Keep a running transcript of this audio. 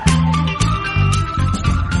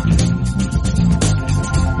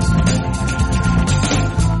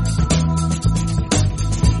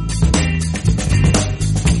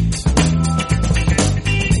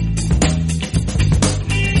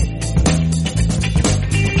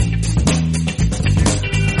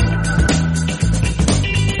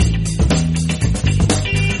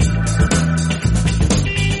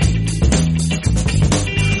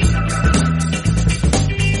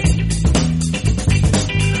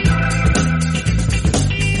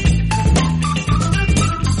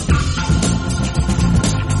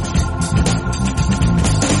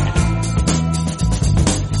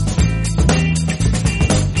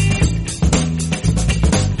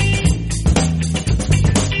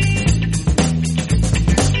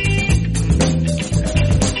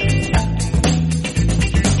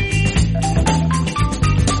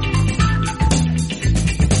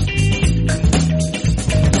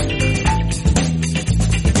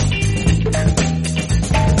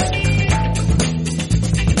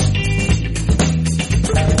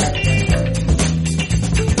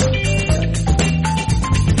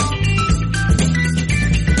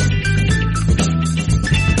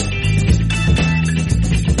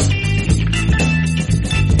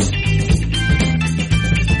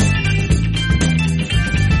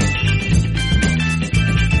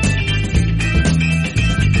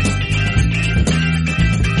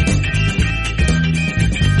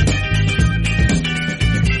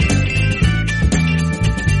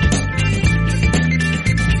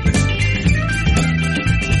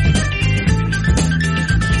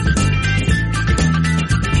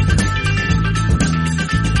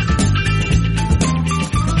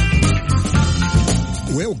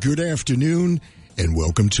good afternoon, and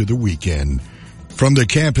welcome to the weekend. From the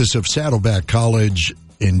campus of Saddleback College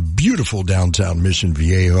in beautiful downtown Mission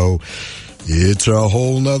Viejo, it's a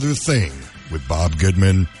whole nother thing with Bob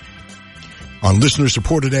Goodman on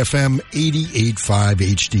listener-supported FM 88.5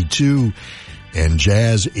 HD2 and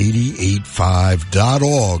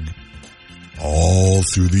Jazz885.org, all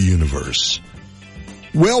through the universe.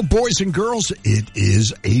 Well, boys and girls, it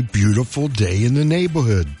is a beautiful day in the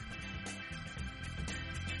neighborhood.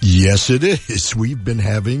 Yes, it is. We've been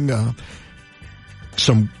having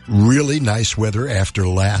some really nice weather after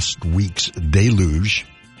last week's deluge.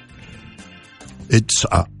 It's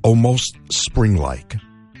almost spring-like.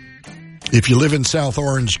 If you live in South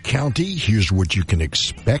Orange County, here's what you can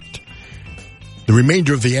expect. The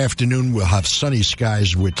remainder of the afternoon will have sunny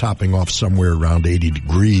skies. We're topping off somewhere around 80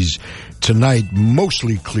 degrees. Tonight,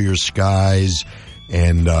 mostly clear skies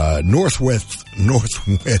and northwest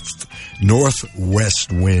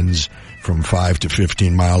winds from 5 to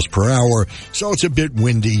 15 miles per hour. So it's a bit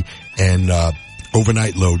windy, and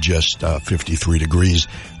overnight low just 53 degrees.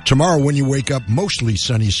 Tomorrow when you wake up, mostly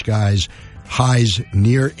sunny skies, highs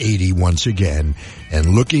near 80 once again.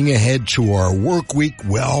 And looking ahead to our work week,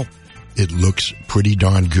 well, it looks pretty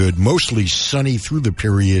darn good. Mostly sunny through the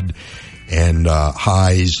period, and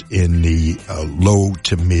highs in the low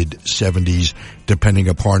to mid 70s, depending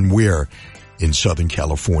upon where in Southern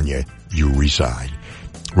California you reside.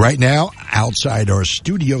 Right now, outside our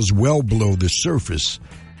studios, well below the surface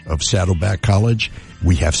of Saddleback College,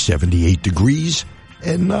 we have 78 degrees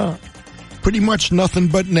and pretty much nothing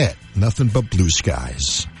but net, nothing but blue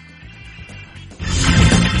skies.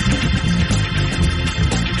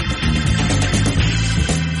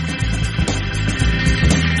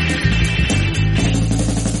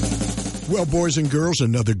 Well, boys and girls,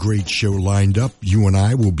 another great show lined up. You and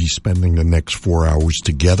I will be spending the next 4 hours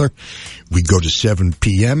together. We go to 7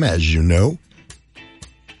 p.m., as you know.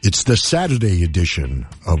 It's the Saturday edition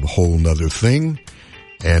of Whole Nother Thing.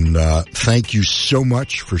 And thank you so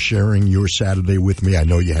much for sharing your Saturday with me. I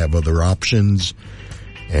know you have other options.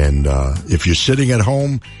 And if you're sitting at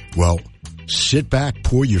home, well, sit back,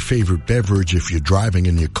 pour your favorite beverage. If you're driving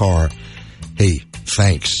in your car, hey,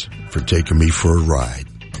 thanks for taking me for a ride.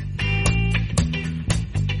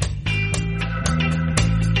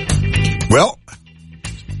 Well,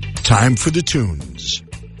 time for the tunes.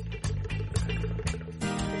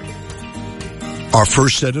 Our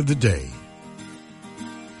first set of the day.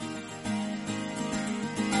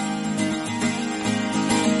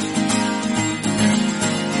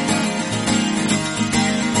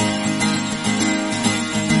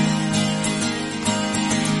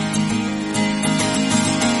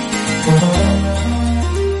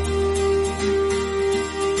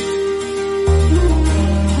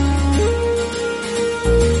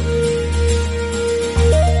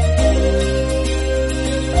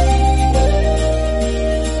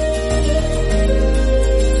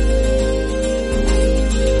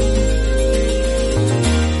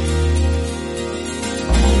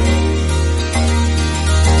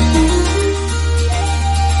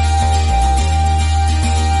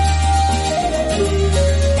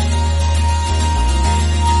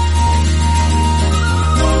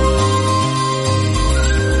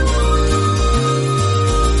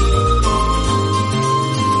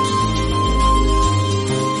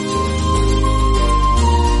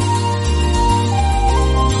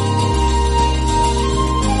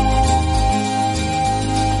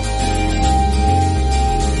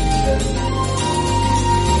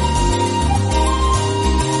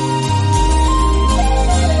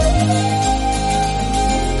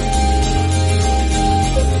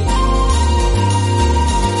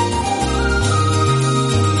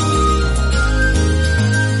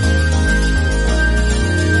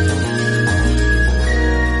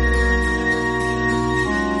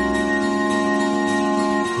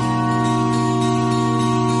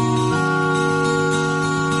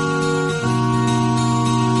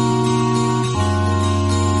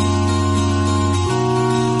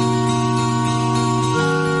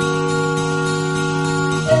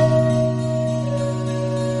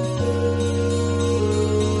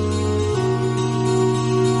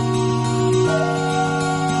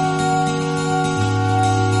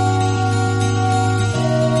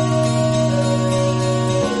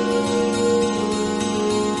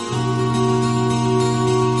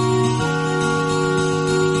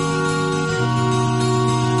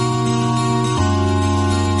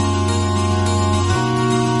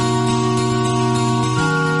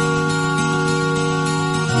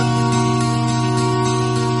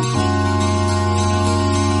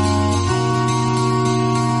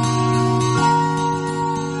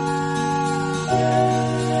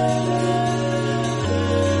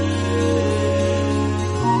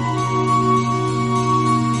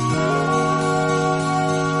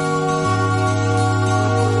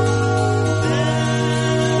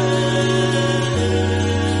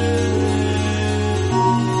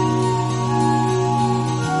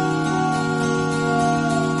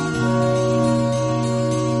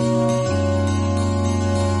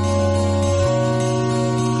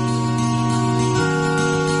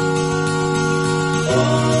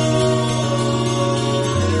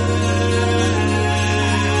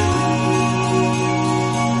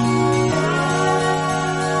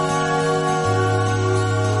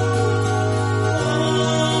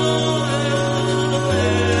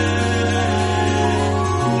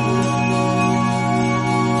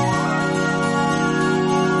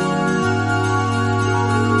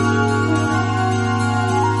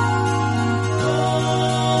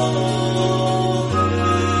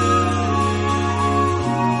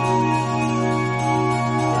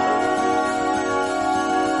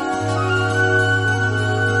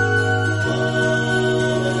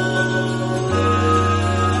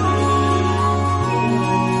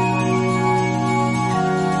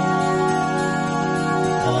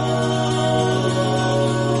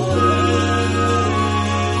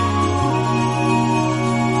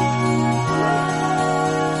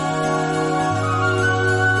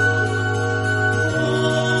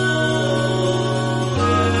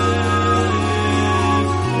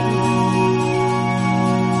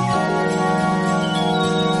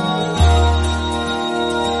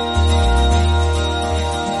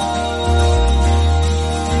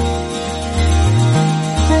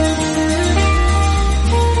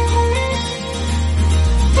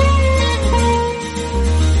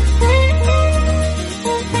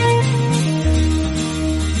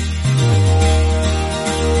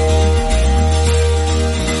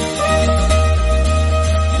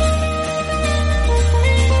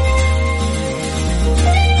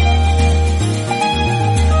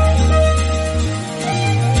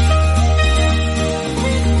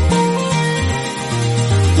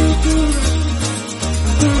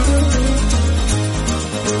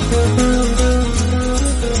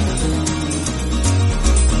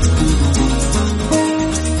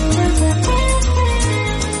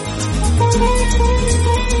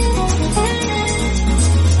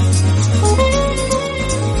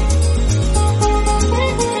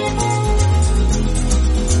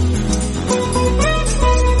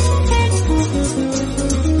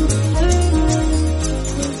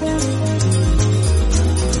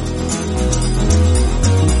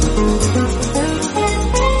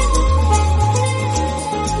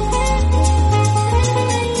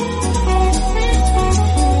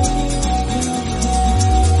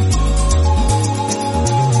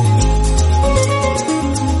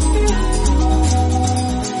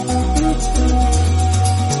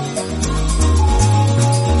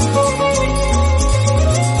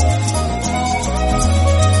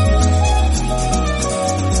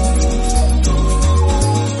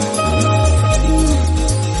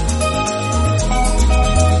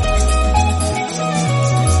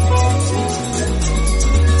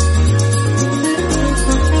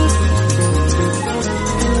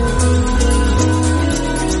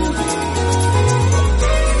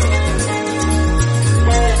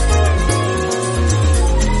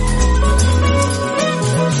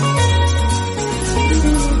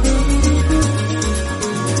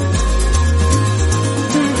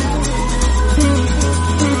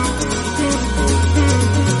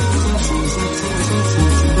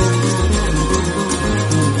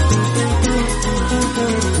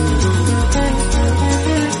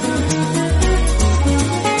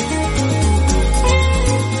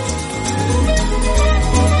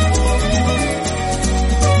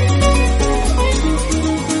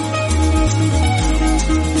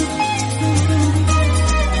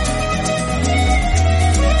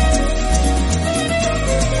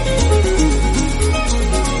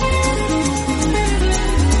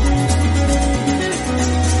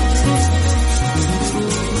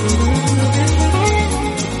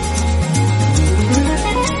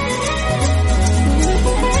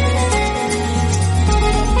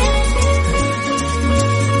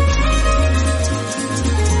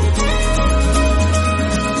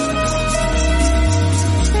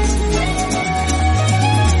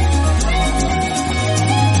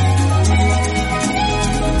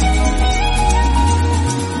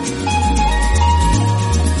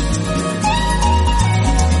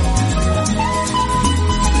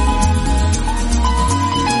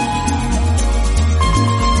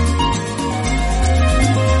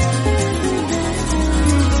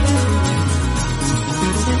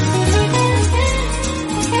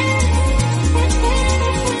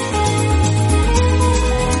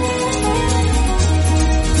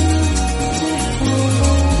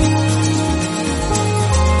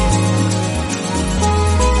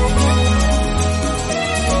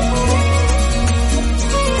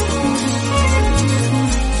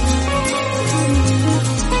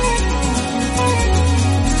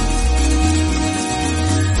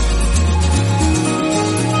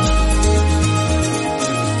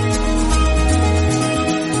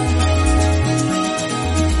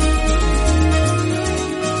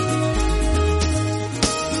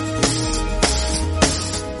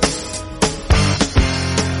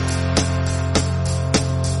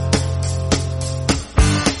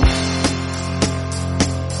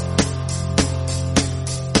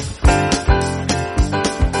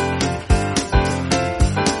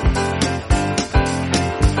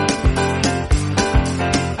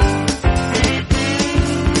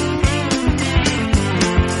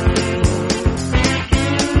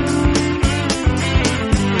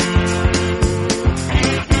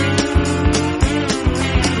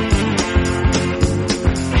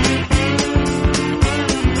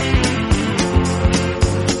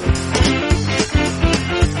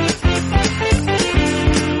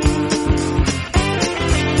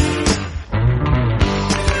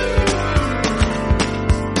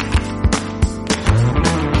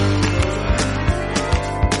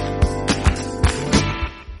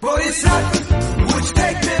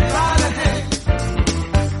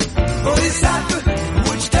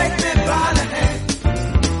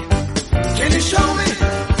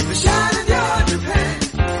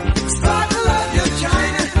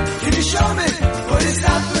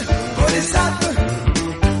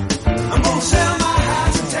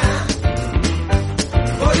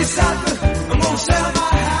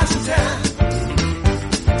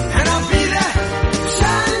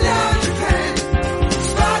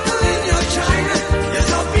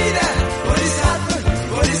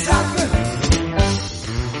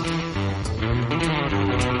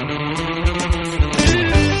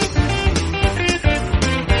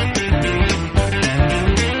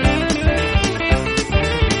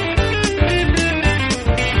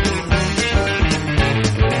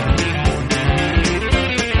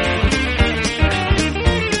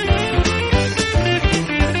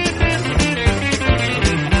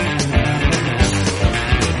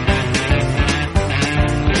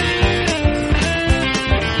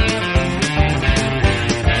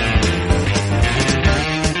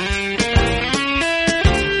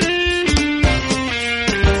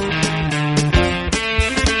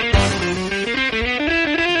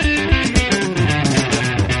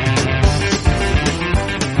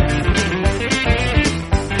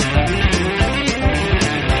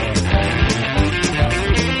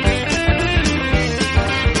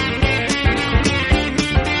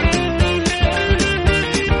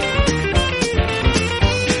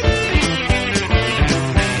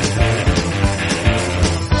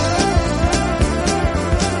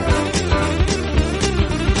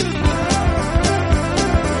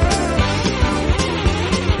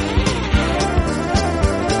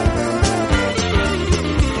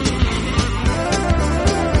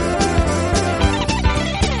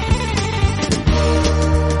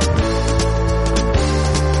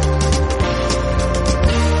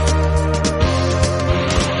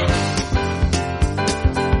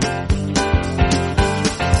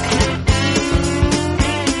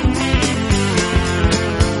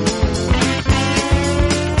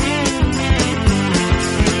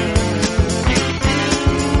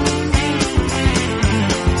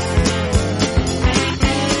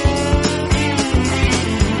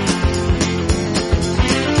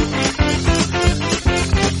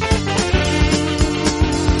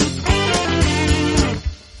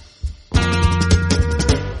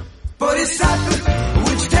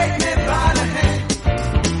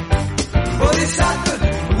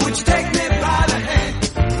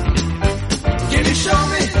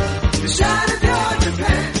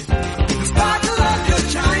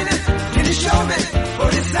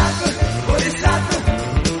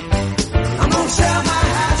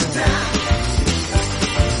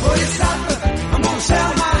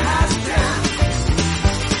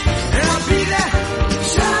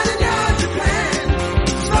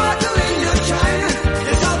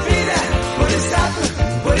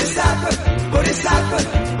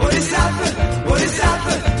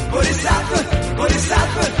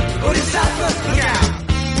 Bodhisattva,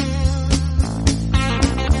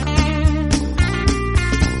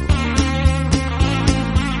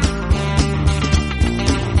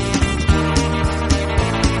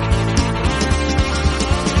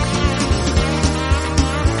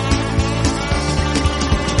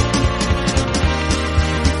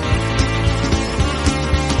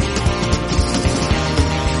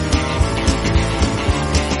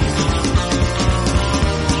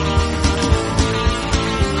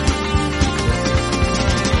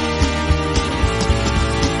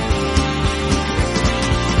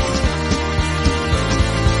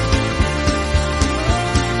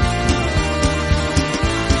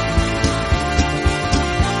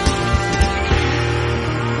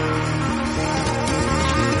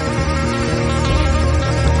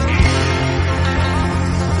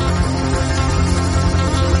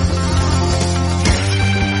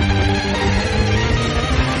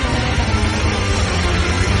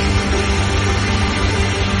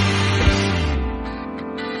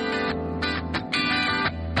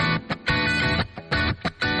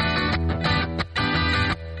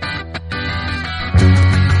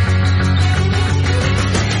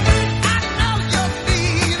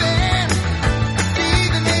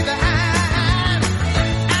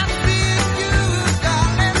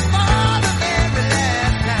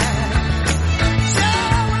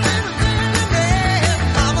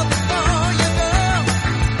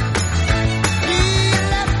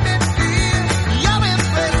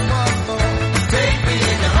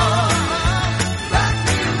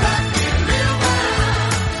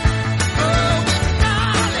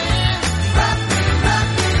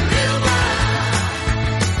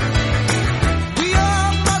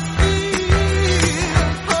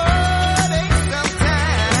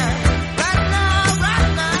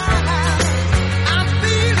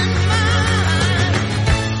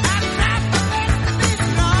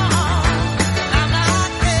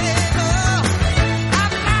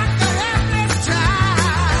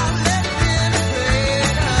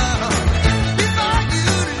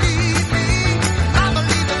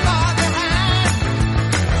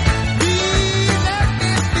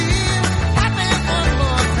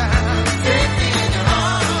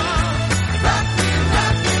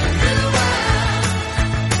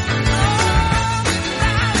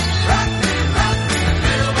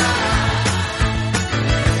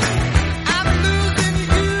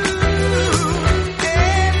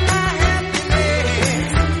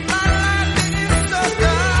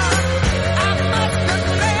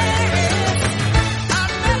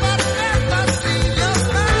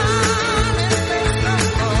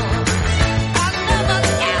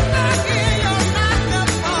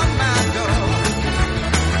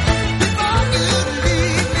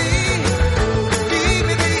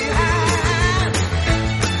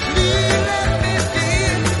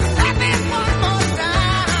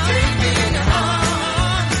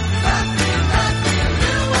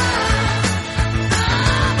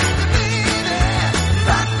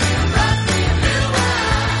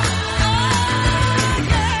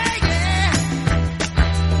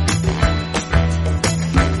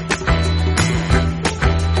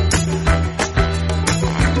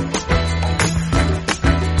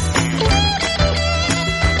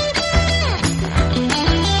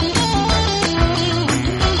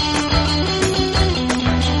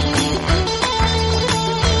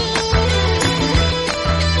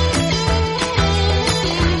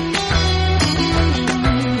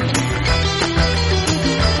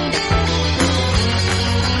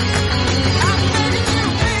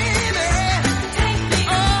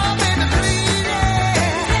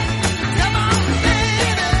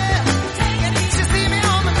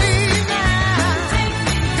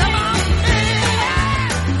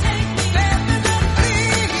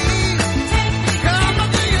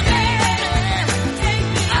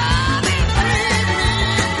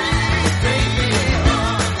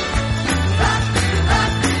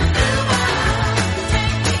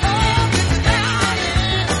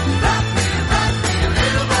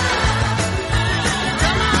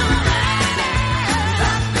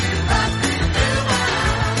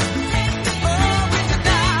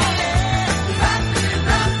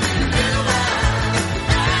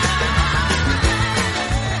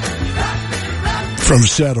 From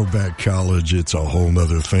Saddleback College, it's a whole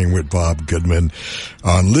nother thing with Bob Goodman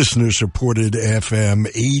on listener-supported FM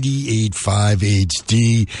 88.5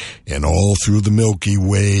 HD and all through the Milky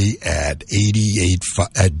Way at 88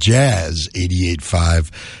 at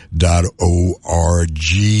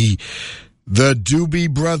jazz885.org. The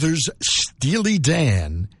Doobie Brothers, Steely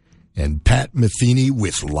Dan, and Pat Metheny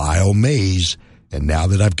with Lyle Mays. And now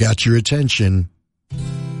that I've got your attention,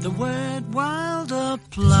 the word wild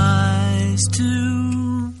applies to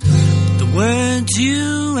the words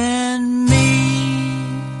you and me.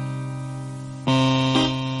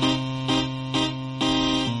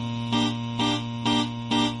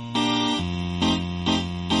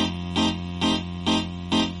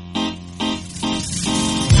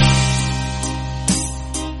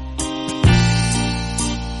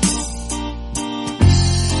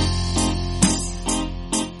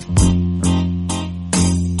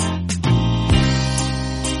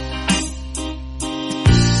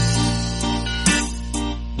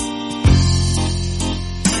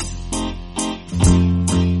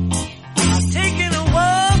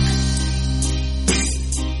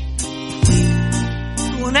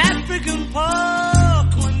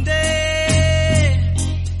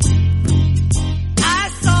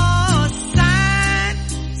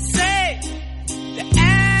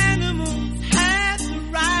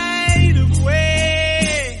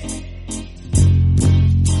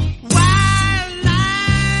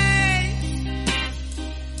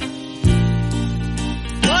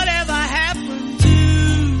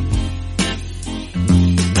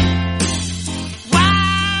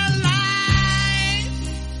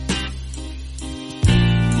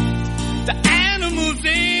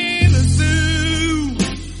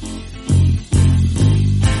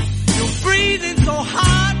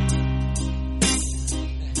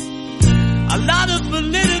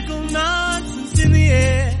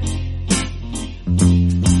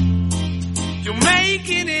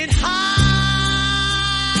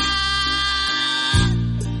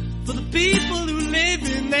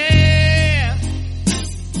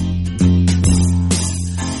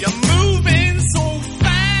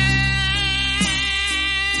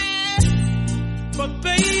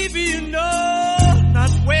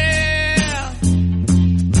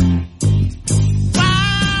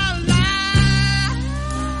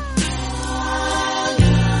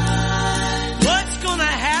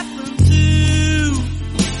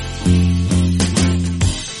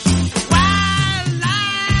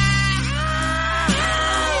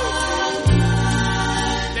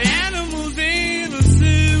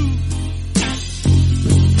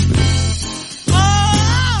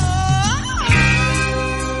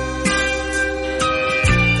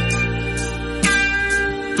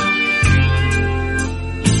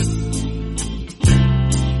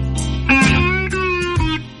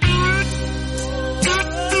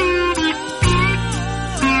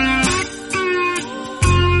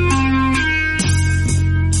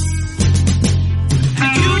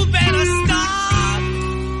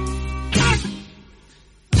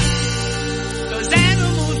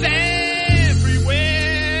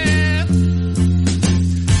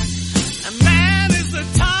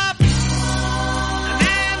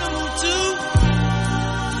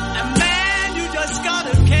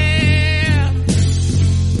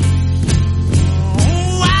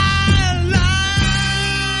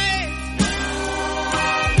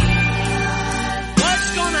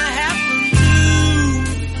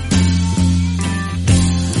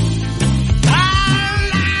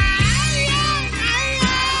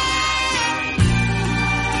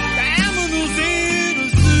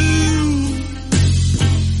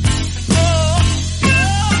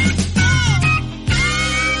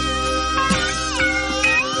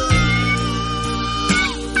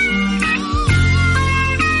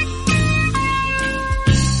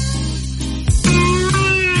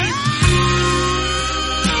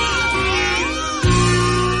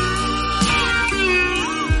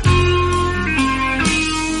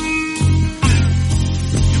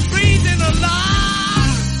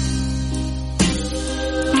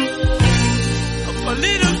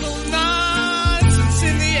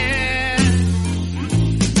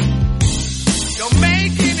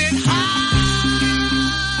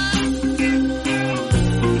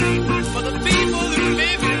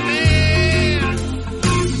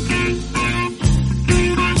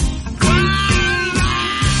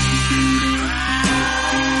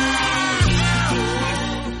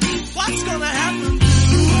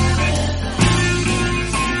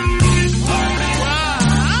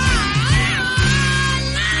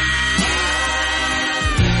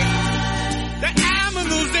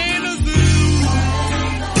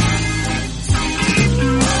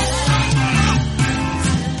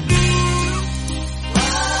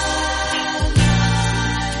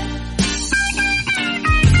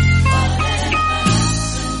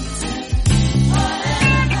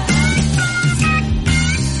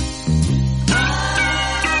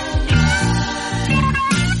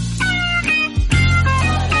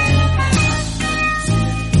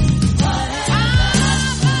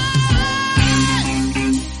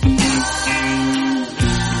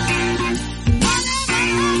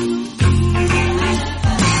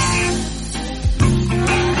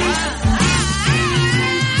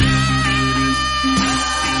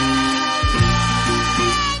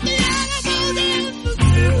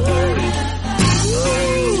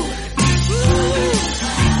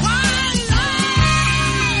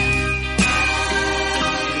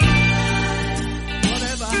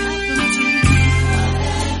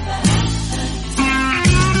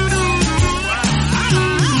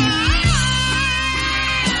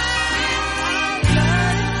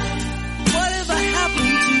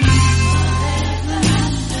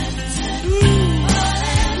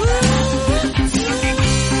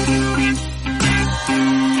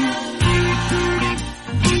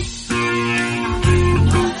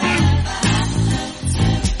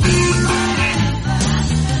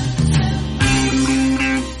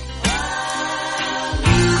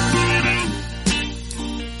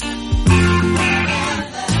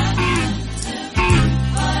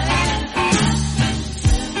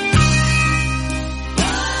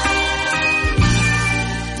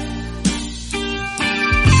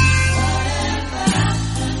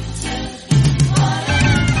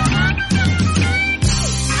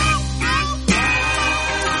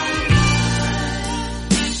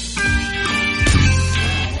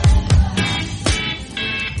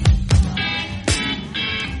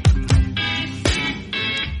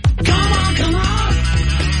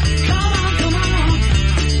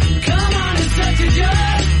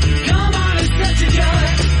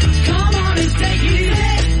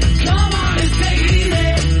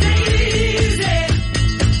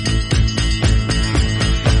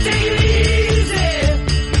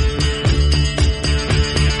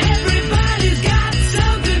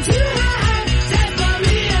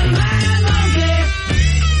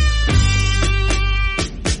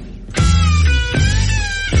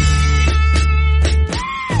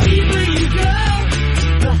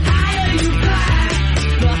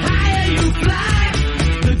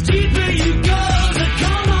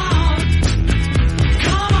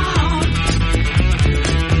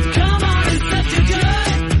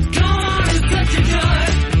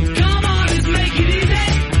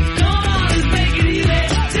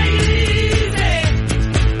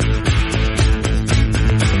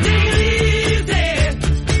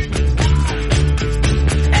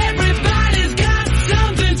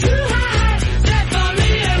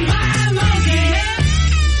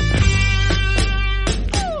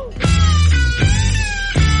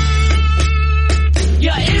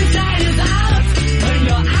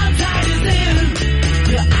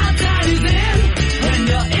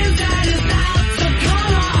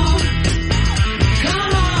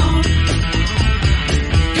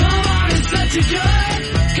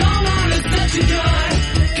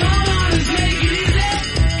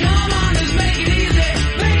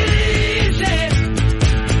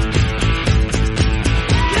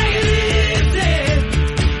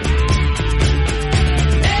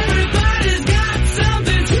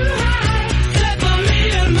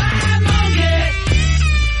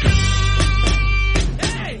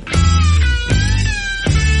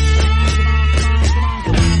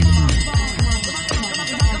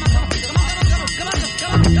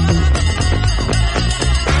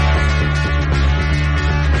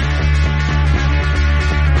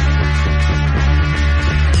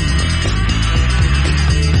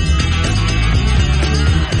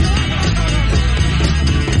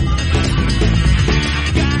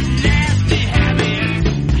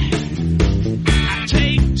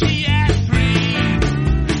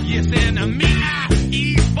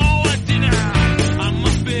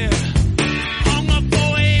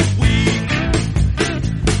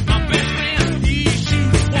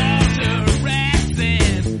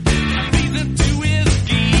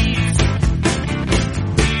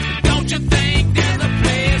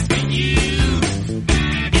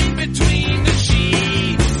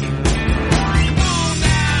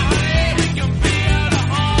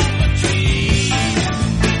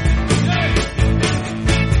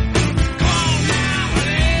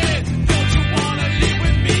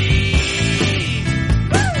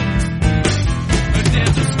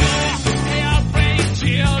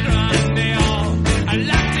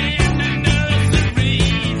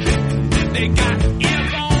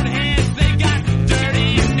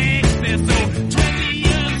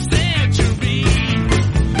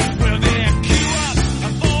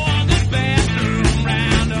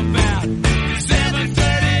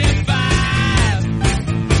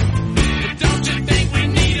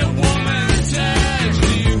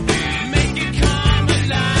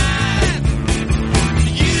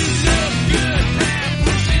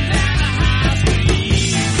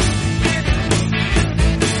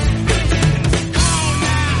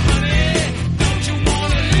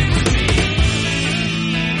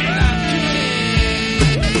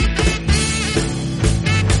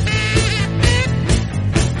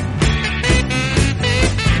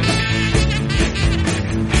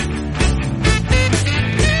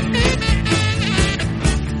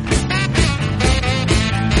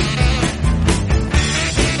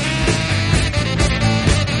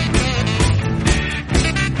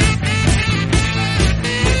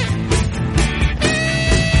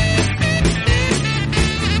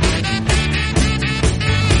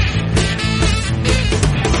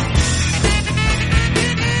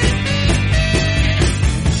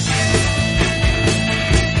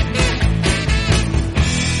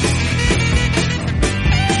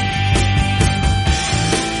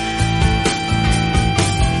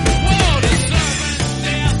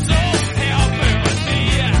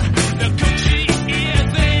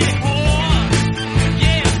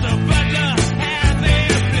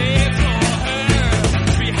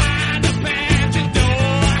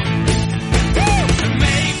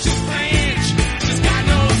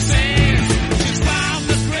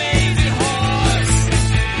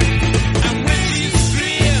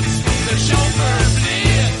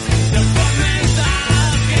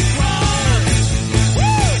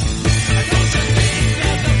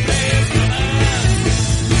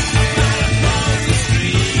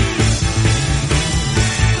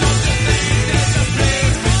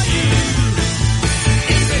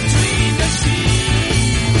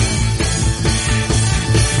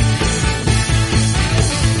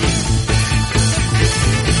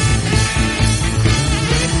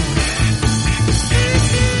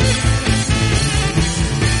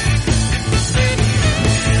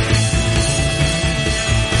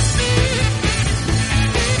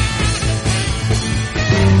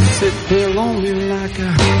 lonely like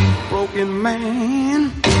a broken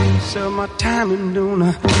man. Serve my time and do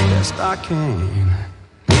the best I can.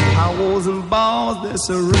 Hours and bars that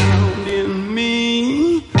surrounding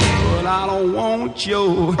me, but I don't want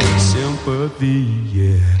your sympathy,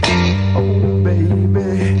 yeah.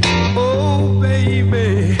 Oh baby,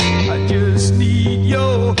 I just need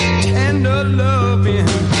your tender loving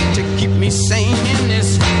to keep me sane in this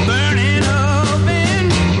burning oven.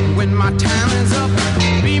 When my time is up,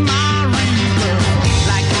 be my reaper,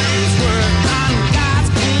 like God's word on God's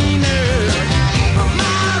clean earth.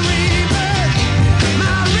 My reaper,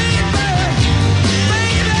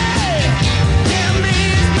 baby, tell me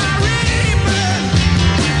it's my reaper,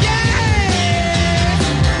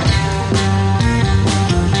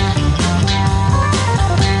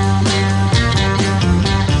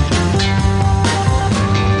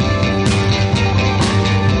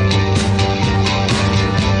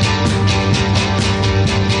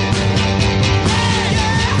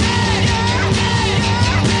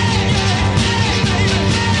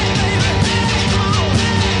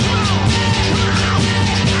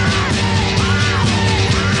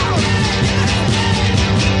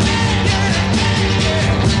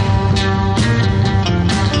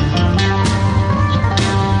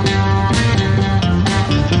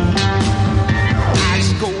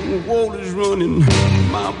 running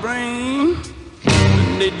my brain,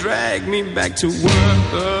 and they drag me back to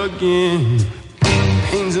work again.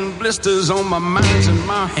 Pains and blisters on my minds and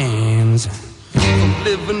my hands, from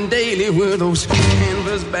living daily with those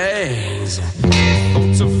canvas bags.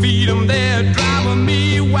 Thoughts of freedom, they're driving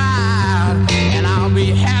me wild, and I'll be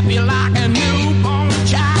happy like a newborn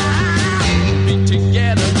child. Be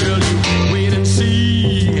together, girl, you wait and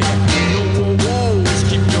see. No more wars,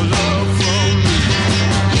 keep your love from me.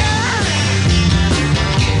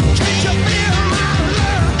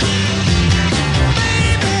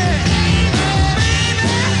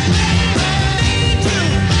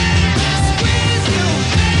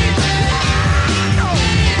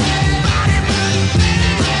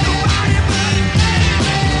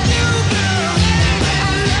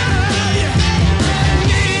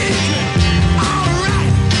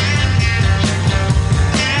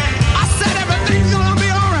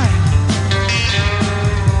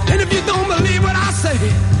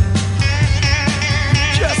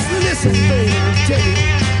 Listen, baby, I'll tell you.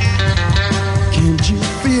 Can't you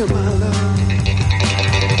feel my love?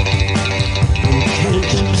 And can't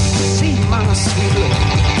you see my sweet love?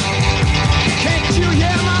 Can't you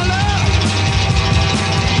hear my love?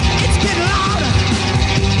 It's getting louder.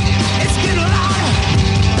 It's getting louder.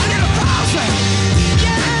 A little closer.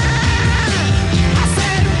 Yeah! I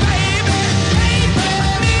said, baby, baby, I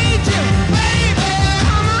need you. Baby,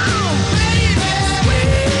 come on, baby.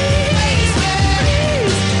 Squeeze,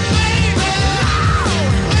 squeeze.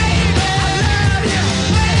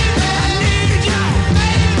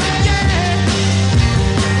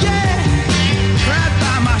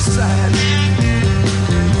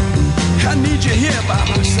 I need you here by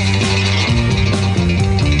my side,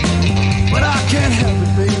 but I can't help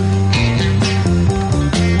it, baby.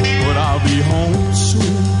 But I'll be home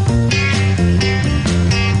soon.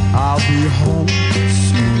 I'll be home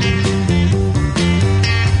soon.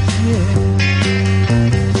 Yeah.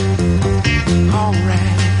 All right.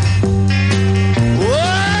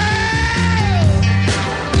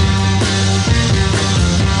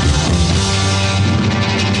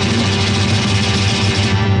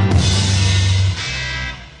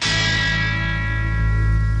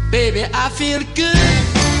 Baby, I feel good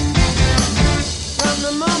from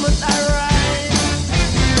the moment I rise.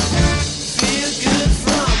 Feel good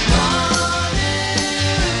from morning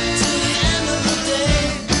to the end of the day.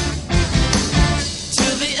 To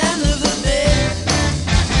the end of the day.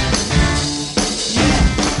 Yeah,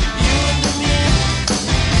 you and me,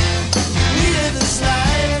 we live this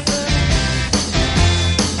life.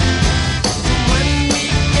 When we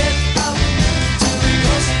get up till we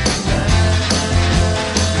go say goodbye.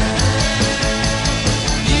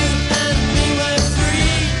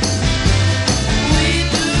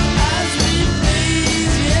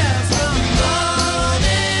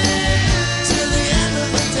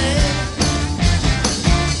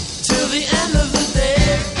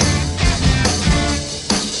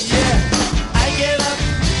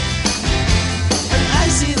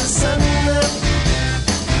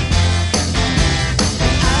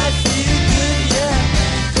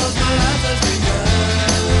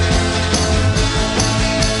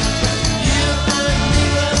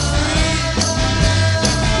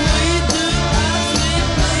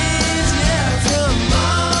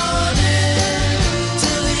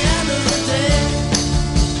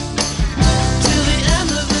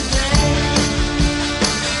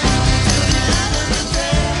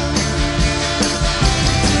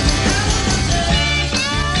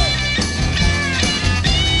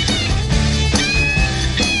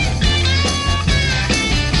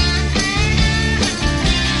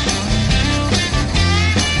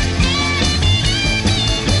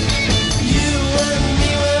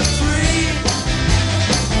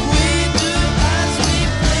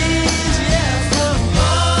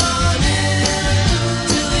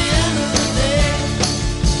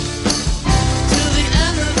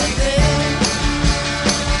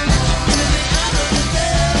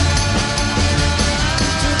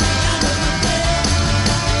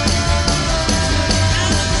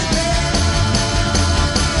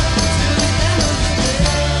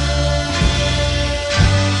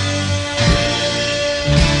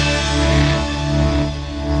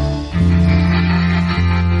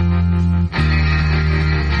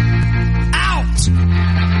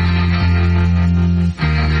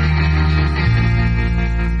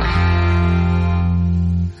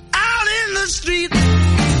 street. 'Cause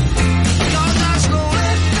I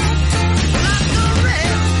slowly like the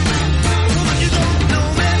rail. Woman, you don't know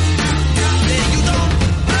me. Yeah, you don't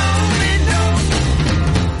know me, no.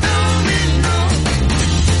 Know me, no.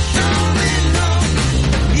 Know me, no.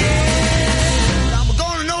 Yeah, I'm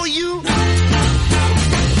gonna know you.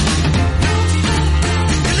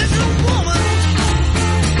 You little woman,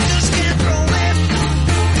 you just can't throw me.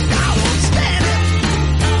 I won't stand it.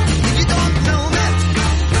 You don't know me.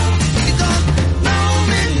 You don't know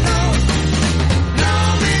me, no. Know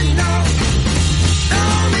me, no.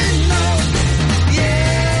 Know me, no.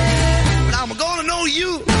 Yeah, but I'm gonna know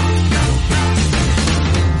you.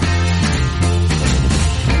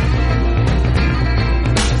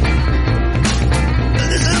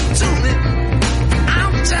 Listen to me.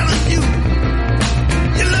 I'm telling you.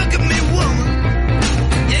 You look at me, woman.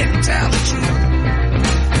 You can tell the truth.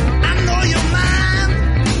 I know you're mine.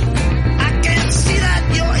 I can't see that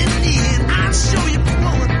you're in need. I'll show you,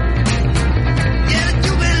 woman. Yeah, that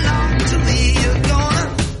you belong to me. You're gonna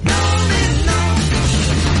know me, no.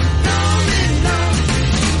 Know me, no.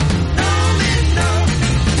 Know me, no.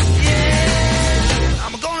 Yeah,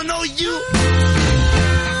 I'm gonna know you.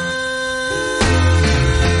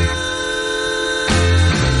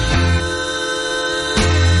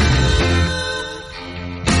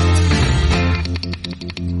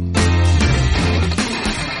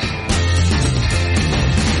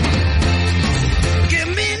 Give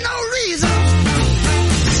me no reason to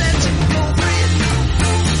set you go free.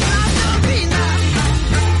 I'm gonna be now.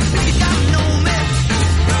 You gotta know me.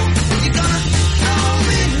 You gonna know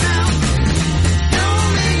me now. Know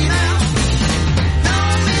me now. Know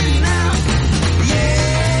me now.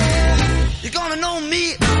 Yeah, you're gonna know me.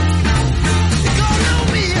 You're gonna know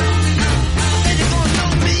me. I said you're gonna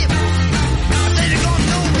know me. I said you're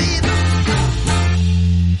gonna know me.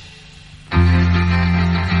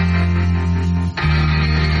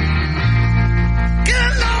 Get to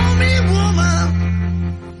know me, woman.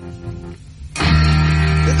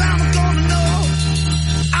 'Cause I'm gonna know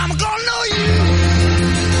you.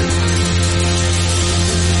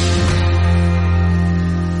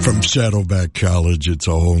 From Saddleback College, it's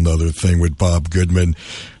a whole nother thing with Bob Goodman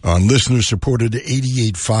on listener-supported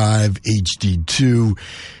 88.5 HD2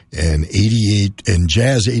 and 88 and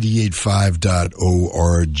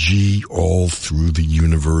jazz885.org all through the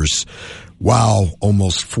universe. Wow,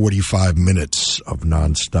 almost 45 minutes of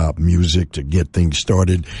nonstop music to get things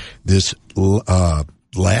started this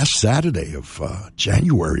last Saturday of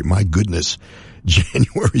January. My goodness,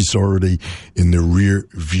 January's already in the rear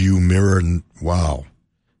view mirror, and wow.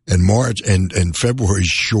 And March and February's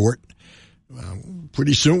short.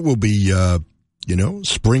 Pretty soon we'll be,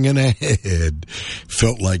 springing ahead.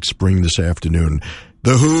 Felt like spring this afternoon.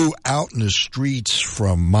 The Who, Out in the Streets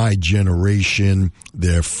from My Generation,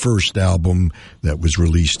 their first album that was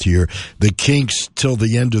released here. The Kinks, Till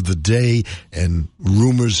the End of the Day, and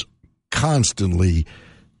rumors constantly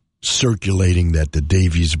circulating that the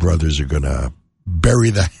Davies brothers are going to bury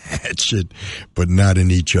the hatchet, but not in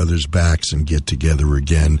each other's backs, and get together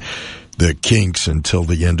again. The Kinks, Until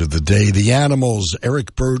the End of the Day. The Animals,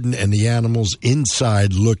 Eric Burdon and the Animals,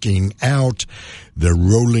 Inside Looking Out. The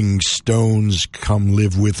Rolling Stones, Come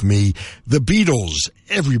Live With Me. The Beatles,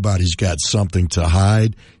 Everybody's Got Something to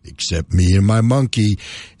Hide, except me and my monkey.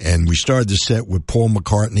 And we started the set with Paul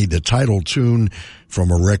McCartney, the title tune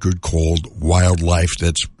from a record called Wildlife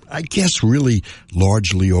that's, I guess, really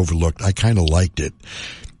largely overlooked. I kind of liked it.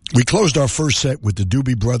 We closed our first set with the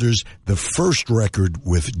Doobie Brothers, the first record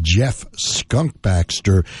with Jeff Skunk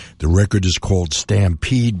Baxter. The record is called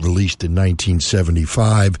Stampede, released in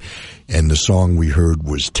 1975, and the song we heard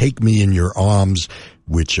was Take Me in Your Arms,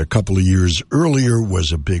 which a couple of years earlier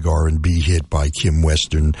was a big R&B hit by Kim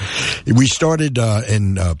Weston. We started,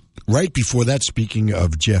 right before that, speaking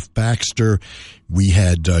of Jeff Baxter, we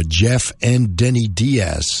had Jeff and Denny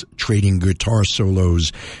Diaz trading guitar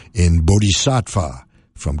solos in Bodhisattva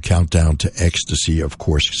from Countdown to Ecstasy, of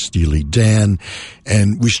course, Steely Dan.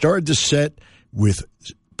 And we started the set with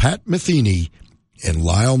Pat Metheny and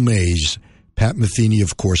Lyle Mays. Pat Metheny,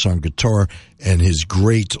 of course, on guitar, and his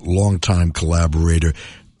great longtime collaborator,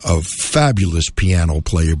 a fabulous piano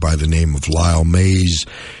player by the name of Lyle Mays.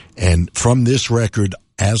 And from this record,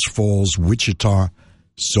 As Falls Wichita,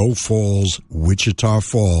 So Falls Wichita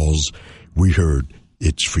Falls, we heard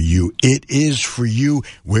It's For You. It is for you.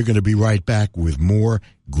 We're going to be right back with more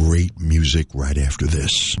great music right after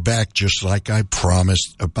this. Back just like I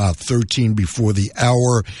promised, about 13 before the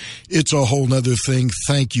hour. It's a whole nother thing.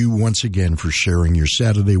 Thank you once again for sharing your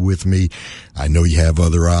Saturday with me. I know you have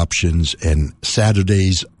other options, and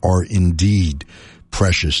Saturdays are indeed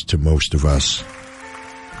precious to most of us.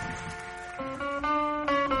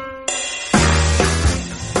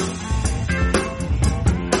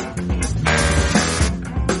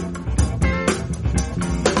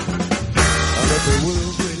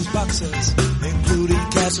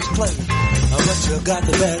 play, but you got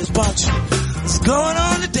the baddest bunch. What's going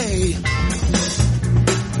on today?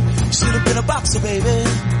 Should have been a boxer, baby.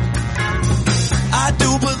 I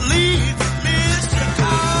do believe Mr.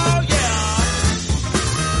 Call, yeah.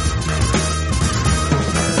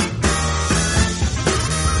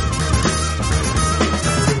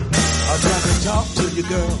 I tried to talk to you,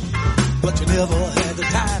 girl, but you never had the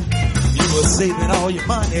time. You were saving all your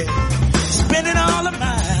money, spending all of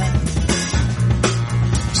mine.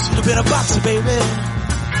 Should have been a boxer, baby.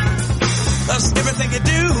 'Cause everything you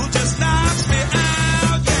do just knocks me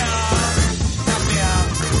out, yeah. Knock me out.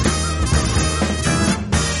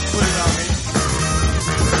 Put it on me.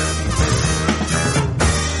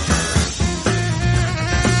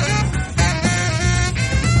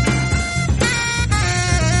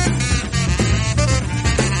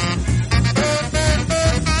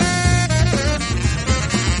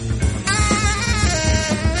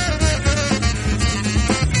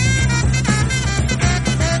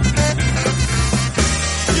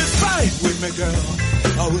 Girl,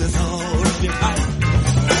 with all of your might,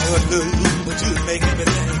 I would lose, but you make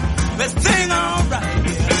everything alright,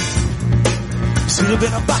 yeah. Should have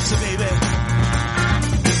been a boxer, baby.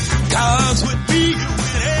 'Cause with me, you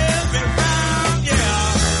win every round,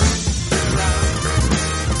 yeah. Every round.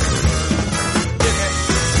 Yeah.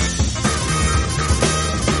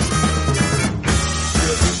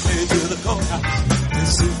 You took me to the courthouse and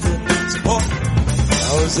sued for support.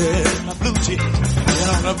 I was there in my blue jeans and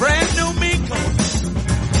on a brand new mink coat.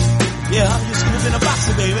 Yeah, you should have been a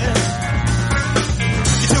boxer, baby.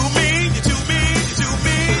 You too mean, you too mean, you too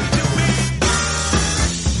mean, you too mean.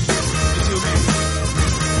 You too mean.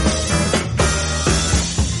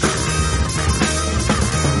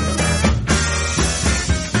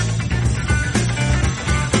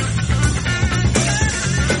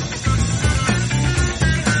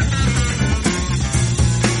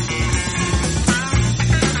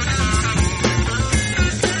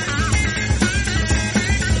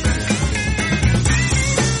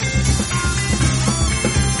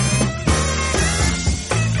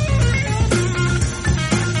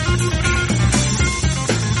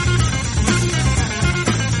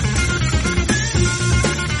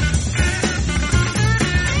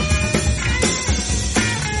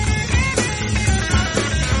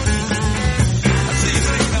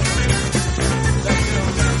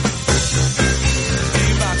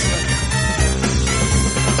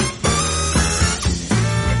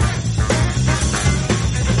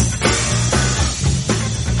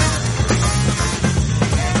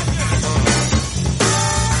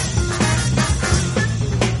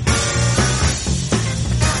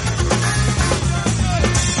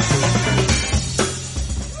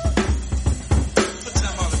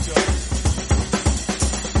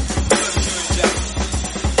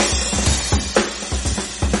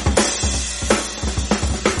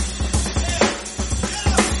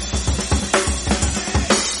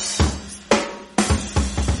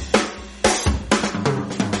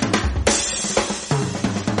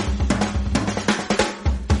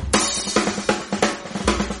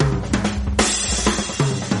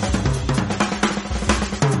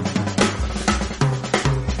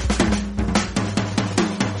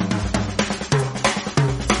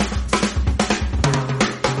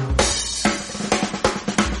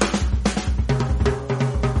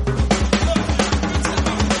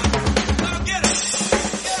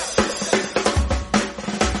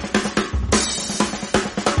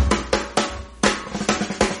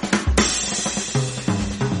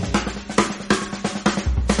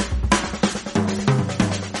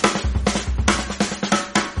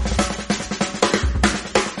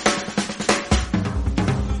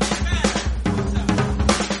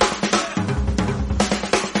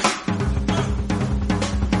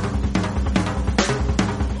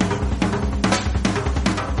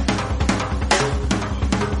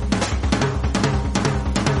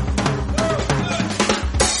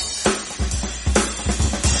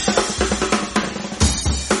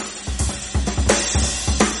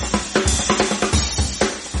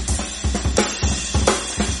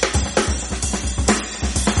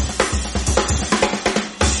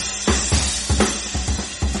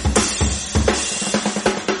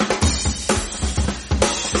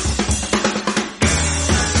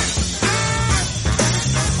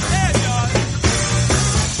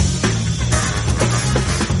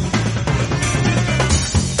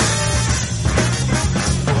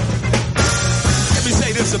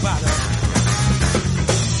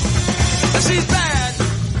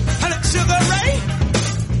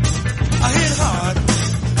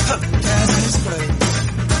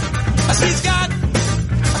 She's got a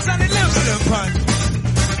sunny lips and a punch.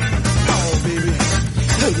 Oh,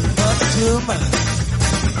 baby. mama.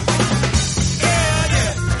 Yeah,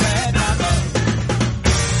 yeah, bad mama.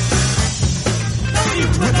 Know you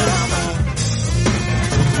with the mama.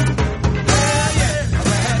 Yeah, yeah,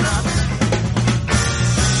 bad mama.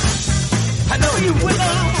 I know you with the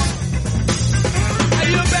mama. Are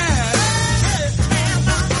you bad?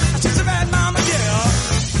 She's a bad mama, yeah.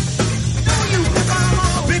 Know you with the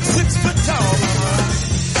mama. Big 6 foot tall mama.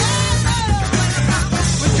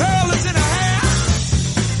 With curlers in her hair.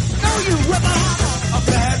 Know you with the mama. A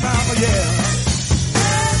bad mama, yeah.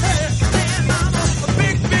 A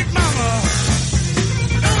big, big mama.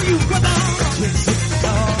 Know you with the mama. Big 6 foot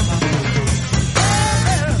tall mama.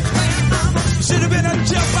 Should have been a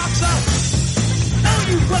jump boxer. Know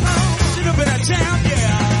you with the mama. Should have been a champ,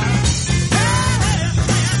 yeah.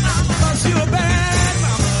 Cause you a bad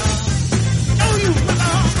mama. Know you with the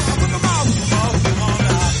mama. With my mama,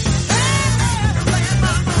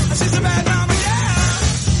 mama. She's a bad mama, yeah.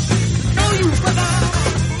 Know you with the mama.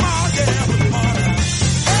 Oh, yeah, with the mama.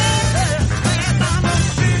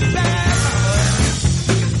 Big bad mama.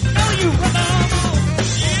 Know you with the mama.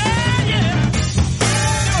 Yeah, yeah.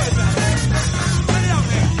 Put it on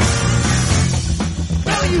there.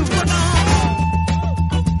 Know you with the mama.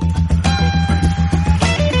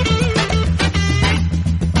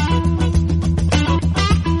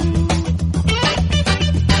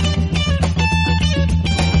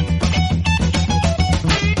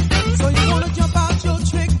 So you wanna jump out your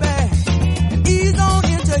trick bag and ease on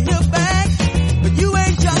into hip bag, but you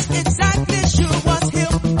ain't just exactly sure what's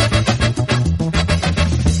hip.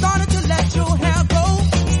 Started to let your hair go,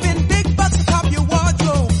 spend big bucks to top your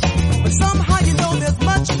wardrobe, but somehow you know there's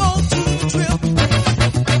much more to the trip.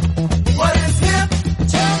 What is hip?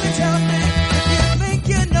 Tell me, if you think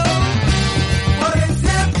you know. What is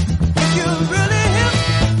hip? If you're really hip,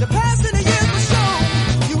 the past and the years will show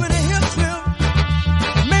you in a hip trip.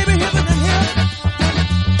 Maybe hipper than hip.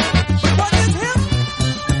 But what is hip?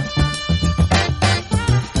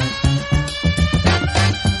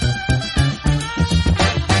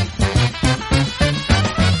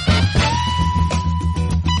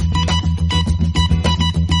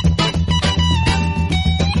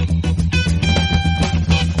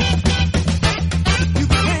 You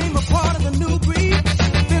became a part of the new breed.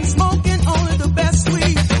 Been smoking only the best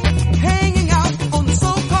weed. Hanging out on the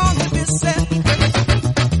so-called hippie set.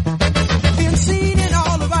 Been seen in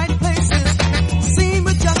all the right places. Seen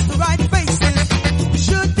with just the right faces. You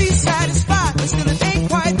should be satisfied, but still it ain't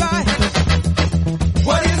quite right.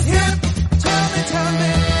 What is hip? Tell me,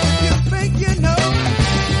 if you think you know.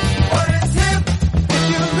 What is hip? If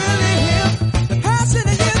you're really hip, the past and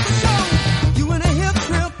the years will show you in a hip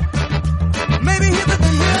trip. Maybe hipper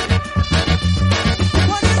than hip.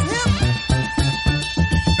 What is hip?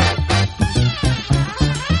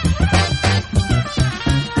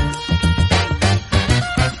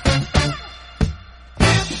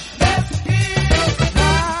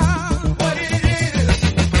 What it is.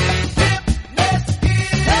 Let's get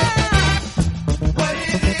what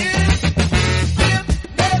it is.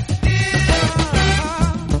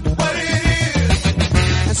 What it is.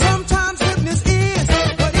 And sometimes hipness is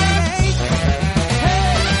what it ain't.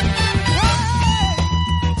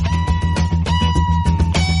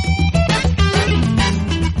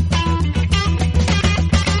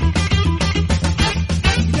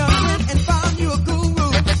 You went and found you a guru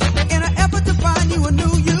in an effort to find you a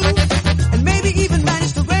new you, and maybe even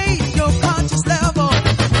managed to raise your conscious level.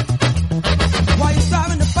 While you're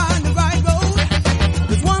striving to find the right road,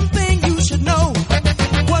 there's one thing you should know.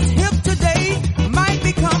 What's hip today might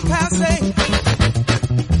become passé.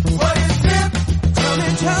 What is hip?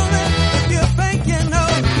 Tell me, if you think you know.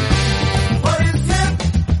 What is hip?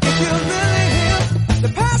 If you're really hip, the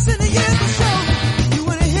past and the years will show you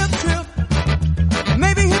in a hip trip.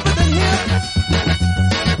 Maybe hipper than hip.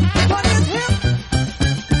 What is hip?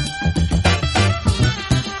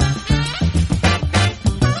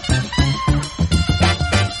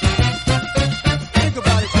 Think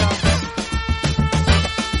about it, y'all.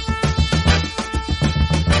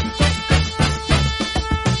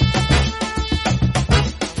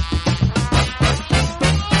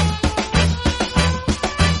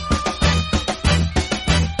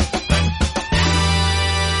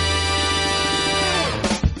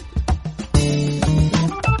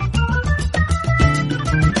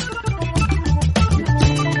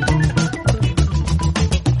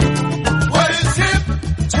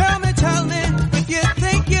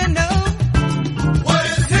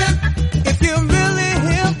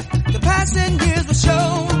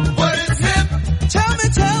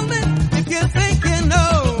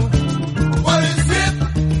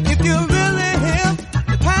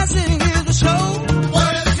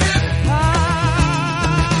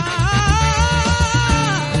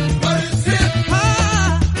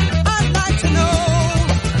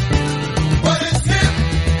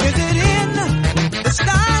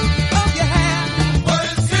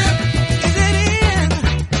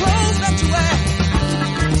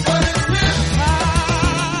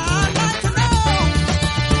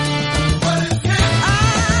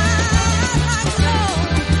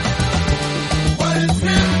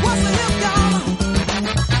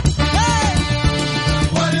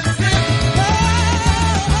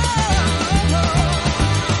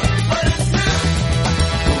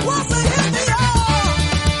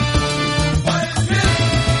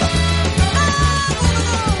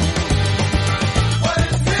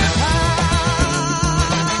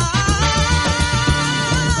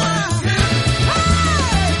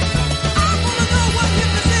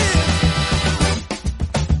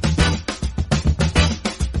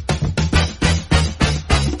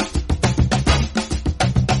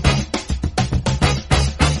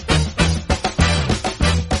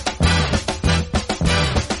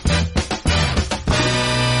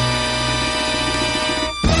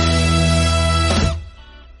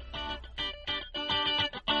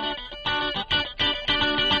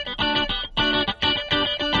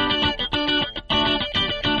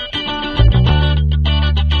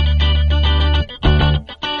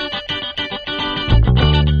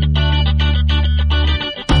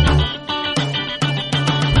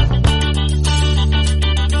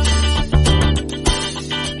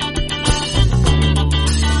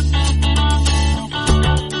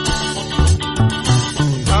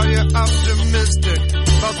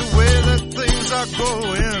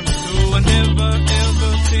 going, so I never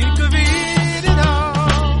ever think of it at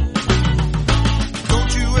all.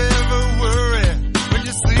 Don't you ever worry when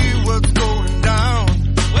you see what's going down.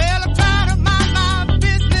 Well, I try to mind my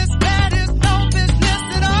business, that is no business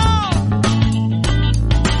at all.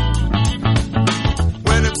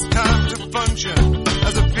 When it's time to function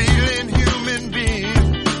as a feeling human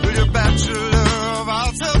being, with your bachelor of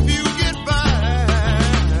arts help you get by.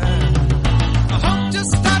 I hope to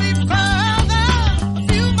study further a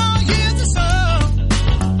few more years or so.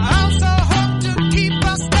 I also hope to keep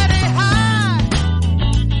a steady high.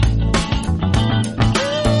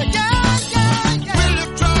 Ooh, yeah, yeah, yeah. Will you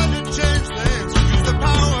try to change things? Use the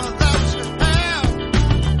power that you have.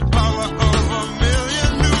 Power of a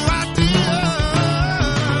million new ideas.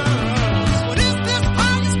 What is this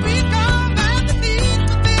power you speak of and the need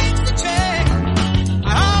for things to change? I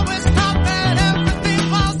always thought that everything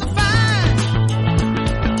was fine.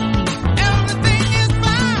 Everything is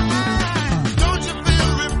fine. Don't you feel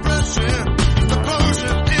refreshing? The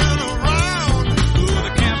closure in around. Ooh,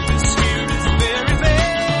 the campus here is very, very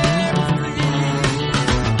free.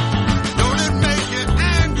 Don't it make you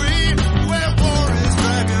angry where war is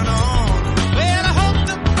dragging on? Well, I hope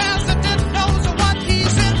the president knows what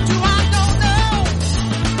he's into. I don't know.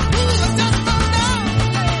 Ooh, I just don't know.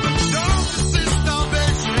 Don't you see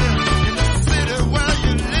starvation in the city where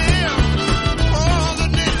you live? All the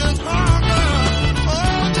niggas hunger,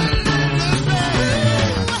 all the niggas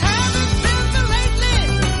beg. Haven't been to lately.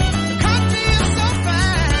 The country is so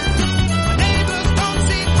fine. My neighbors don't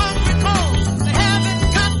see hungry cold. They haven't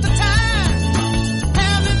got the time.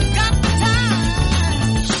 Haven't got the time.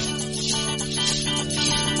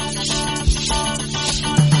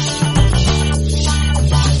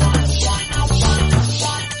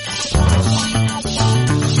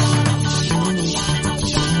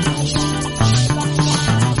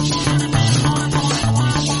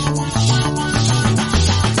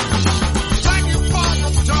 Thank you for the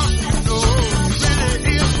talk, you know, it really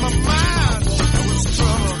eased my mind. I was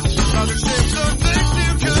troubled by the shapes of things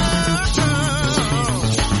you come.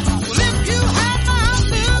 Well, if you had my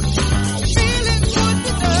outlook, feeling good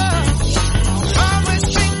enough. Always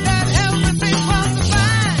think that everything was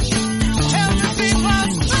fine. Everything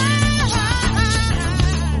was fine.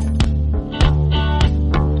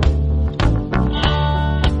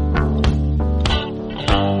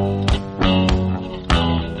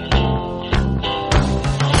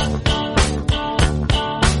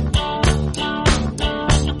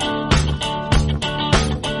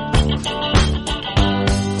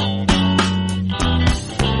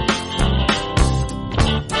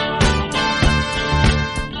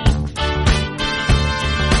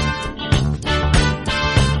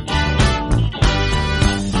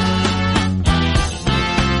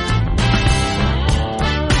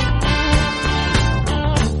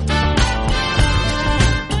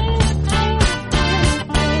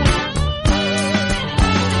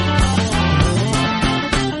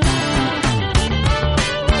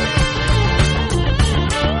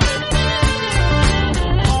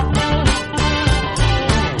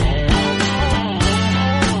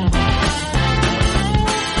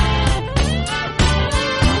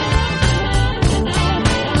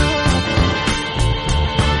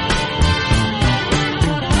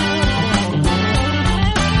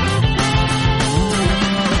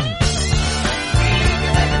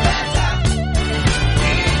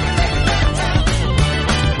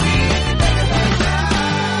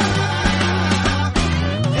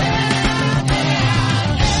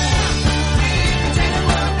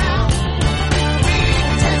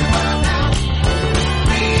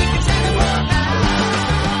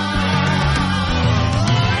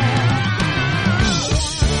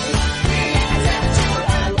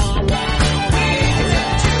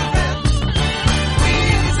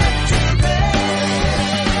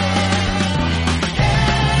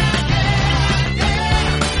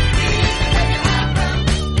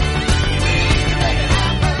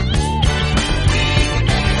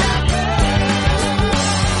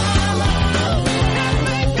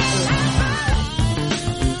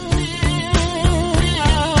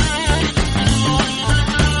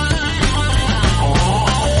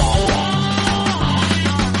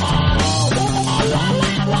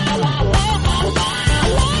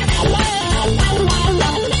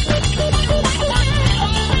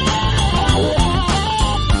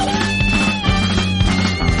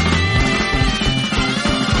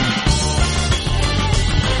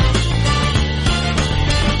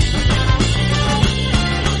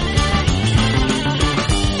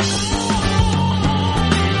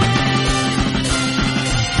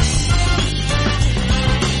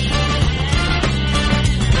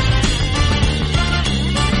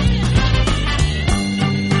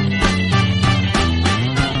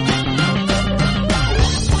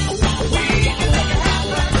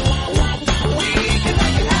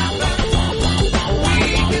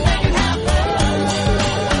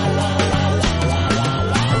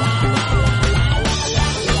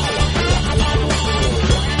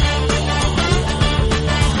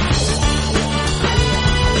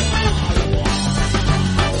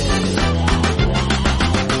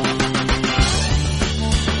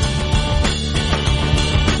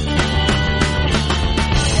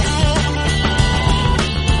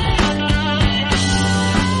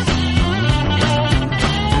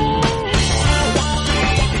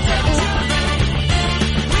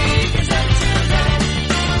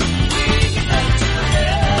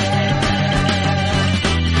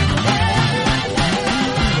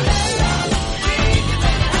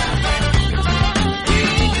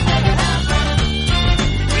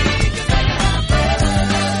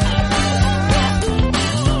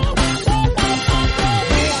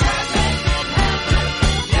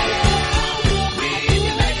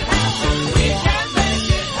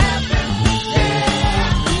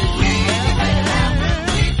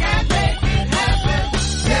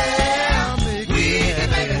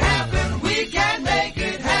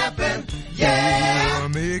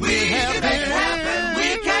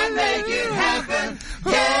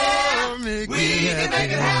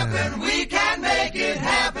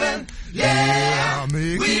 Yeah,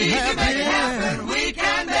 make we it can make it happen. We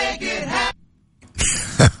can make it happen.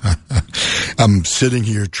 I'm sitting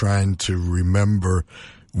here trying to remember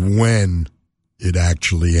when it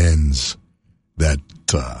actually ends. That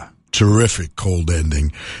terrific cold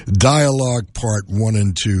ending. Dialogue Part 1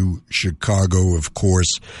 and 2, Chicago, of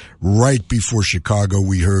course. Right before Chicago,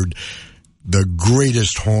 we heard the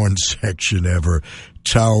greatest horn section ever,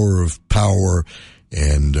 Tower of Power,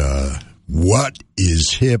 and What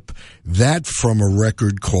is Hip? That from a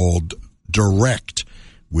record called Direct,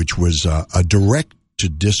 which was a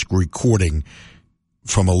direct-to-disc recording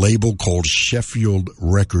from a label called Sheffield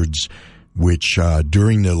Records, which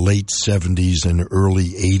during the late 70s and early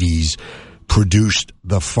 80s produced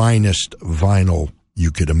the finest vinyl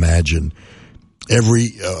you could imagine.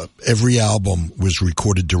 Every album was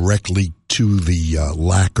recorded directly to the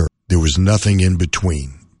lacquer. There was nothing in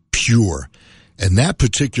between, pure. And that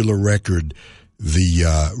particular record,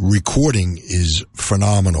 the recording is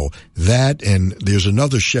phenomenal. That, and there's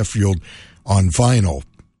another Sheffield on vinyl.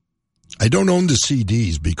 I don't own the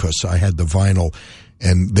CDs because I had the vinyl,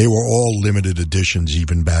 and they were all limited editions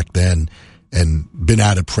even back then, and been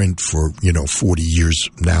out of print for, 40 years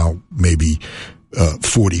now, maybe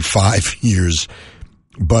 45 years.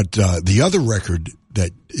 But the other record that,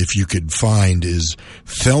 if you could find, is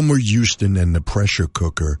Thelma Houston and the Pressure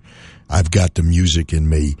Cooker. I've Got the Music in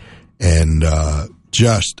Me, and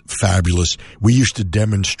just fabulous. We used to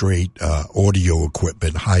demonstrate audio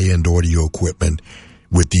equipment, high-end audio equipment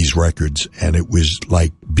with these records, and it was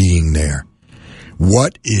like being there.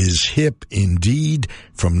 What is Hip Indeed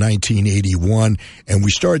from 1981, and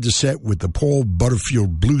we started the set with the Paul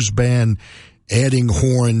Butterfield Blues Band adding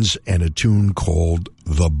horns and a tune called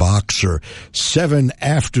The Boxer. 7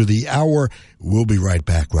 after the hour. We'll be right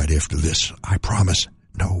back right after this. I promise.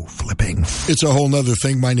 No flipping. It's a whole nother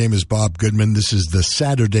thing. My name is Bob Goodman. This is the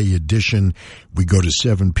Saturday edition. We go to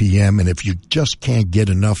 7 p.m. And if you just can't get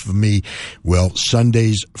enough of me, well,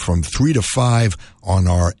 Sundays from 3 to 5 on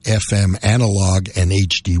our FM analog and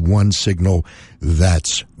HD1 signal.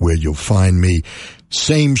 That's where you'll find me.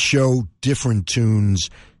 Same show, different tunes,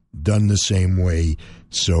 done the same way.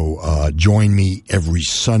 So join me every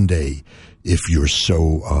Sunday if you're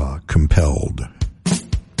so compelled.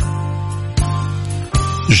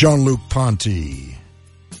 Jean-Luc Ponty,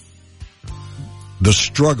 The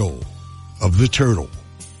Struggle of the Turtle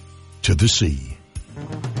to the Sea.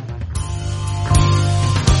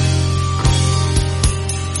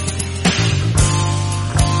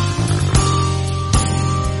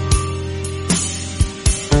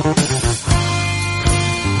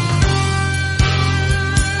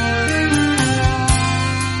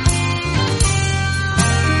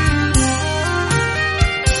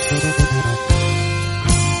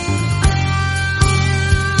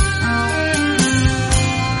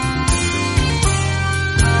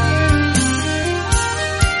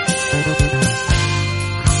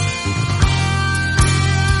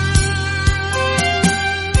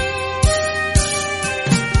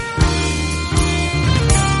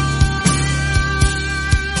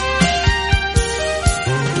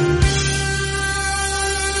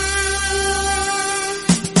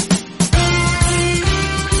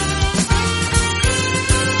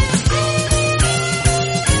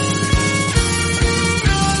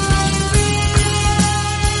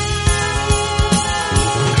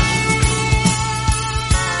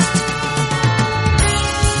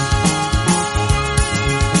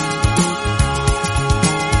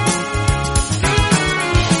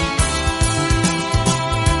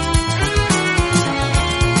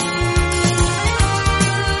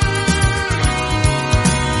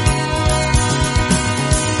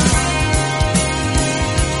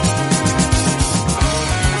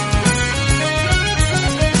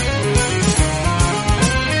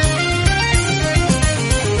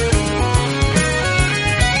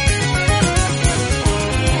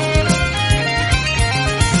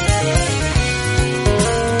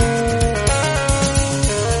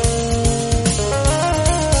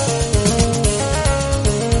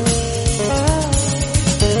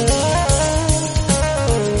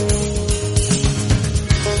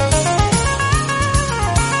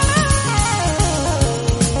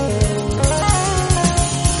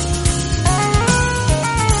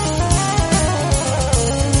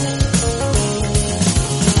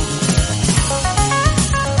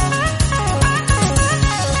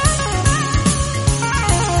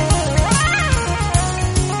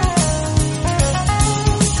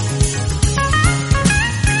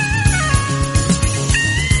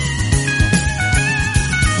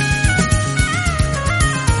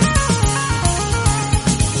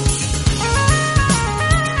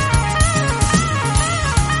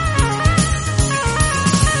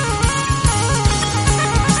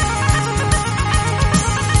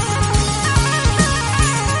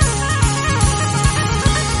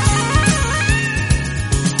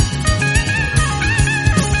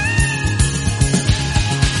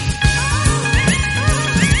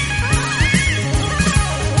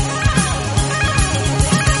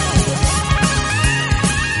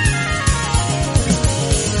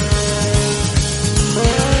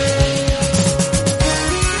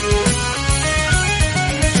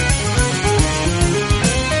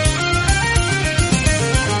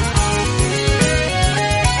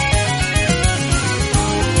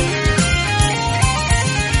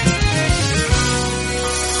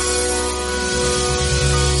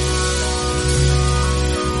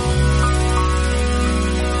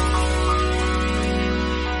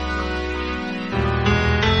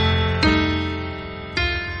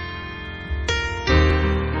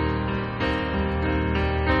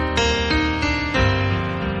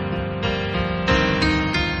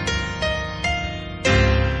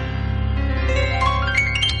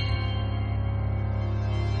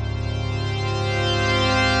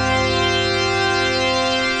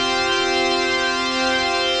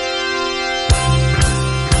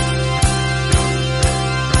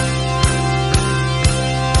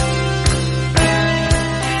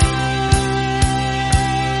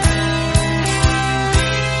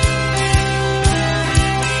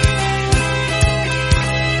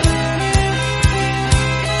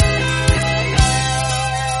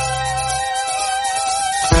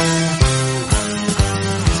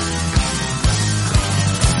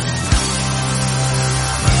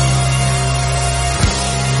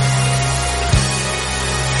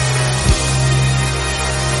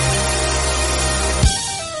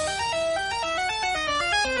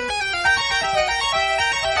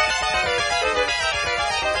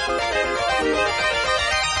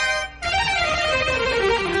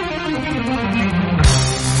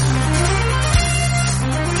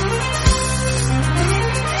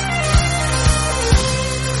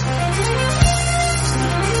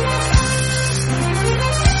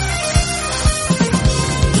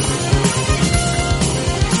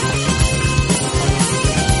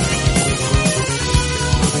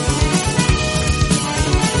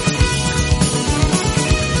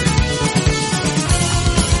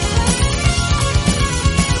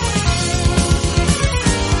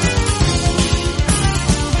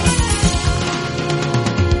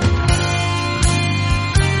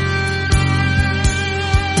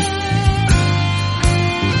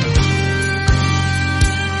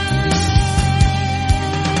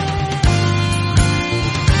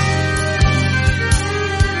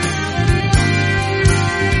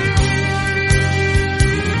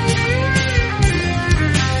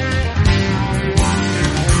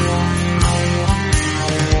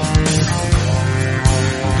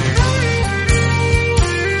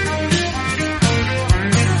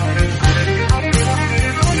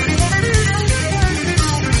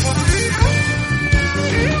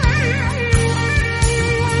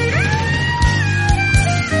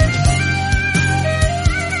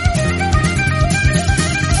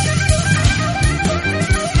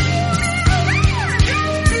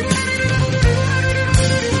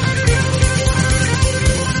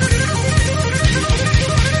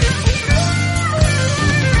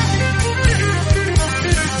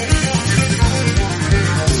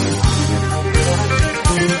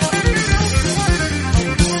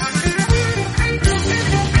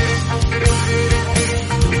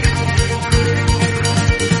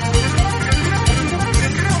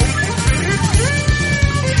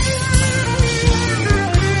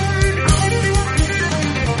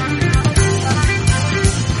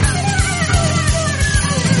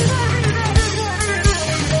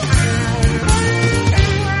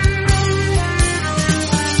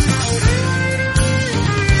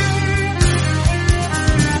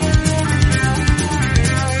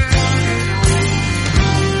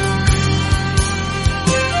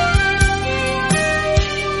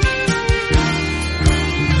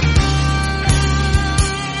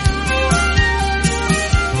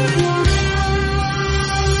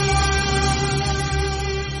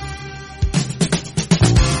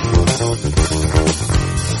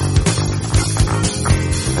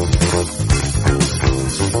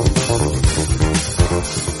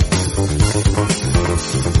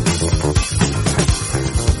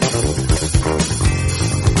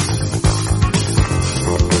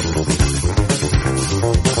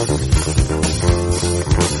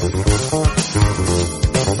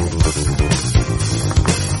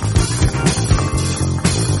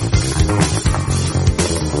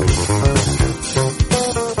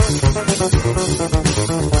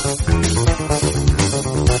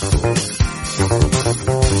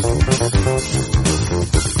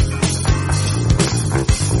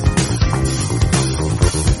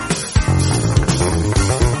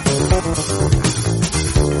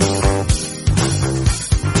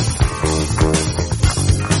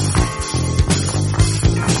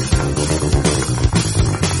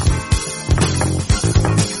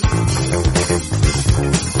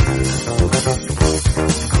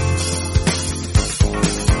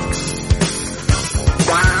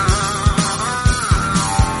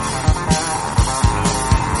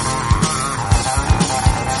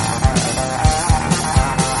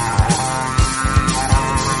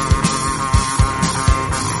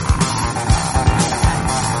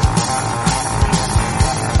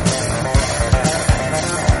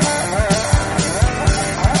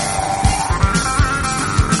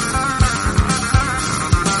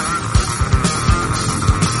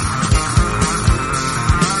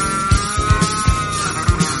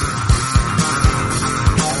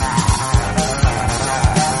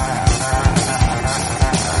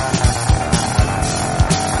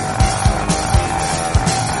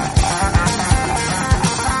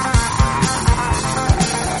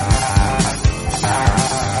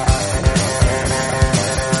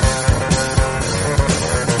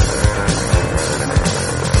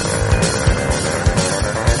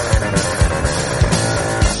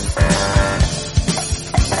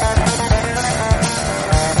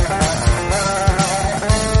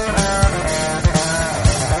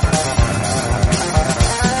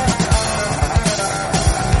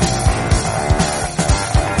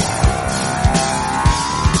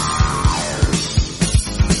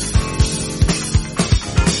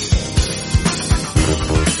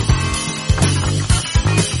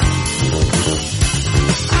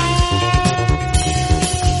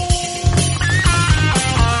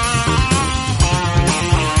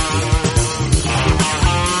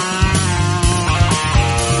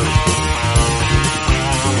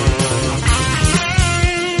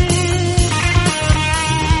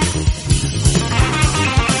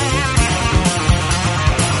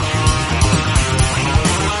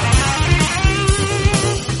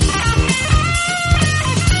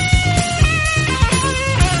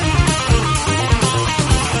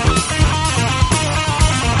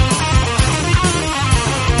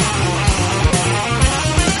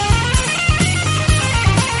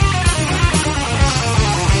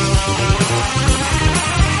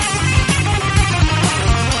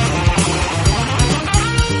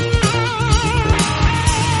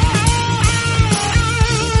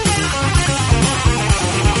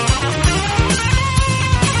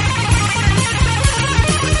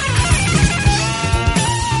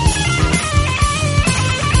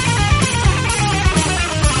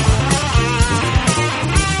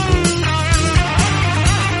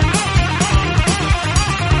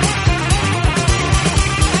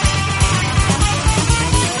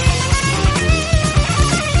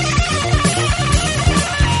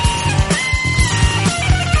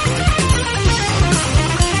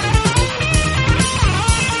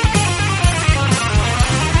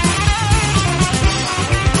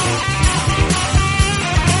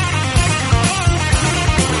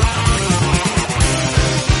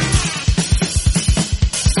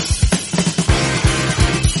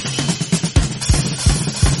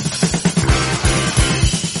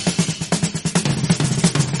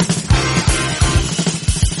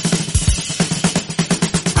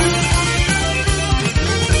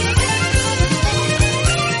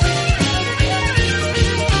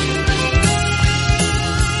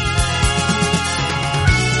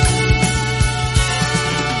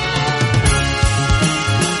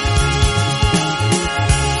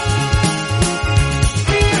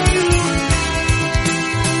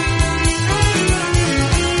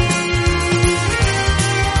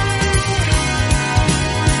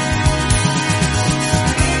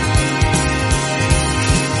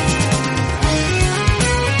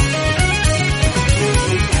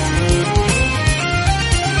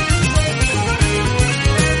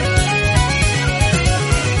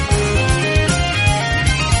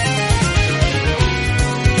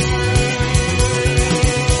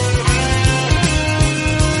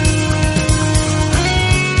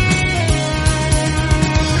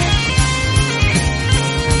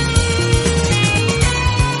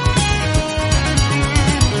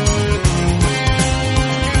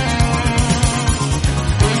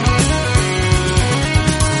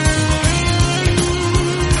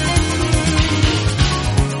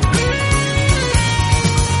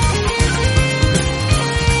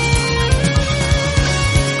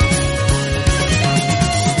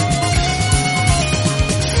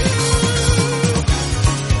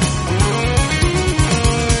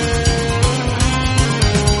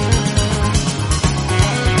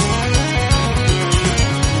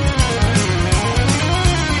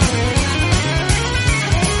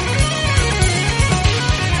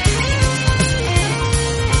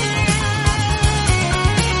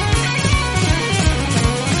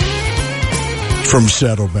 From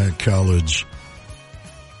Saddleback College.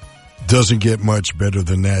 Doesn't get much better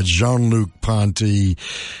than that. Jean-Luc Ponty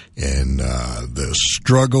and the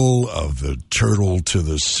struggle of the turtle to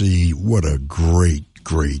the sea. What a great,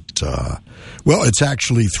 well, it's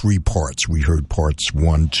actually 3 parts. We heard parts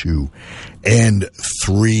 1, 2, and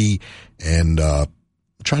 3. And I'm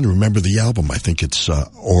trying to remember the album. I think it's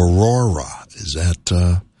Aurora. Does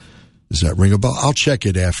that ring a bell? I'll check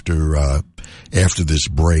it after this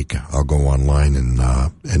break. I'll go online and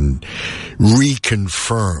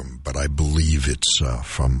reconfirm, but I believe it's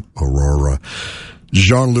from Aurora.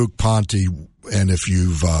 Jean-Luc Ponty, and if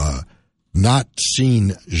you've not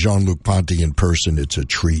seen Jean-Luc Ponty in person, it's a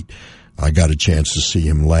treat. I got a chance to see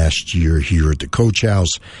him last year here at the Coach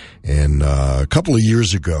House, and a couple of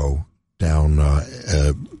years ago down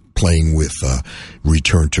playing with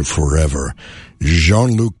Return to Forever.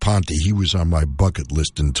 Jean-Luc Ponty, he was on my bucket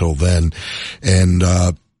list until then. And,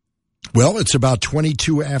 well, it's about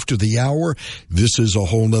 22 after the hour. This is a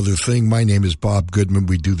whole nother thing. My name is Bob Goodman.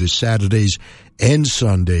 We do this Saturdays and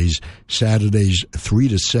Sundays. Saturdays 3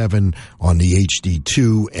 to 7 on the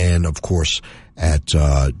HD2 and, of course, at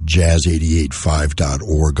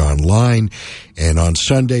jazz885.org online. And on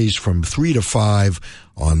Sundays from 3 to 5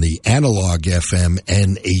 on the analog FM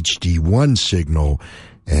and HD1 signal,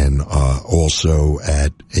 and also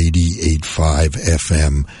at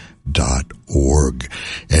 88.5fm.org.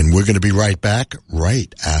 And we're going to be right back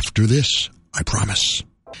right after this, I promise.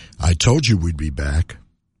 I told you we'd be back.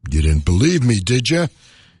 You didn't believe me, did you?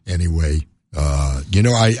 Anyway,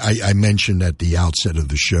 I mentioned at the outset of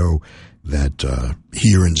the show that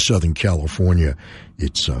here in Southern California,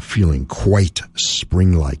 it's feeling quite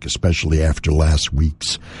spring-like, especially after last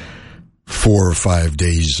week's 4 or 5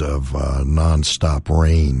 days of nonstop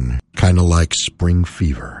rain, kind of like spring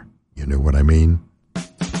fever. You know what I mean?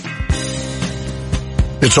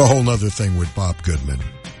 It's a whole nother thing with Bob Goodman.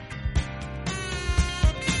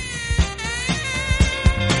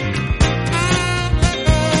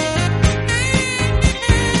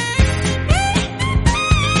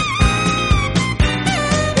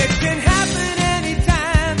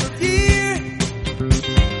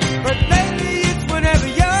 Please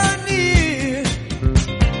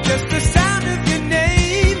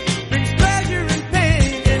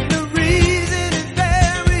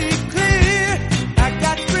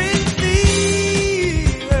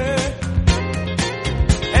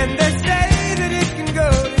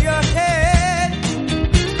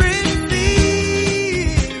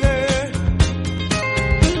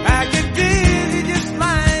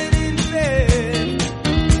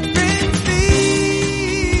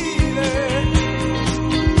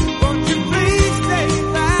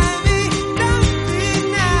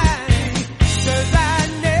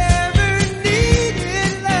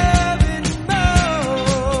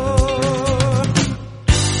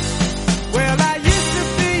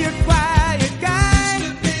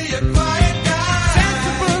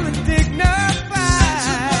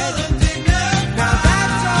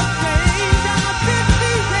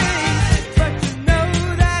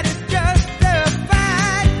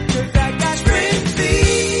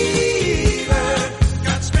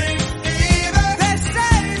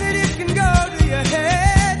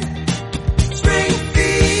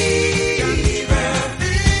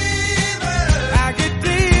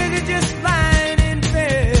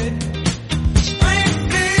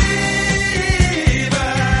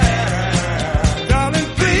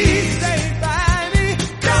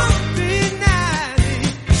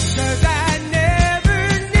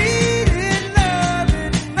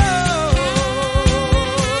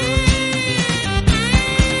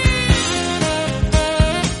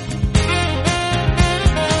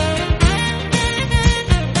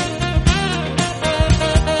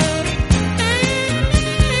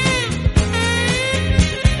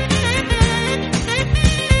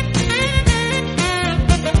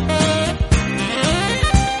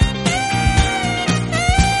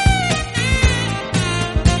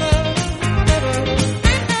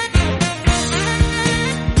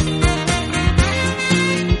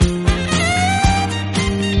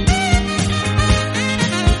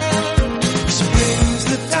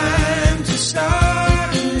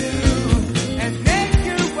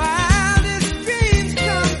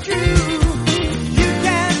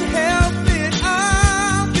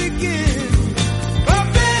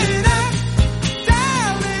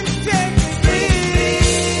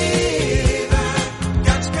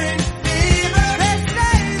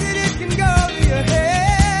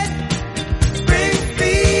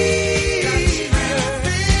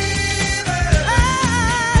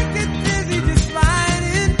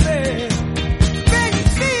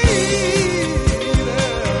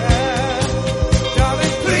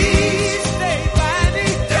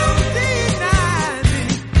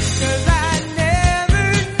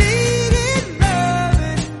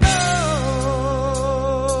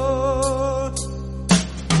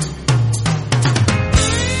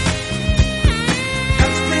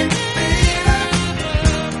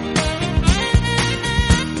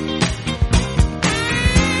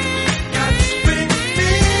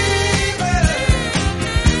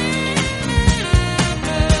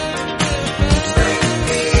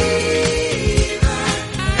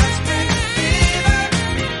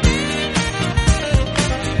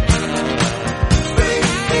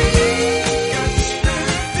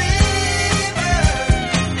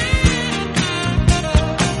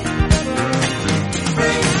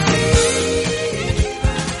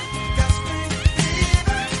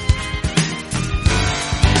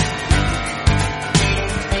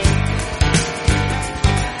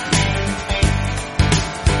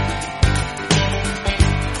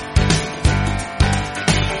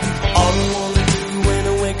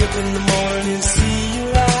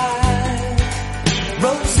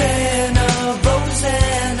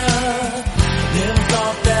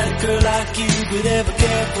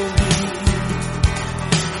for me,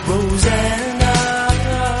 Rosanna.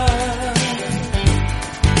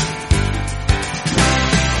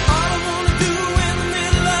 All I wanna do in the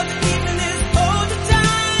middle of the evening is hold you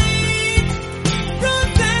tight,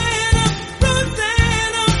 Rosanna,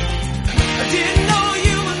 Rosanna. I didn't know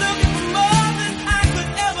you were looking for more than I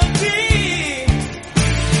could ever be.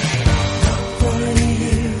 40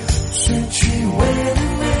 years since you went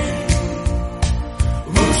away,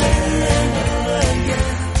 Rosanna, yeah.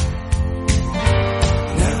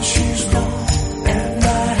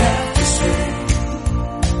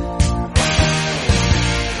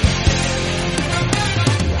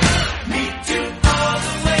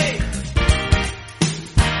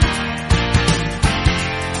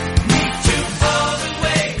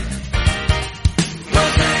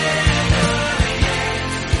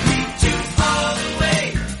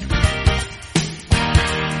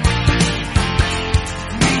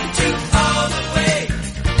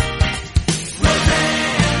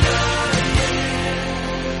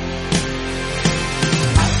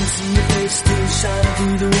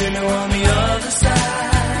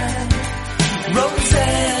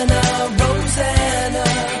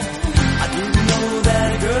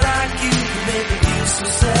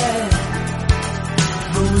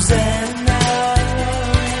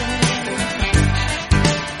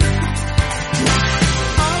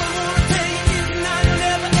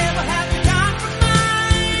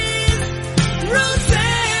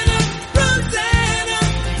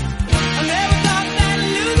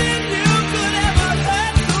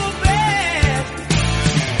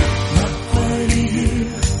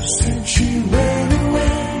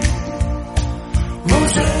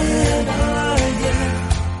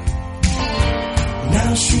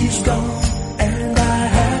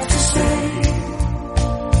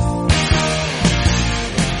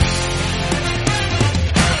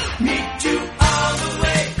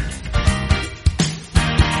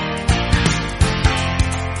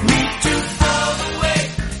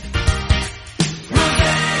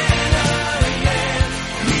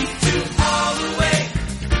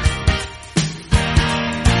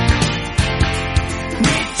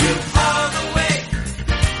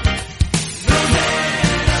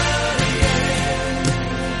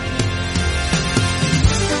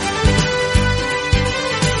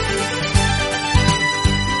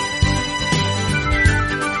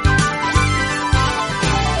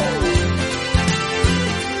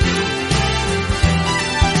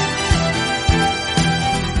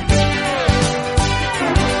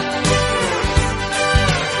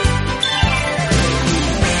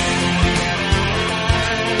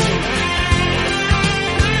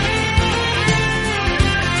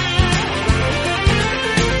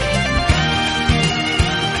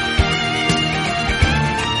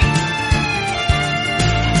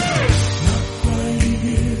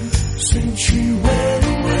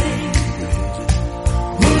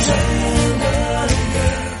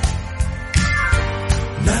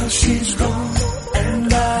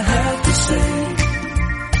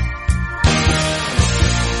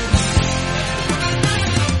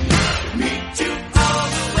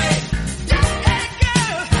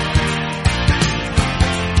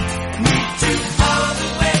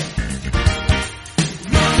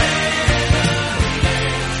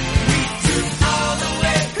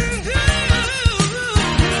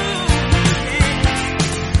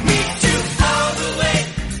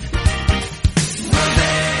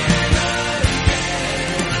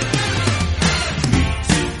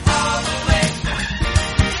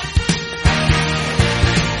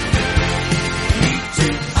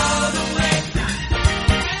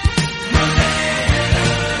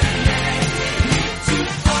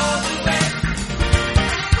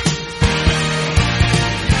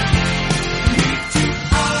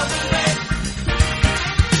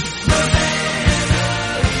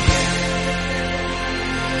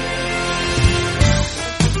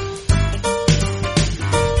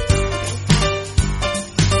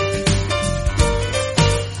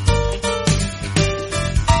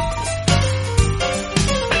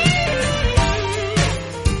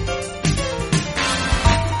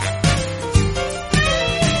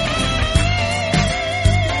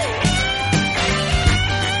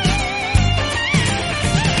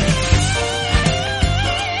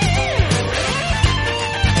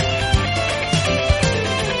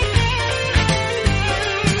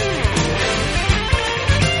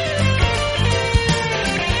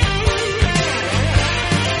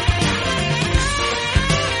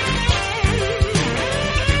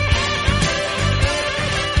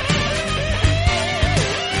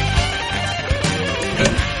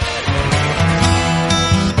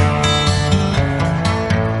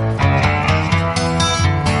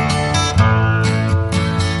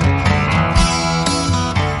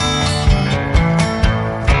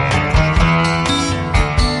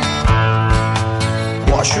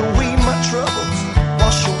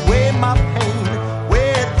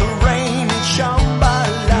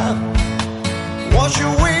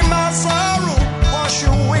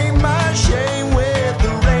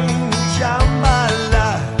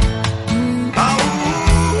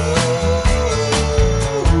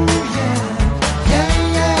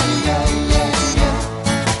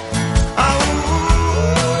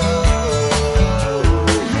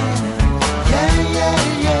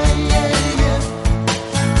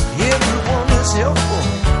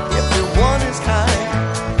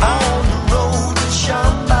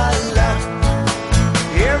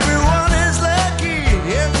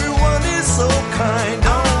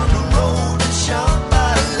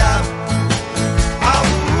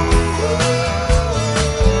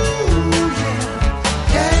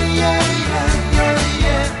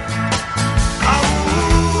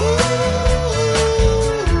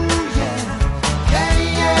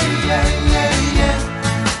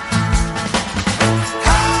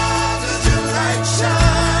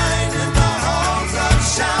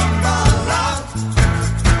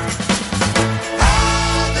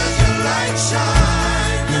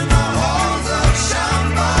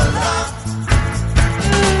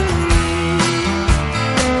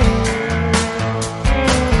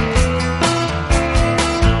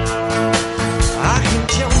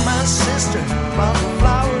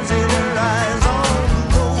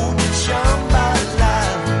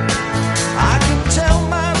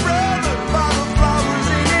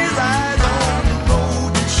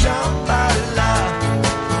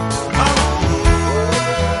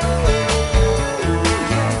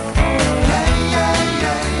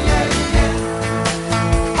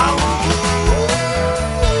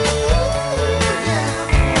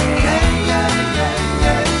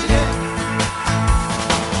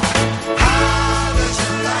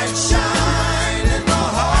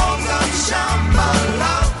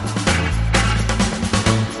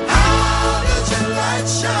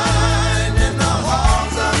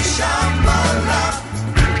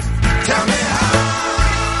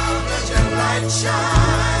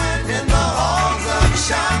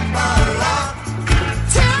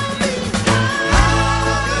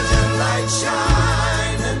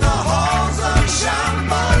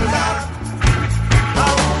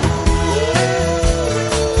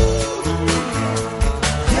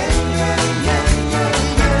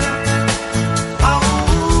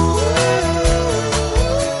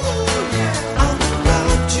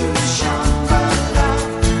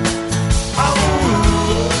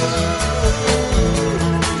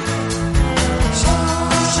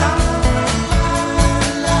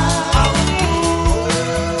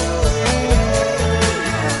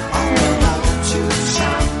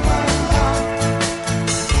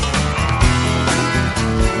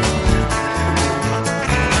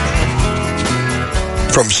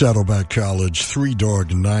 From Saddleback College, Three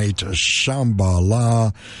Dog Night,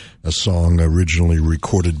 Shambhala, a song originally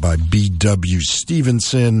recorded by B.W.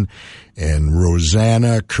 Stevenson and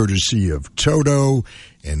Rosanna, courtesy of Toto.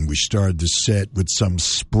 And we started the set with some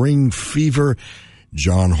Spring Fever,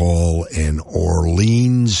 John Hall and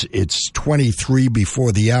Orleans. It's 23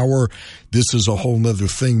 before the hour. This is a whole nother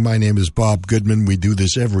thing. My name is Bob Goodman. We do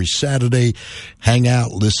this every Saturday. Hang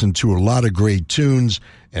out, listen to a lot of great tunes,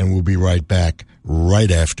 and we'll be right back right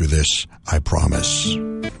after this, I promise.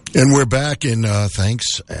 And we're back, and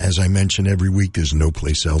thanks. As I mention every week, there's no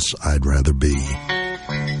place else I'd rather be.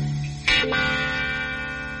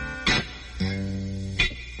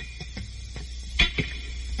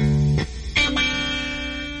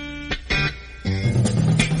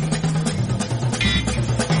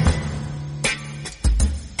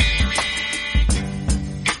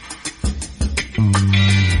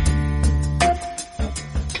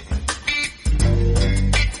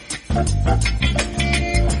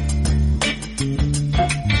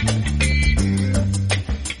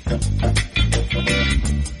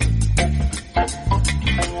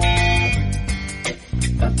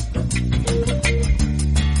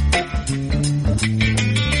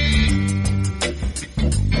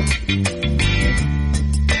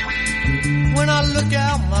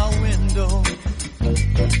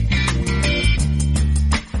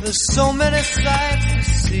 So many sights to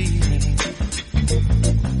see.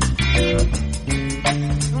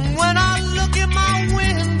 And when I look in my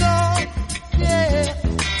window, yeah,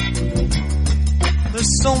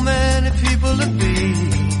 there's so many people to be.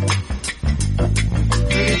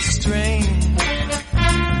 It's strange, yeah.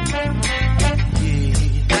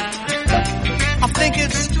 I think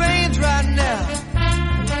it's strange right now.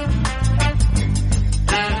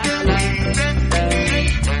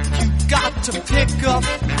 Got to pick up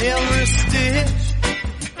every stitch.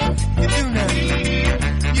 You do now.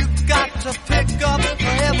 You got to pick up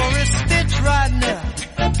every stitch right now.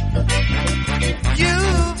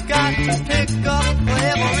 You've got to pick up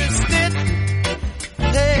every stitch.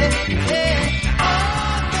 Hey, hey.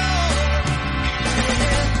 Oh, no.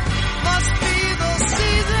 Must be the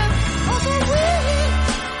season of the wind.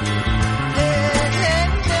 Hey, hey,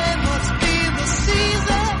 hey. Must be the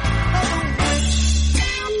season of the witch.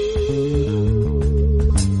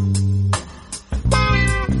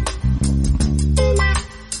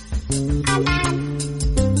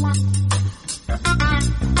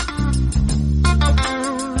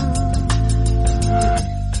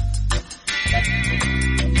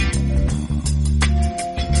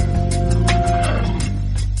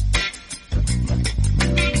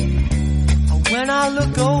 When I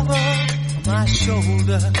look over my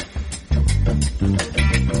shoulder,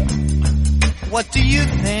 what do you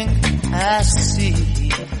think I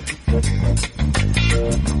see?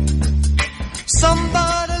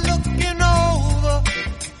 Somebody looking over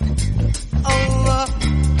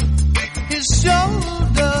his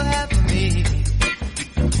shoulder at me.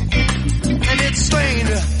 And it's strange,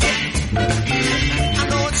 I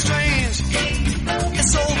know it's strange.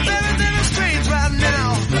 It's so very, very strange right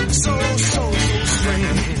now. So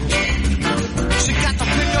strange. She got to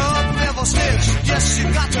pick up every stitch. Yes, she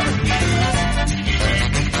got to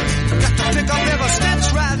pick up every stitch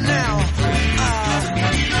right now.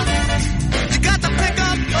 You got to pick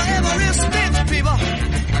up every stitch, people.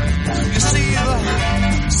 You see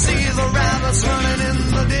the rabbits running in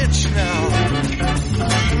the ditch now.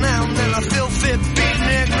 Now and then a filthy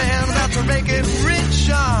beatnik man about to make it rich.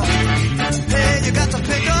 Hey, you got to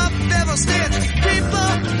pick up every stitch, people.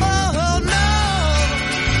 Oh no.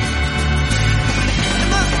 It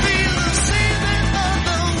must be the season of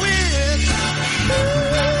the witch.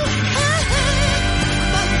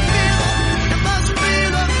 It must be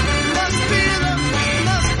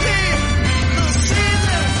the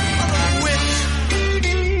season of the witch.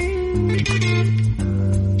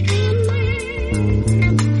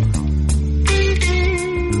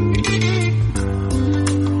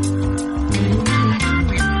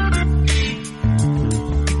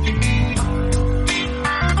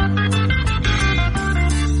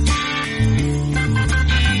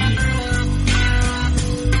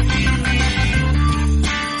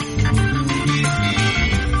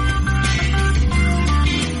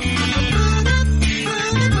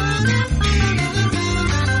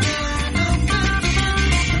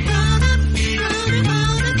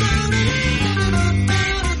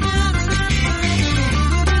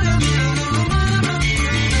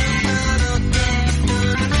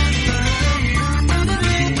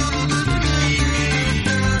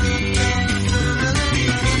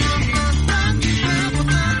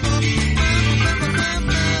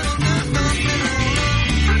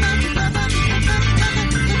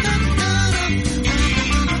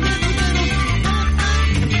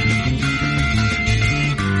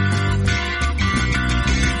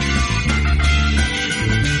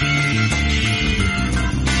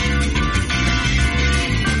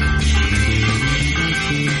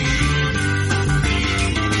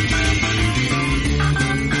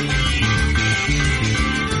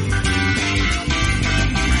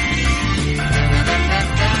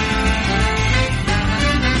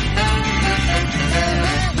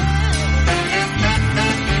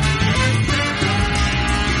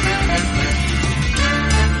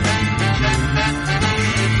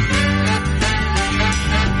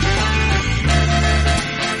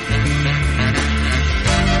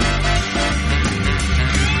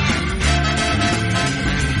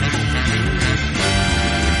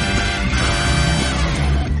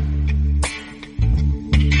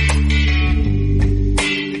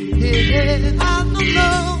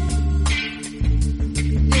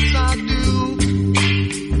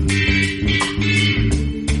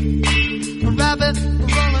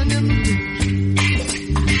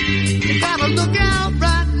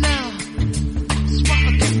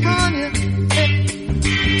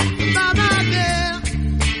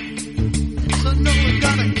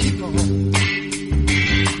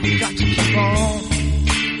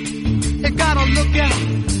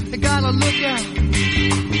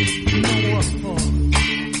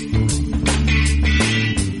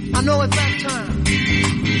 I know it's that time.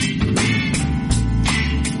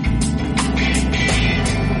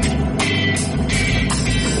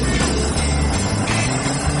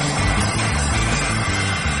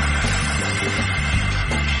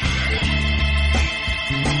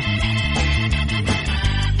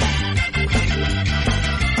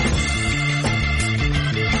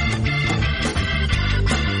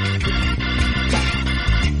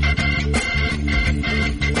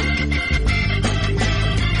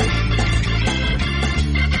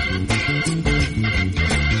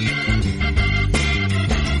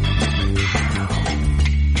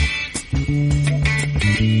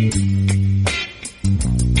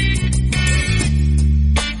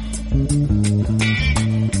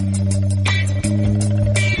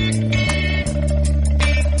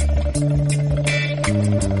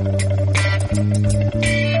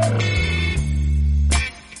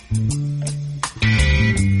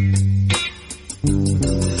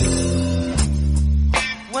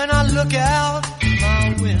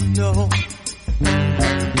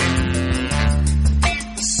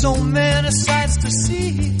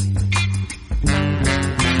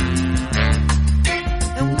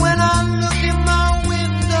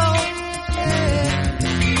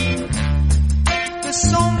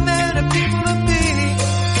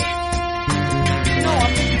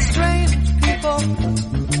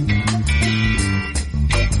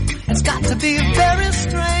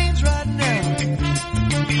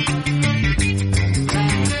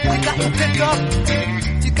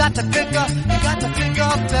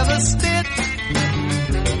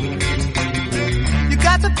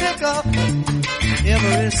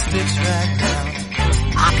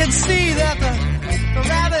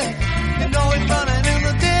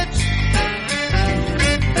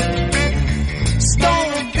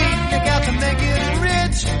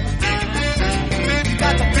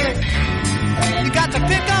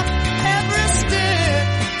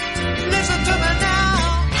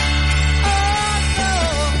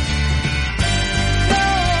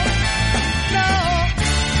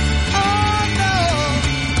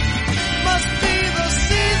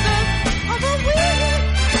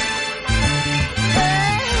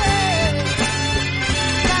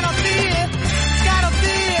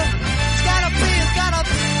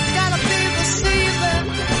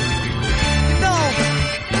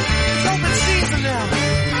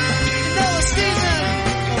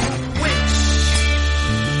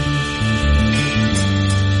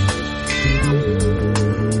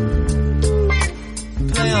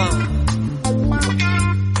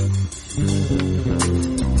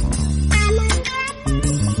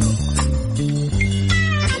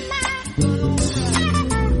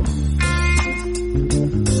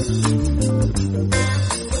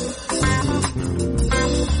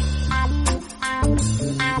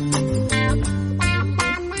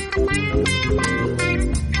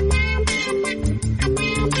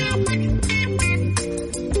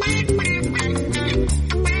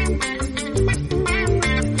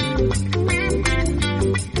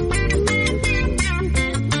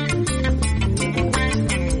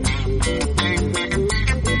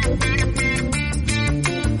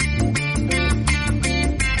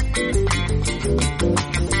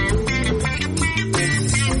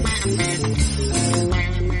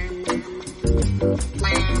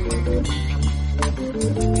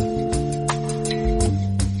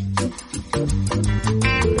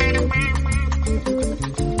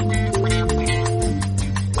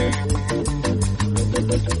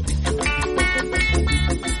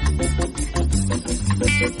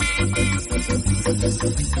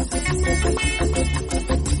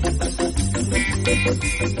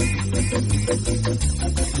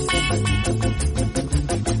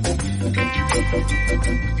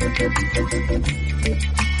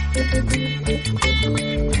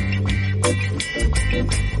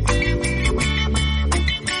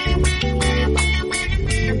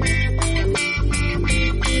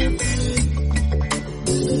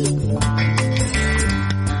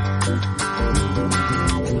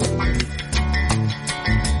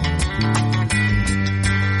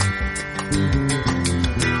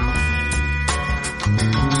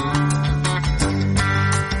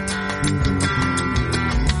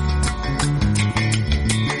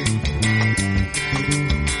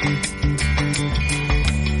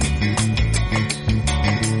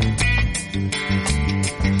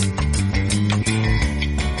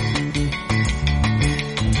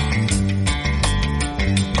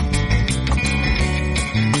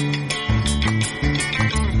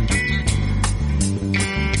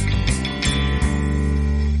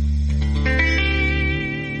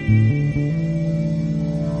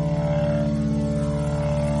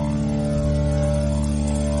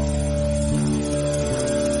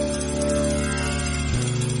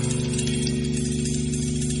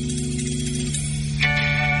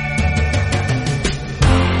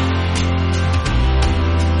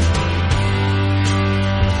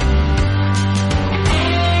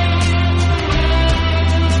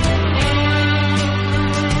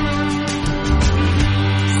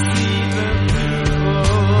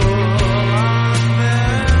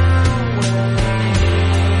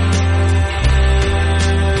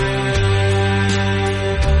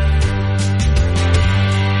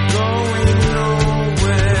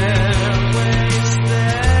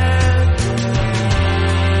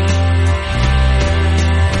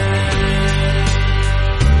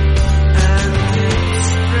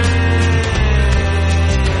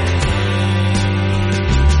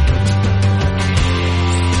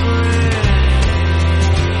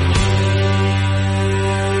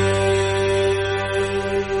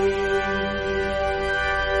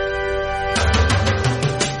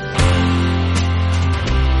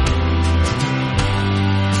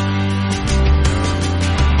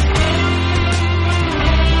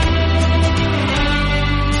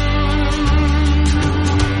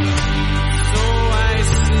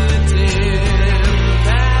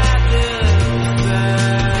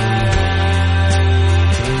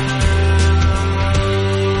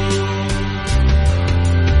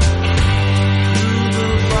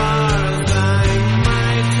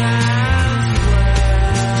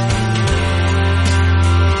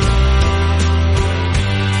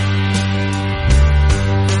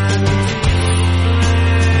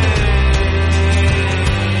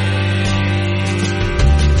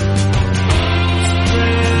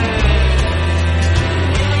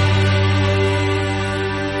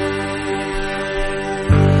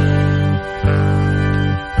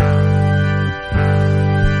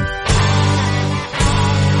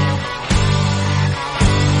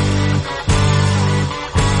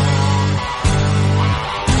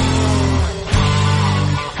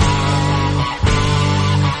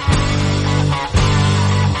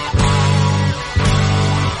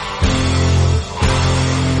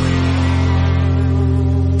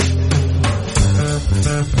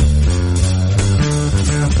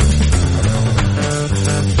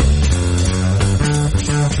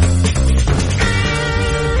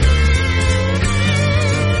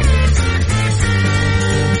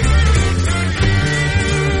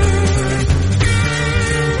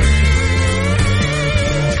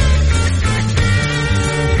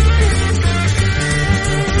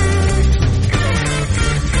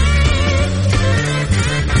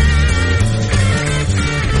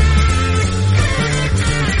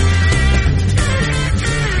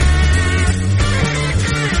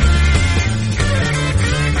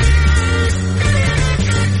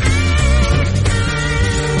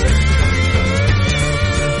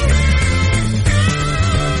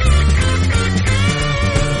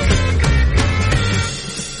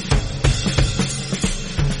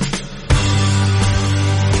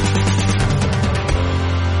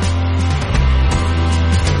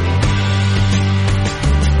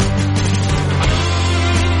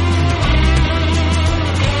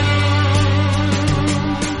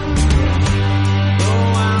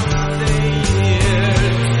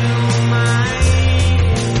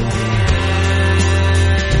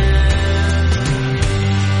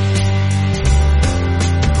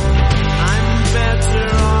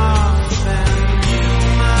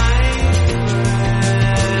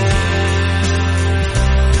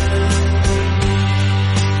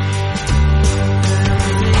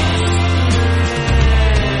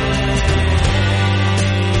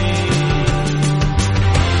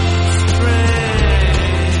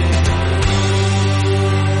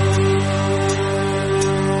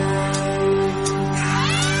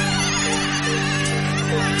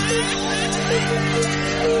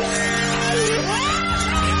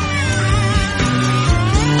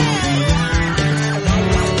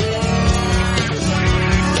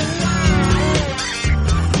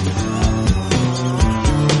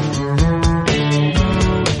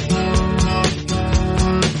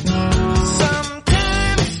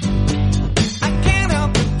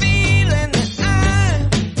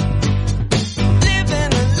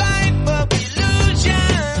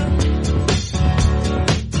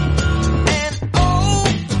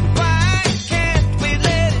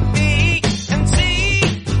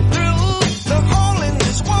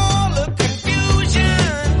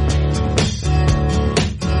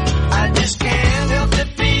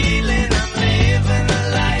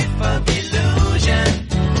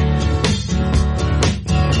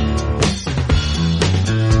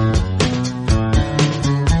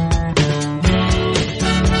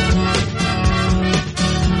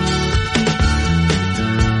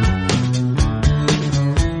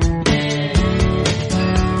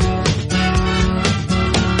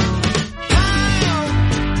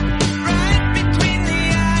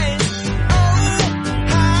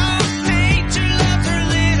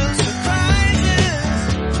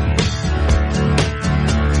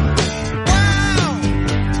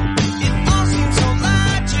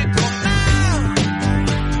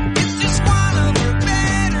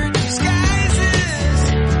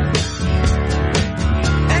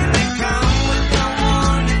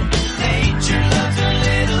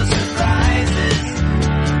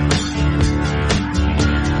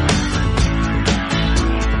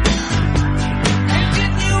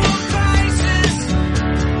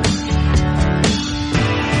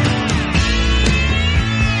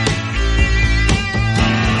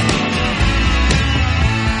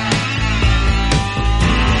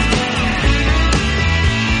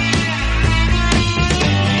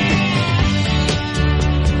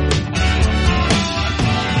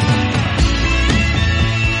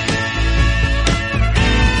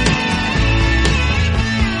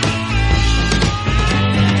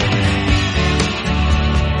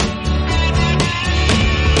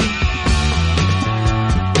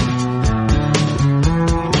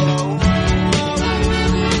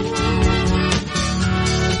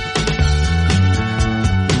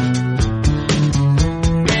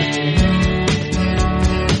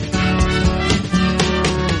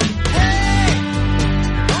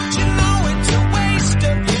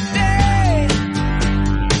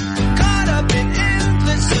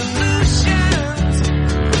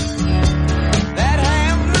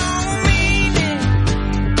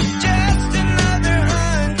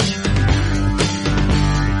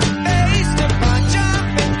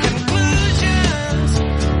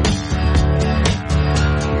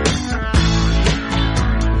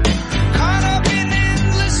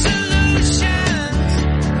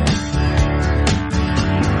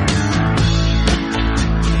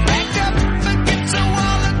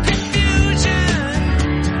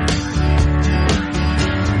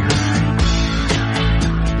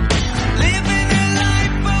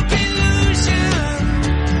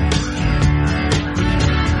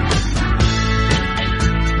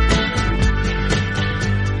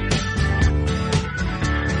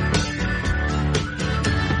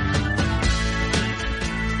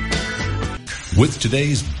 with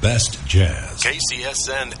today's best jazz.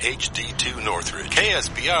 KCSN HD2 Northridge.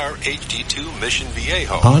 KSBR HD2 Mission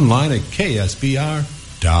Viejo. Online at ksbr.org.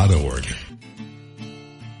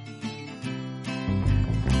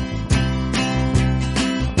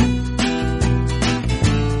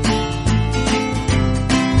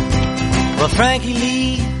 Well, Frankie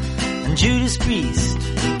Lee and Judas Priest,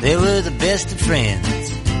 they were the best of friends.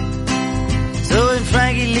 So when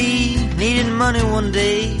Frankie Lee needed money one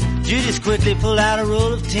day, Judas quickly pulled out a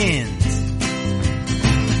roll of tens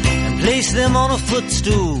and placed them on a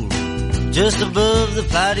footstool just above the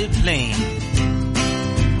potted plain,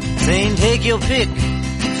 saying, "Take your pick,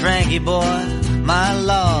 Frankie boy, my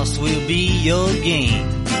loss will be your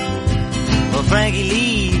gain." Well, Frankie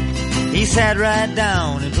Lee, he sat right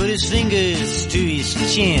down and put his fingers to his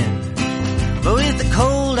chin. But with the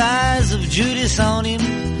cold eyes of Judas on him,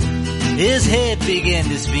 his head began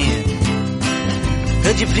to spin.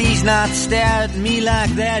 "Could you please not stare at me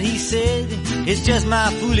like that?" he said. "It's just my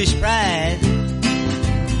foolish pride.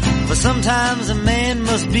 But sometimes a man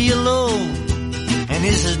must be alone, and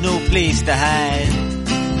this is no place to hide."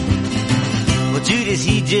 Well, Judas,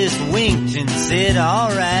 he just winked and said, "All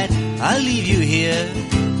right, I'll leave you here.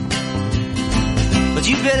 But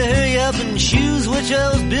you better hurry up and choose which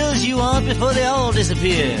of those bills you want before they all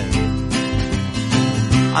disappear.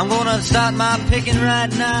 I'm gonna start my picking right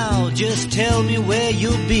now. Just tell me where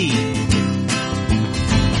you'll be."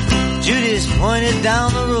 Judas pointed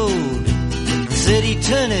down the road and said,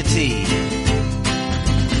 "Eternity."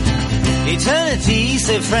 "Eternity,"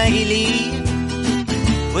 said Frankie Lee,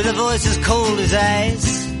 with a voice as cold as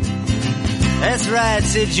ice. "That's right,"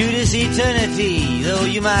 said Judas, "eternity, though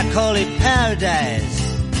you might call it paradise."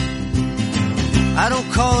 "I don't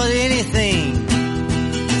call it anything,"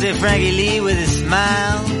 said Frankie Lee with a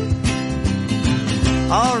smile.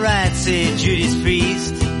 "All right," said Judas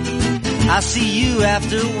Priest, "I'll see you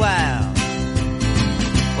after a while."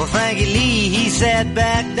 Well, Frankie Lee, he sat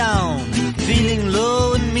back down, feeling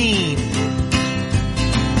low and mean,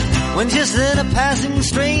 when just then a passing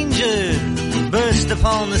stranger burst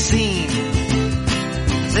upon the scene,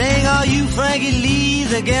 saying, "Are you Frankie Lee,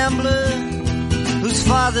 the gambler, whose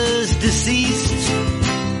father's deceased?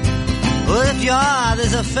 Well, if you are,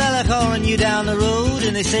 there's a fella calling you down the road,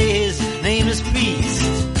 and they say his name is Priest."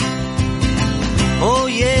 "Oh,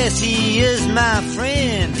 yes, he is my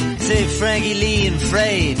friend," said Frankie Lee in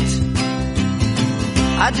fright.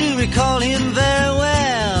 "I do recall him very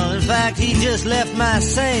well. In fact, he just left my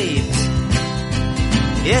safe."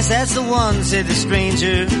 "Yes, that's the one," said the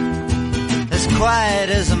stranger, as quiet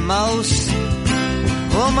as a mouse.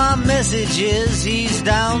 "Well, my message is he's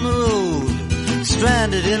down the road,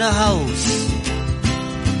 stranded in a house."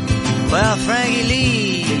 Well, Frankie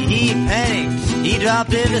Lee, he panicked. He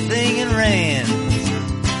dropped everything and ran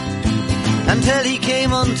until he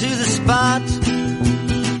came onto the spot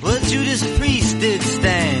where Judas Priest did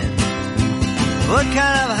stand. "What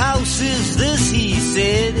kind of house is this," he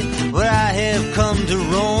said, "where I have come to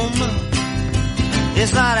roam?"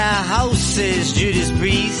 "It's not a house," says Judas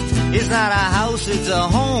Priest. "It's not a house, it's a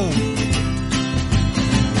home."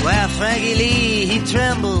 Well, Frankie Lee, he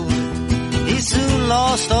trembled. He soon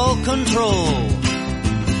lost all control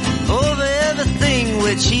over everything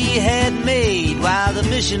which he had made while the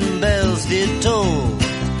mission bells did toll.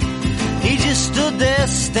 He just stood there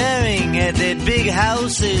staring at that big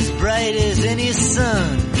house as bright as any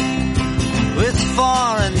sun, with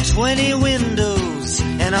 24 windows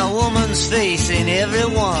and a woman's face in every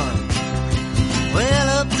one. Well,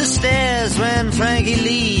 up the stairs ran Frankie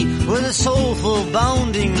Lee with a soulful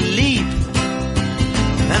bounding leap,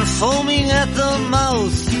 and foaming at the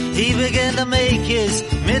mouth, he began to make his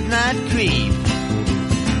midnight creep.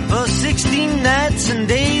 For 16 nights and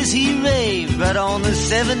days he raved, but on the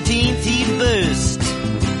 17th he burst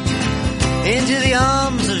into the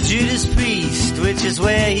arms of Judas Priest, which is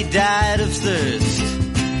where he died of thirst.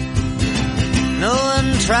 No one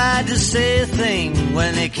tried to say a thing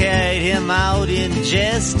when they carried him out in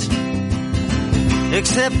jest,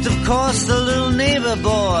 except, of course, the little neighbor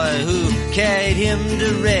boy who carried him to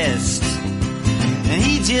rest. And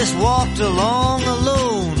he just walked along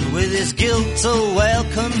alone with his guilt so well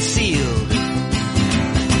concealed,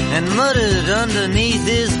 and muttered underneath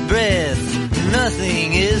his breath,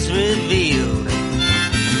 "Nothing is revealed."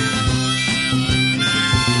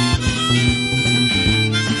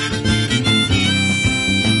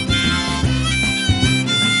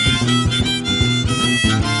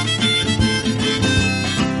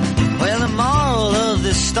 Well, the moral of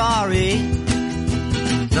this story,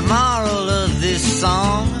 the moral of this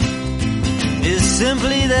song, is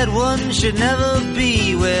simply that one should never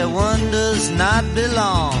be where one does not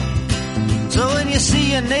belong. So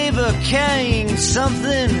see a neighbor carrying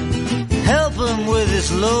something, help him with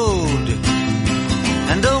his load.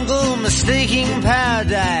 And don't go mistaking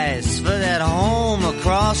paradise for that home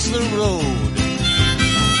across the road.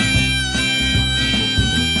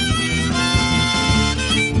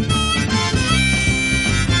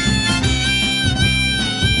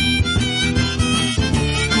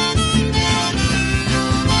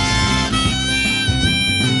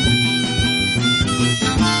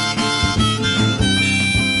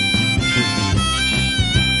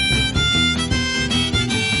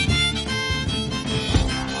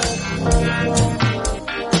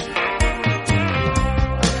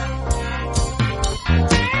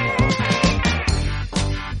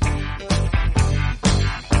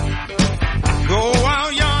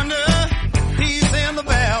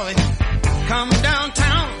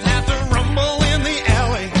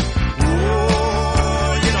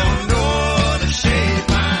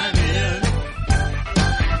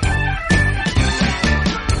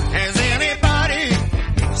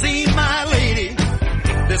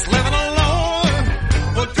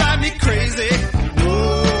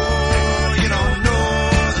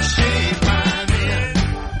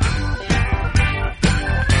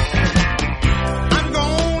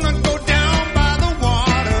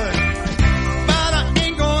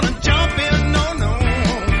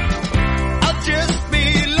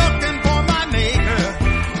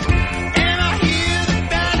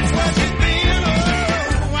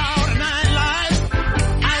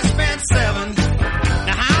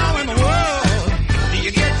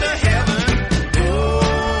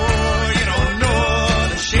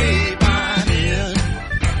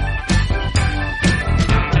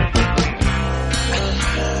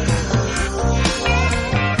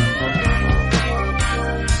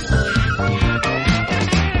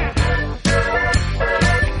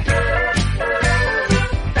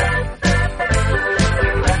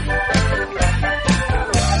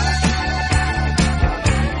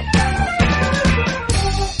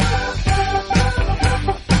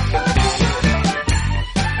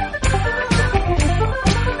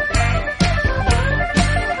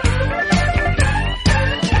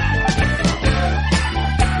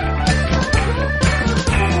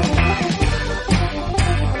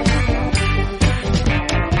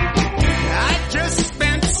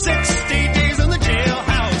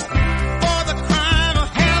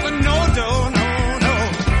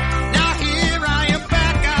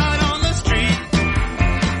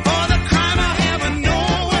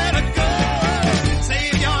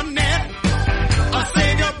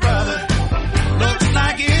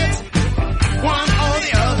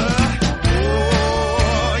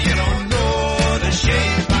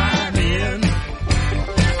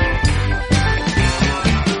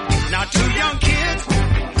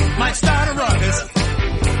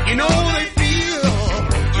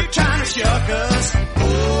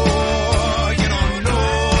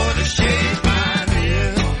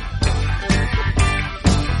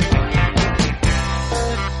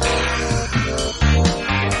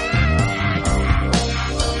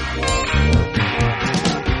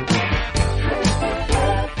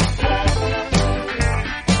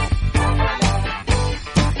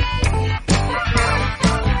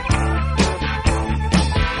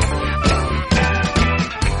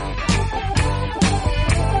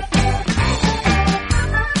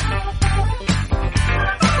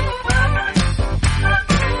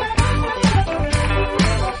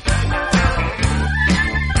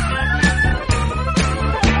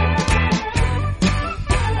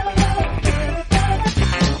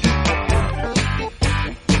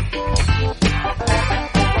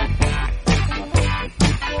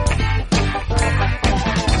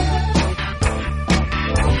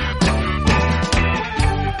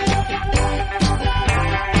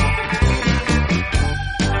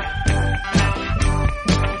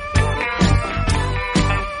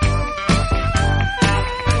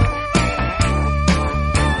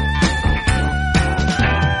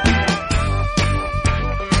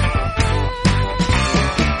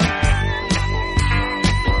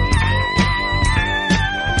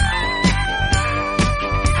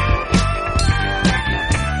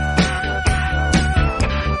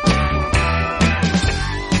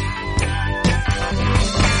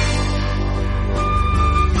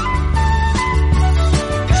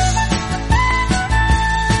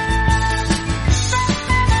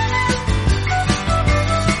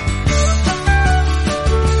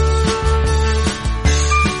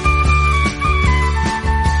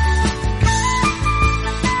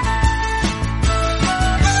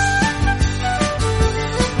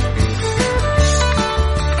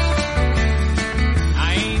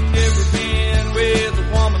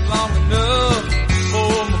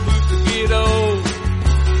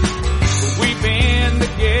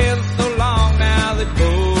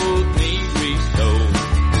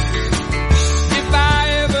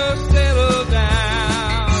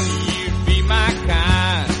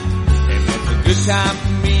 time for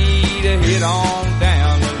me to head on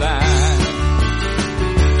down the line.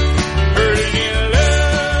 Heard it in a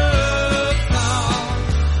love song.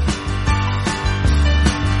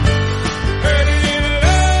 Heard it in a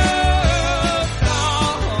love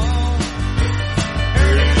song.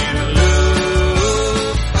 Heard it in a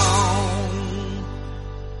love song.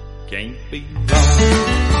 Can't be wrong.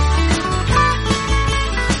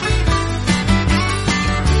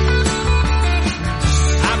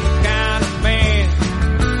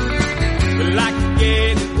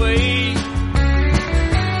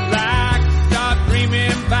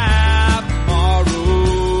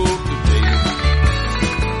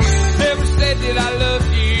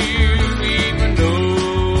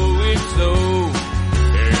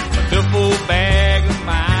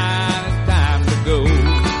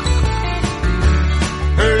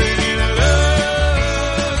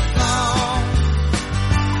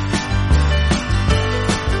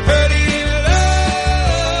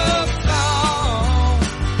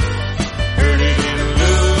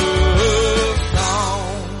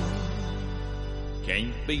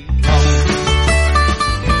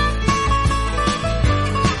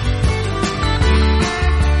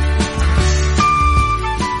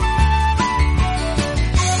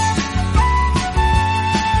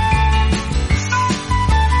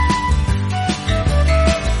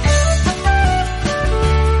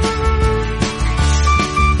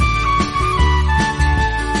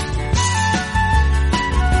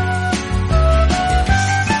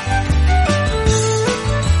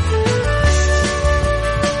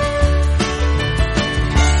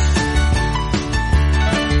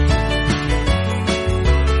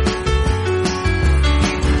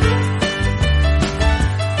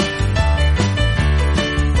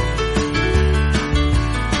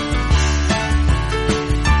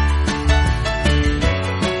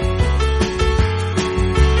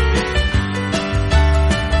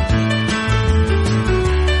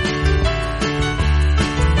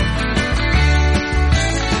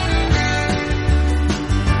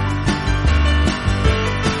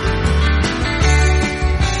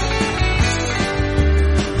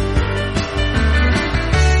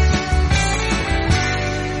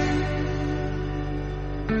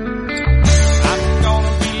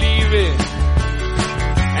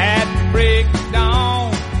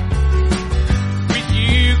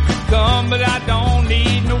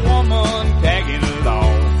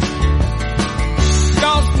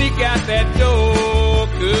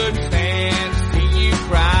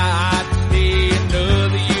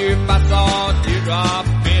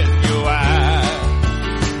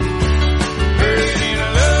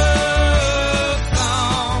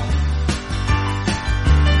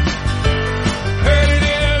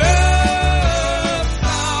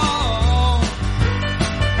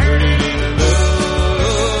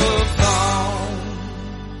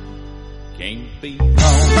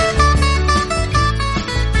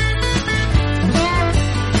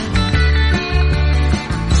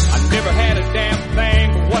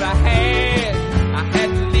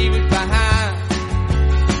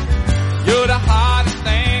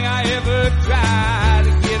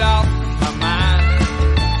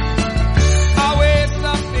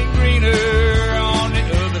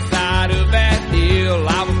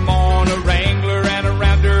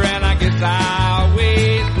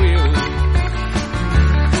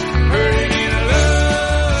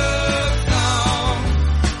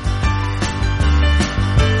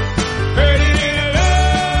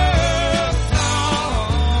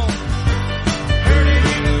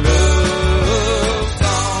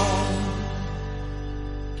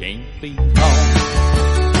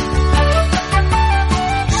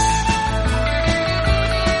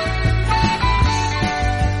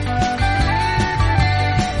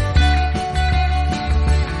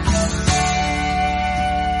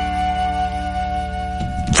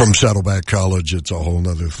 From Saddleback College, it's a whole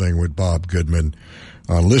nother thing with Bob Goodman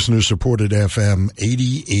on listener-supported FM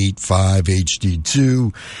 88.5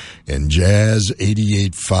 HD2 and Jazz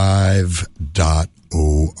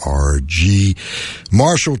 88.5.org.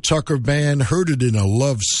 Marshall Tucker Band, heard it in a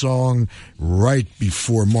love song right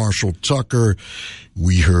before Marshall Tucker.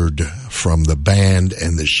 We heard from the band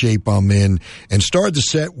and The Shape I'm In, and started the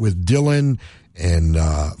set with Dylan and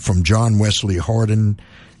from John Wesley Hardin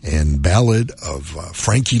and Ballad of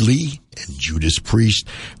Frankie Lee and Judas Priest.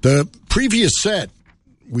 The previous set,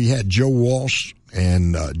 we had Joe Walsh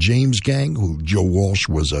and James Gang, who Joe Walsh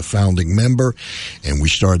was a founding member, and we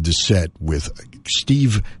started the set with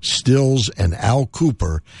Steve Stills and Al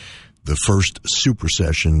Cooper, the first Super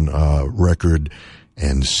Session record,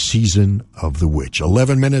 and Season of the Witch.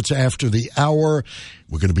 11 minutes after the hour.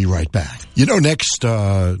 We're going to be right back. You know,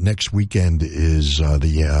 next weekend is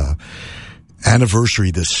the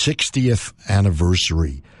anniversary, the 60th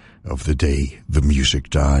anniversary of the day the music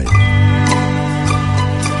died.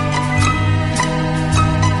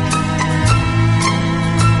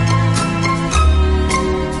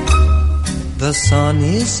 The sun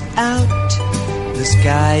is out, the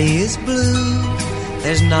sky is blue.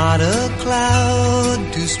 There's not a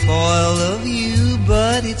cloud to spoil the view,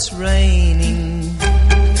 but it's raining,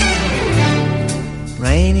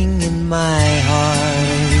 raining in my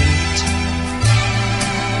heart.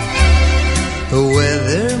 The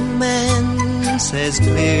weatherman says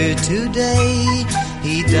clear today.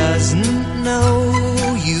 He doesn't know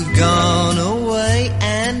you've gone away,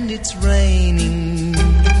 and it's raining,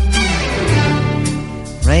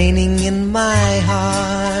 raining in my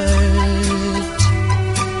heart.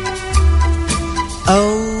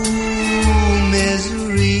 Oh,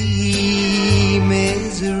 misery,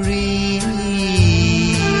 misery.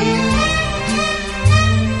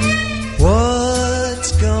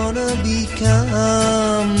 What's gonna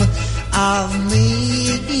become of me?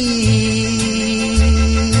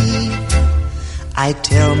 I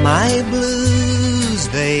tell my blues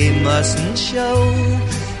they mustn't show,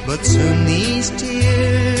 but soon these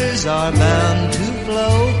tears are bound to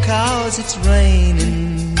flow, 'cause it's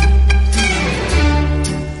raining,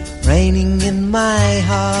 raining in my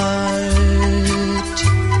heart.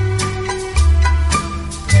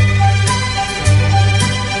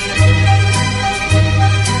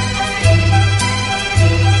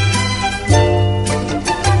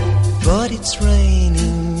 But it's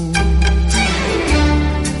raining,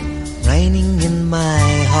 raining in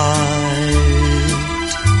my heart.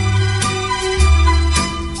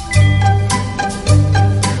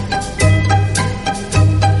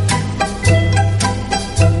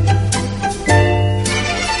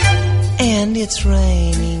 And it's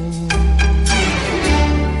raining,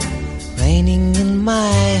 raining in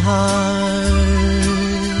my heart.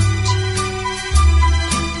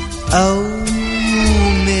 Oh,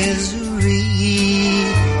 misery,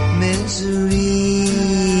 misery.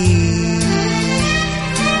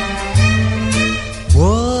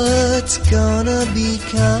 What's gonna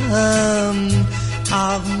become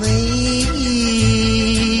of me?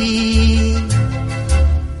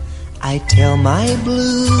 I tell my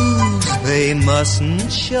blues they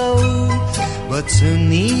mustn't show, but soon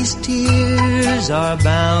these tears are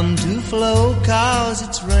bound to flow, 'cause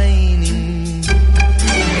it's raining,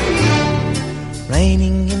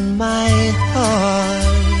 raining in my heart,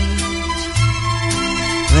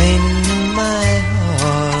 raining in my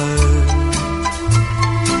heart,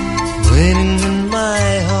 raining in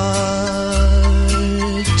my heart.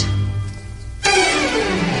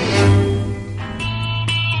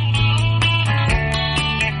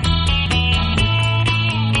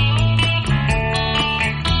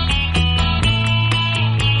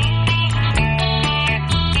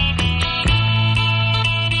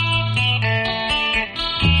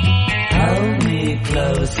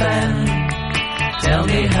 Close and tell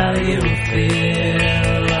me how you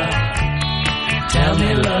feel. Tell me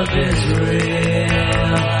love is real.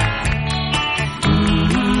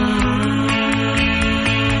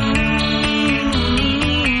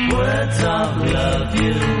 Words of love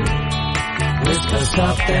you whisper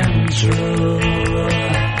soft and true.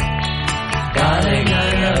 Darling, I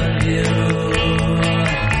love you.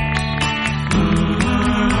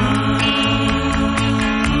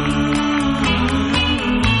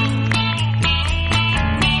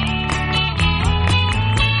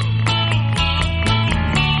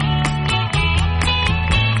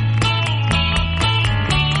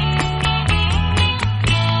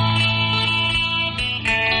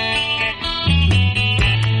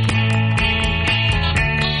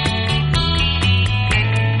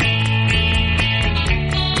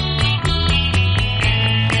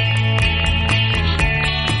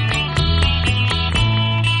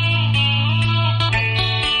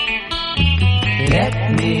 Let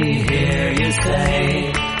me hear you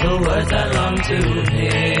say the words I long to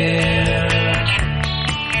hear.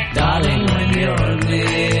 Darling, when you're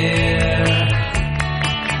near.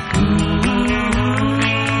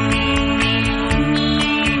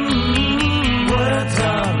 Words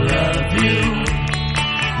of love you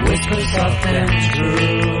whisper soft and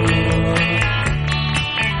true.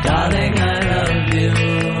 Darling, I love you.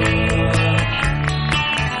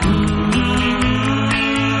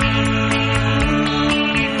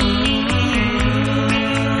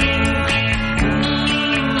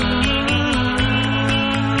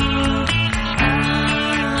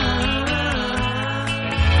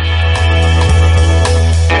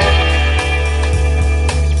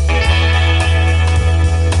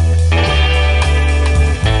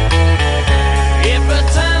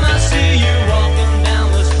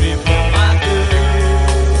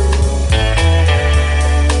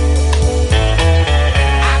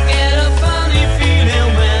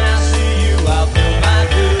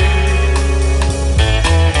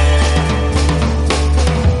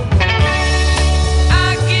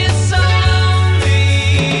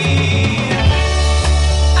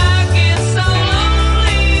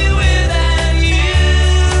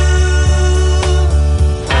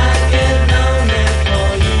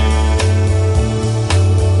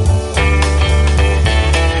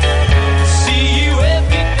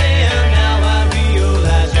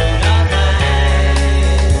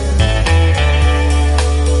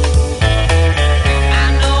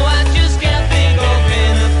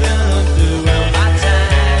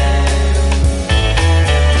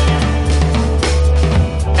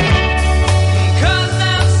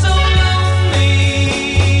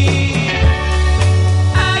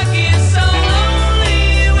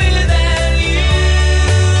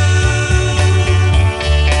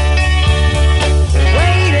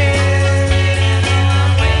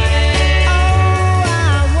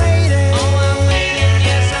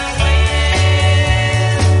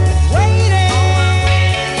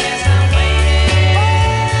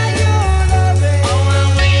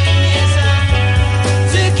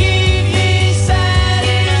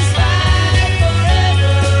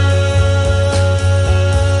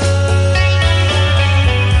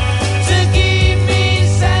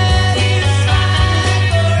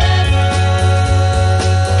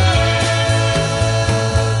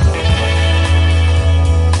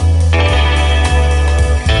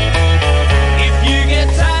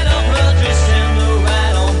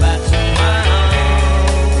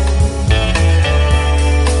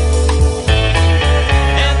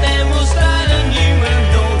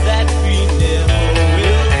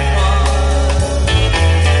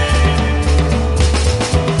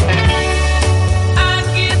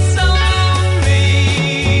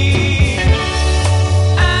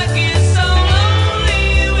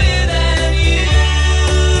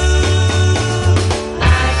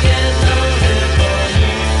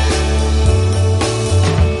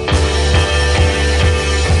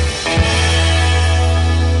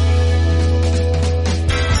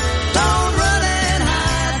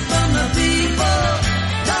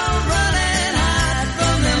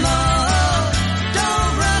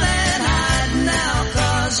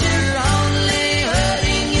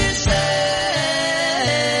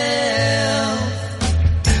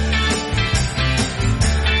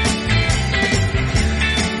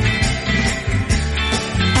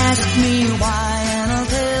 me why, and I'll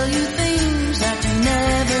tell you things that you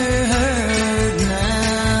never heard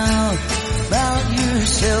now. About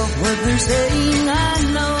yourself, what they're saying, I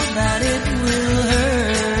know that it will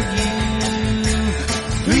hurt you.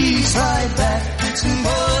 Please slide back, it's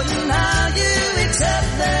important how you accept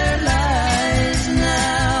their lies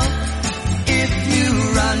now. If you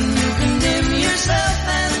run, you condemn yourself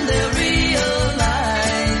and they'll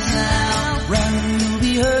realize now. Run, you'll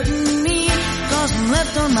be hurting me, 'cause I'm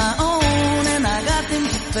left on my own and I got them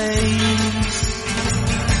to face.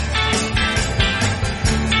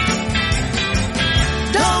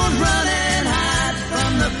 Don't run and hide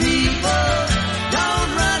from the people. Don't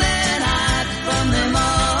run and hide from them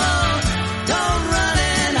all. Don't run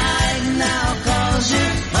and hide now, 'cause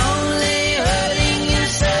you're only hurting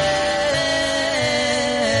yourself.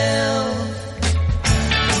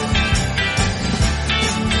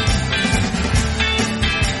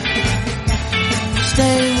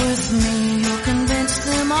 Stay with me, you'll convince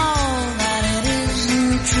them all that it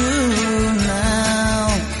isn't true now.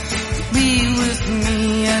 Be with me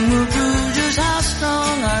and we'll prove just how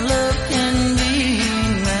strong our love can be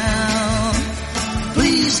now.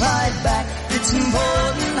 Please slide back, it's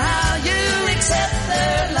important how you accept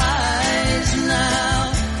their lies now.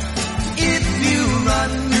 If you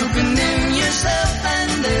run, you condemn yourself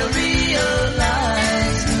and they'll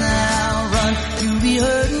realize now. Run, you'll be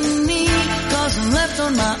hurting me, 'cause I'm left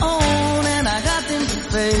on my own and I got them to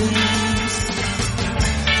face.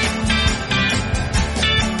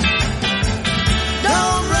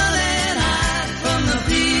 Don't run and hide from the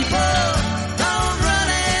people. Don't run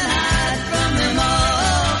and hide from them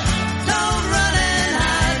all. Don't run and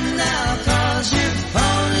hide now, 'cause you're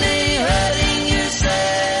only hurting yourself.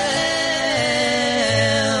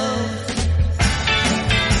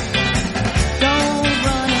 Don't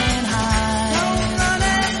run and hide. Don't run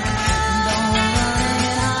and hide. Don't run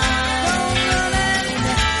and hide. Don't run and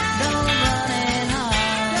hide. Don't run and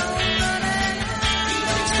hide. Don't run and hide.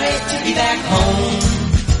 It's great to be back home.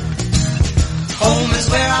 Home is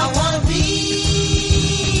where I want to be.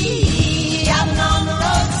 I've been on the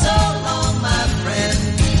road so long, my friend.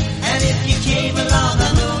 And if you came along, I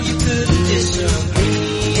know you couldn't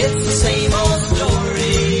disagree. It's the same old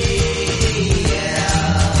story. Yeah.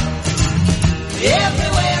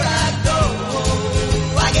 Everywhere I go,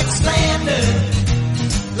 I get slandered,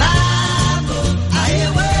 libel. I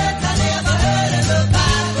hear words I never heard in the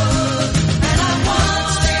Bible. And I'm one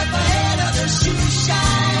step ahead of the shoe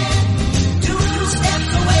shine, 2 steps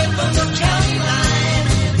away from the county line.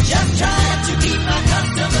 Just trying to keep my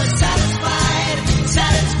customers satisfied,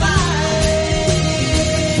 satisfied.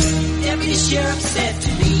 Deputy Sheriff said to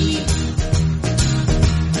me,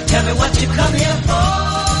 tell me what you come here for,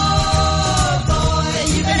 boy.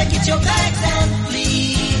 You better get your bags and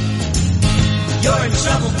flee. You're in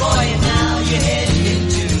trouble, boy, and now you're headed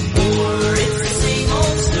into war. It's the same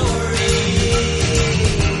old story.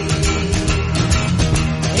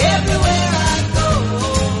 Everywhere I go,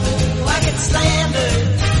 I get slandered,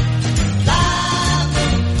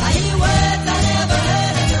 libel. I hear words I never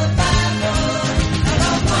heard in the Bible. And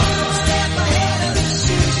I'm one step ahead of the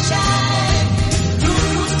shoe shine, 2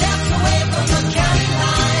 steps away from the county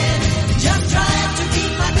line. Just trying to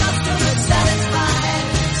keep my customers satisfied,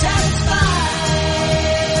 satisfied.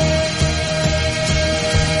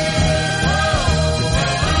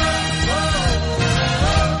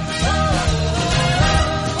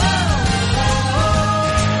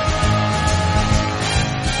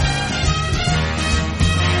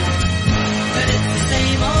 But it's the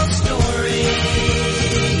same old story.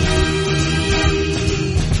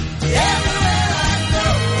 Everywhere I go,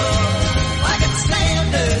 I get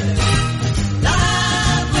slandered,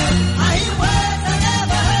 libel. I hear words I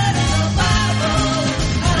never heard in the Bible.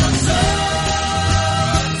 And I'm so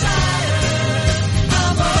tired.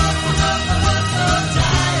 I'm so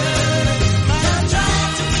tired. I'm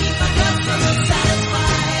trying to keep my customers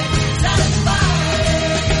satisfied, satisfied.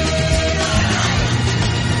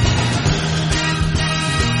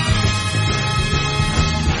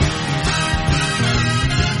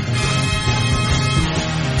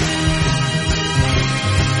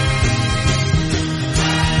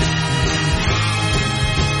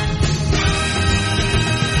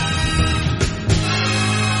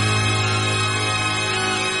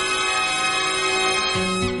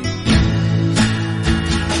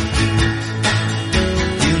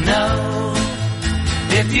 You know,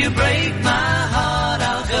 if you break my heart,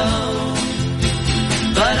 I'll go,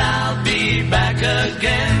 but I'll be back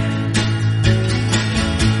again.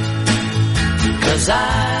 'Cause I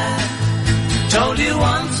told you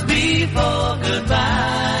once before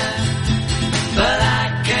goodbye, but I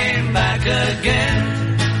came back again.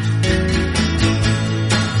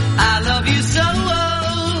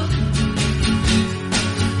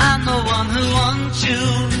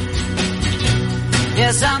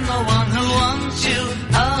 Yes, I'm the one who wants you.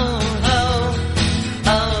 Oh, oh,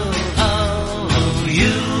 oh, oh, oh.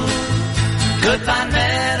 You could find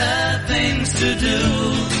better things to do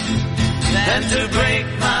than to break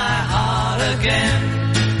my heart again.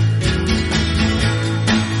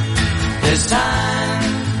 This time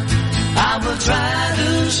I will try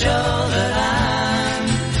to show that I'm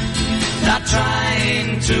not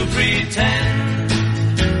trying to pretend.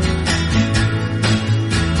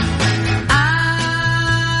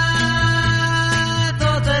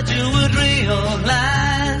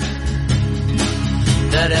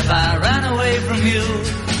 That if I ran away from you,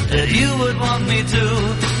 that you would want me to,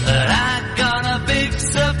 that I got a big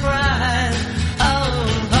surprise.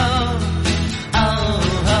 Oh, oh,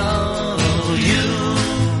 oh, oh, you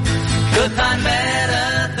could find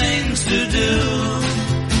better things to do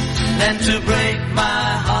than to break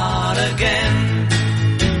my heart again.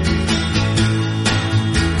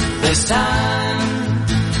 This time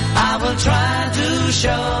I will try to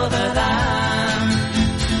show that I'm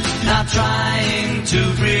not trying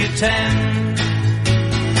to pretend.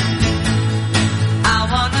 I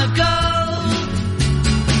wanna go,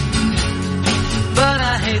 but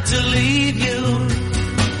I hate to leave you.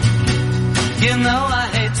 You know I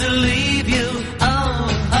hate to leave you. Oh,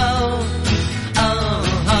 oh,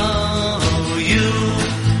 oh, oh, you.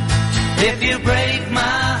 If you break my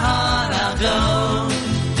heart, I'll go,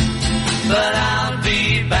 but I'll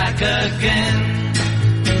be back again.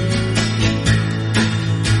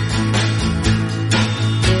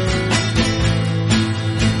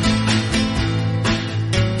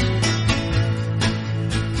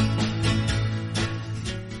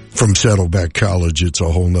 From Saddleback College, it's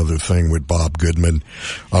a whole nother thing with Bob Goodman.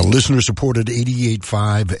 Listener-supported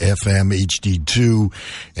 88.5 FM HD2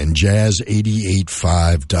 and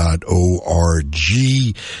jazz885.org.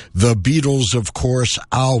 The Beatles, of course,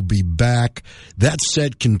 I'll Be Back. That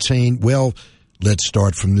set contained, well, let's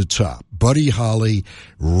start from the top. Buddy Holly,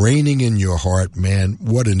 Raining in Your Heart, man,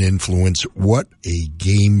 what an influence. What a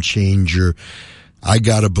game changer. I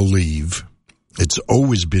gotta believe, it's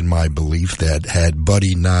always been my belief that had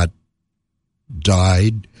Buddy not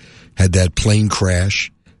died, had that plane crash,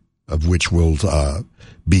 of which we'll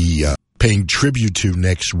be paying tribute to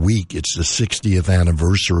next week. It's the 60th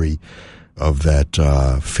anniversary of that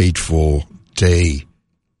fateful day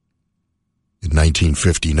in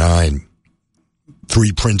 1959.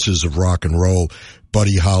 Three princes of rock and roll,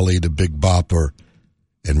 Buddy Holly, the Big Bopper,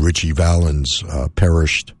 and Ritchie Valens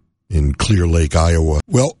perished in Clear Lake, Iowa.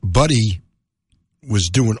 Well, Buddy was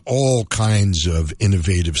doing all kinds of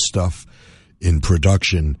innovative stuff in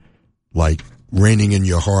production, like Raining in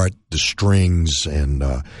Your Heart, the strings, and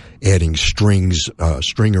adding string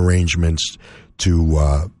arrangements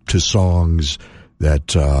to songs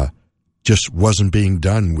that just wasn't being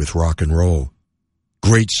done with rock and roll.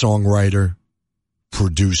 Great songwriter,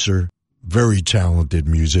 producer, very talented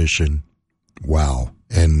musician. Wow.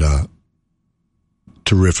 And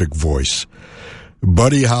terrific voice.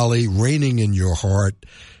 Buddy Holly, Raining in Your Heart.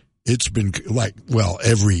 It's been like, well,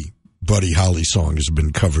 every Buddy Holly song has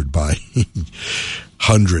been covered by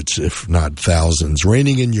hundreds, if not thousands.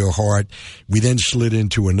 Raining in Your Heart. We then slid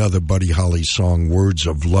into another Buddy Holly song, Words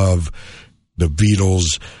of Love, the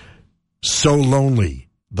Beatles. So Lonely,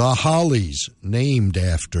 the Hollies, named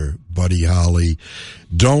after Buddy Holly.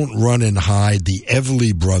 Don't Run and Hide, the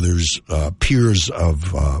Everly Brothers, peers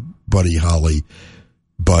of Buddy Holly,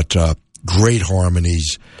 but great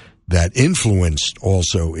harmonies that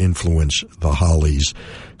also influenced the Hollies.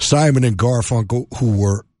 Simon and Garfunkel, who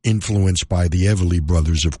were influenced by the Everly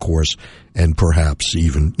Brothers, of course, and perhaps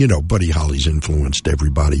even, Buddy Holly's influenced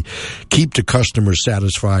everybody. Keep the Customer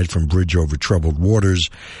Satisfied from Bridge Over Troubled Waters,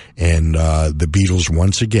 and the Beatles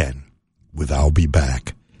once again with I'll Be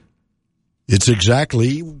Back. It's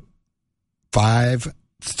exactly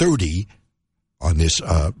 5:30 on this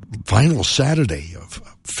final Saturday of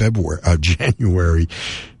January.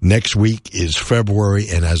 Next week is February,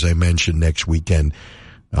 and as I mentioned, next weekend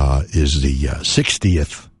is the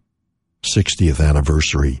 60th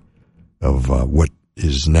anniversary of what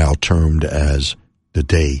is now termed as the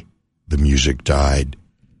day the music died.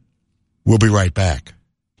 We'll be right back.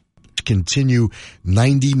 Continue,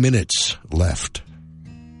 90 minutes left.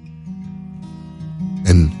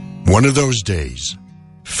 And one of those days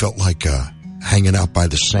felt like hanging out by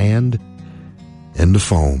the sand and the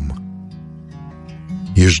foam.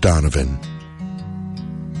 Here's Donovan.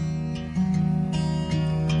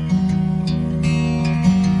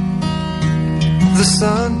 The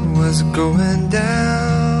sun was going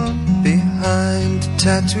down behind a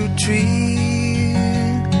tattooed tree,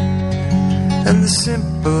 and the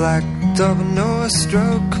simple act act of no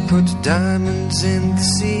stroke put diamonds in the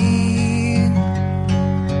sea.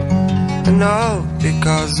 And all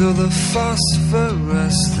because of the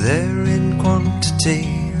phosphorus there in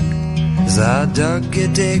quantity. As I dug a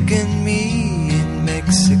dig in me in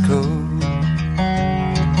Mexico.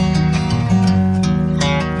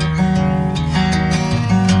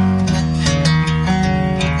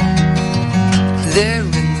 There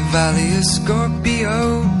in the valley of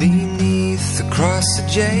Scorpio, beneath the cross of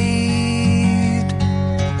jade,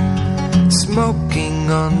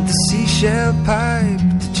 smoking on the seashell pipe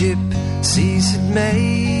the gypsies had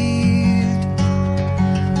made,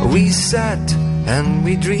 we sat and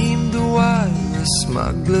we dreamed a while of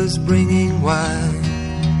smugglers bringing wine,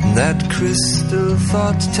 that crystal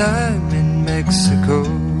thought time in Mexico.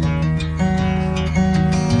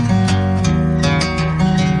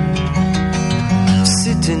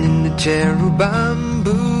 Sitting in the chair of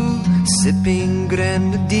bamboo, sipping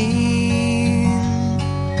grenadine,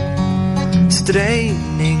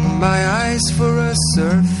 straining my eyes for a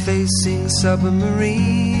surfacing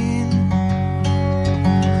submarine.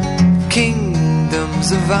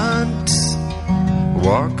 Kingdoms of ants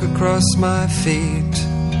walk across my feet.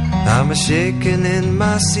 I'm a shaking in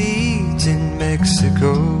my seat in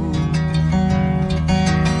Mexico.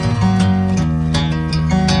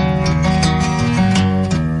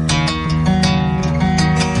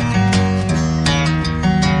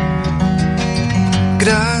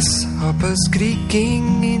 Grasshoppers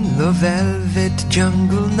creaking in the velvet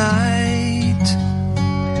jungle night,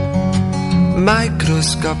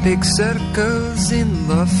 microscopic circles in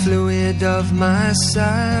the fluid of my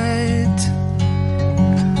sight,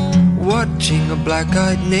 watching a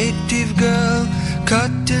black-eyed native girl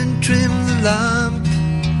cut and trim the lamp,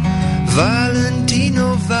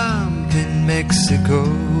 Valentino vamp in Mexico.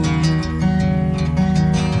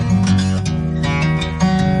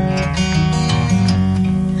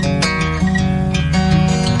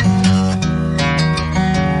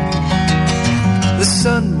 The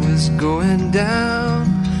sun was going down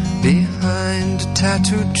behind a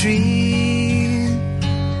tattooed tree,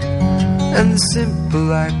 and the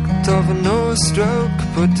simple act of a no-stroke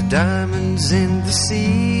put the diamonds in the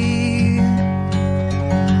sea.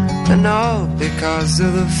 And all because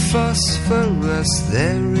of the phosphorus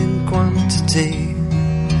there in quantity.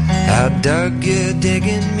 I dug a dig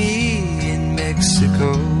in me in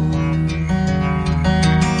Mexico.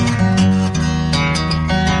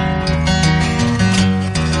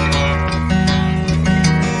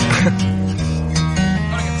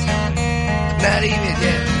 Not even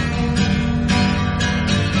yet.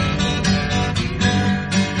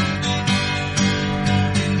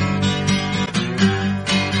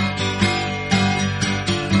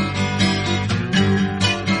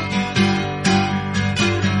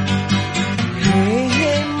 Hey,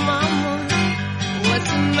 hey, mama, what's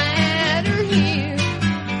the matter here?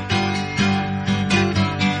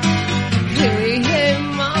 Hey, hey,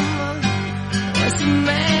 mama, what's the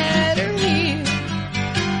matter here?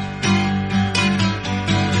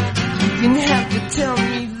 You didn't have to tell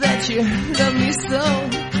me that you love me so.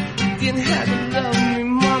 You didn't have to love me,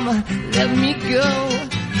 mama, let me go.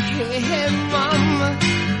 Hey, hey, mama,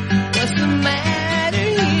 what's the matter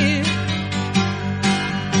here?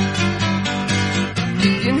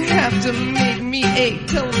 You didn't have to make me a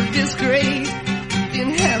total disgrace. You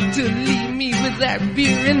didn't have to leave me with that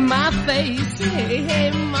beer in my face. Hey,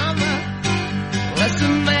 hey, mama, what's the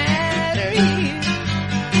matter here?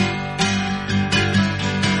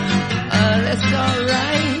 That's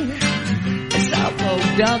alright. It's awful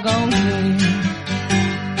doggone clear.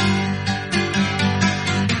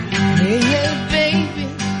 Hey, hey, baby,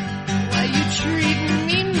 why you treating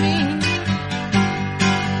me mean?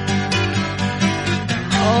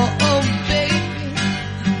 Oh, oh, baby,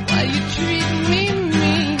 why you treating me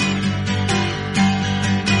mean?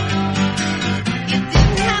 You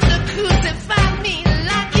didn't have to crucify me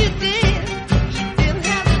like you did. You didn't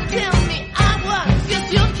have to tell me I was just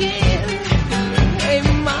your kid. Hey,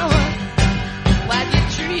 mama, why you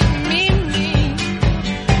treat me mean?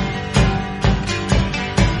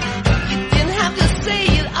 You didn't have to say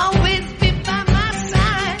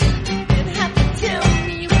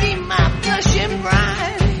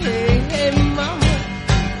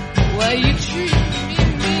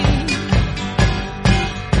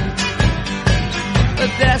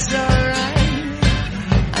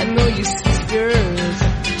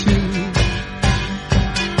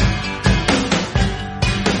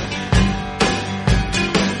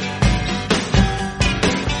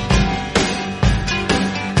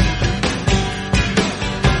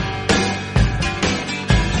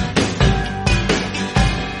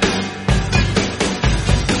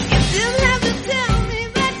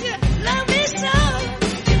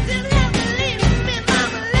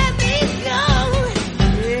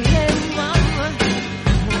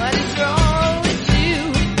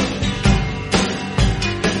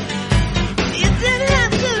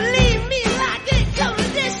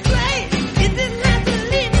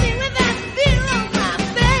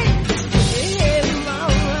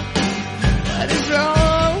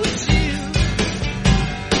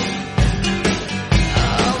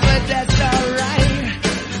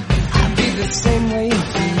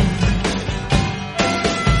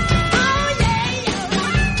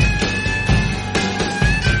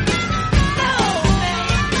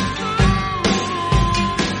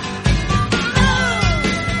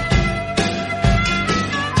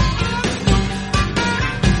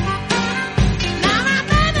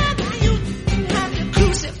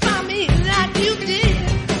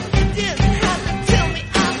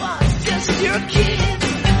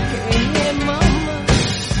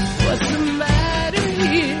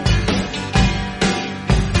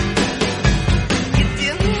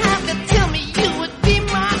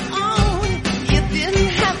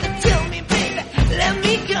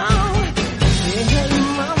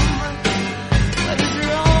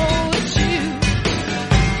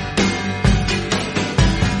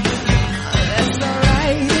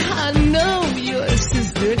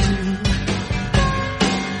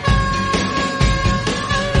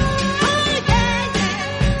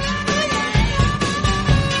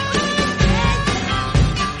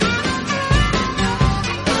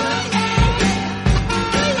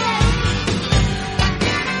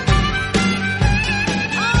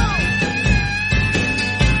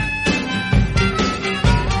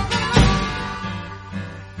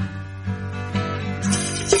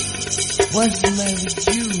What's the matter with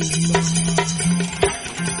you, Mama?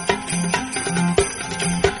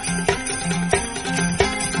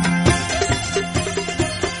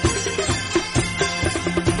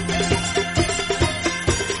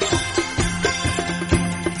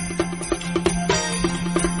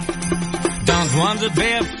 Don't want to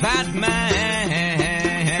be a fat man.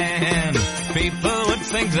 People would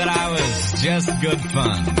think that I was just good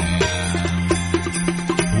fun.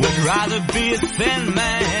 Would rather be a thin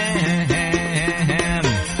man.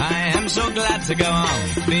 I am so glad to go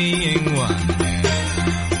on being one.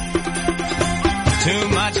 Too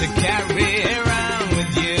much to carry around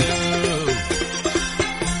with you.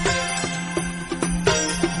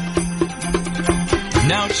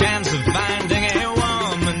 No chance of finding a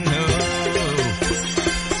woman who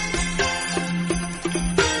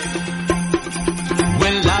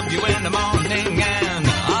will love you in the morning and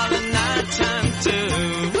all the night time too.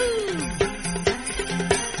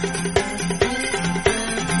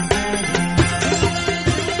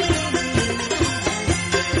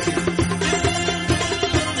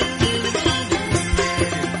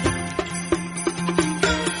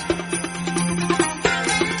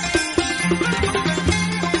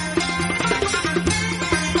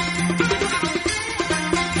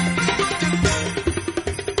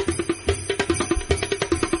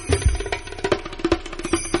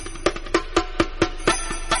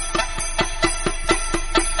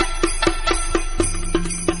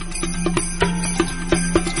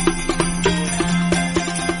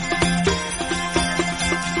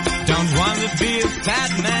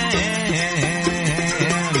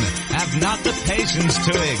 To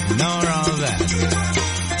ignore all that.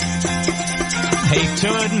 Hate to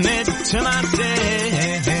admit to myself,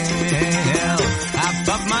 half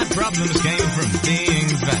of my problems came from being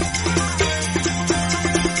fat.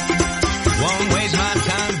 Won't waste my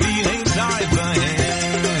time feeling sorry for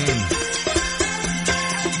him.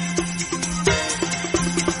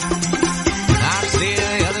 I see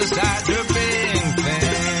the other side to being thin.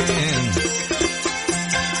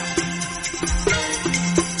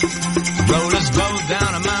 Rollers both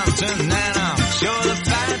down a mountain and I'm sure the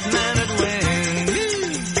fat man would win.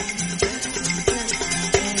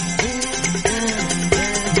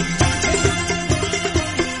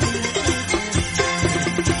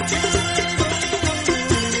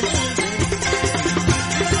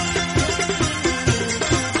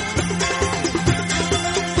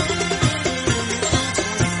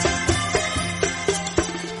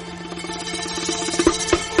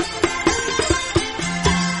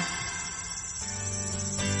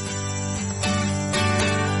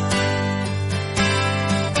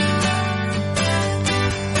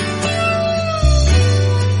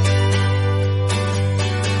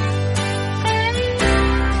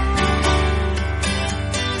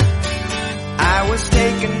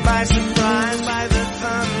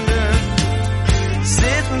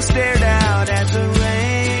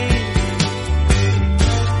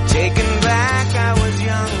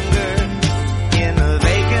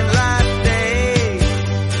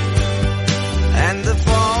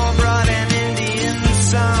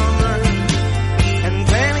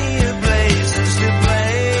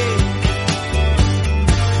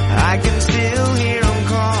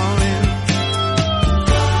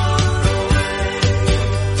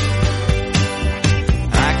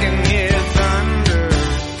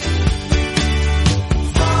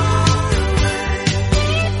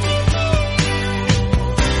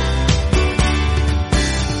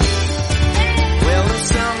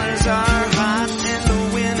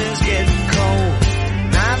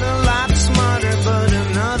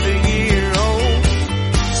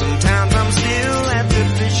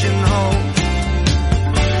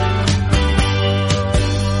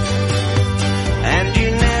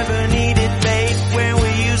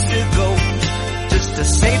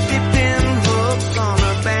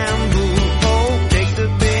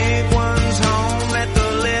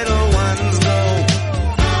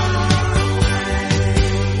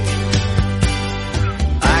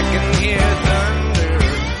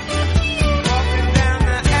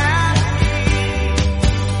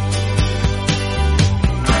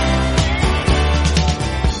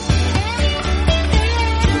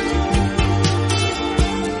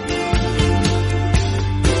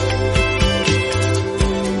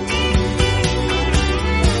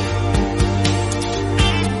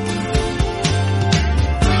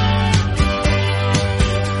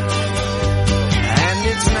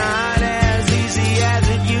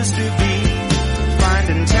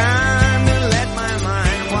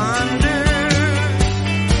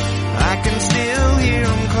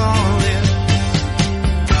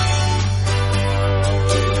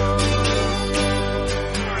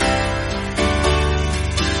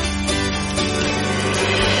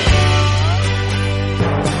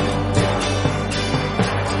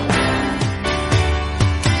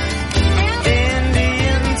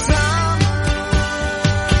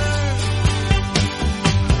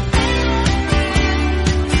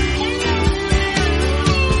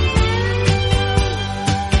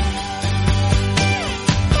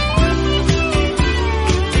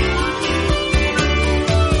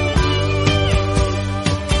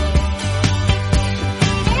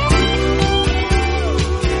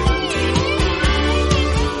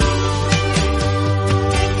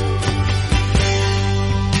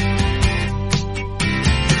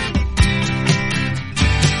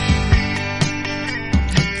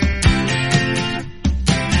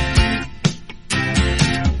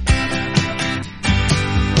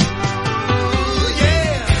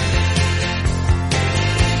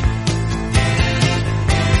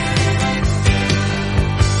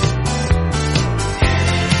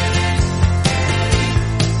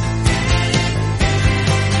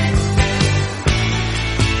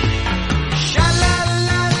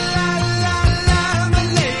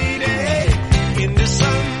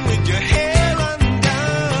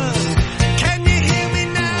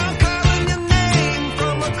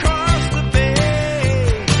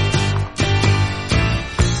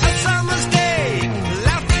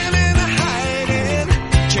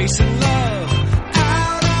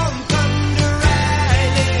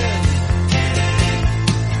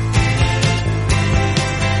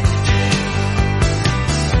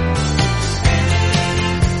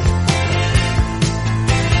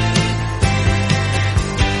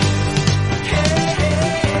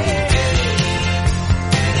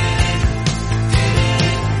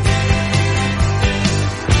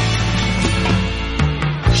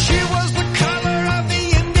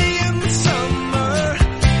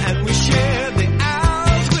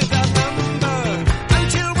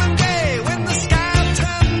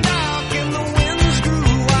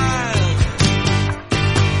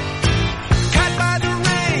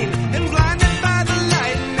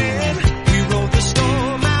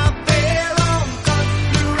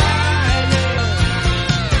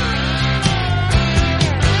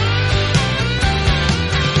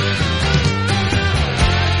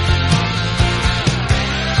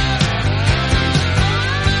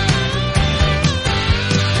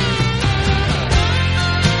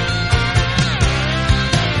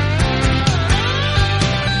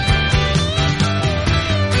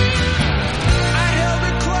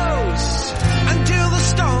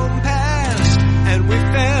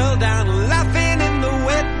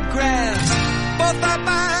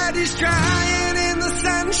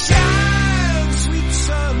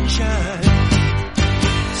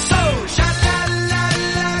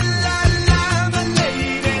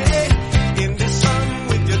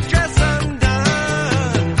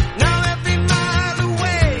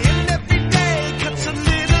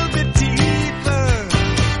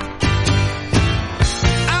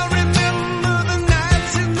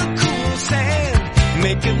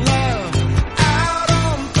 love out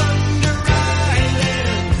on Thunder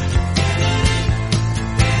Island.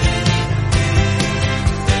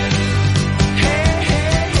 Hey,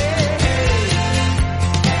 hey, hey, hey.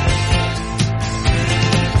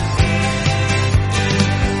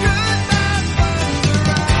 Goodbye, Thunder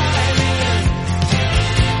Island.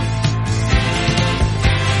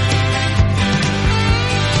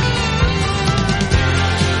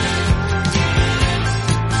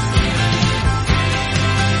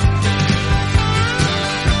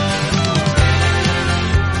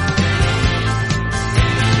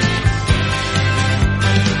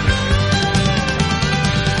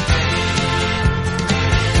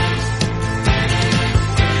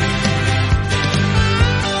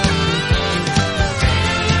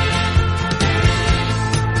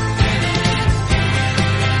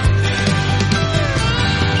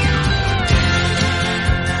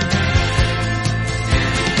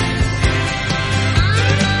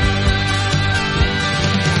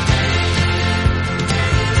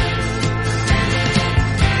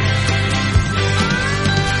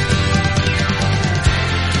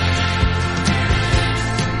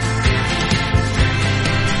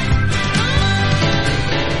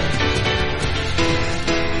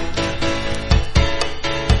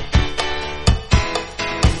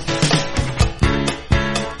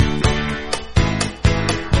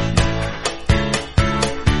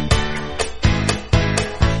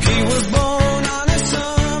 He was born on a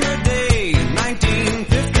summer day,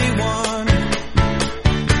 1951.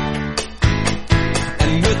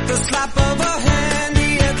 And with the slap of a hand, he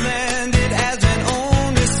had landed as an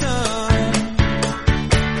only son.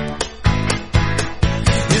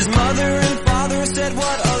 His mother and father said,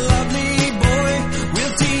 "What a lovely boy.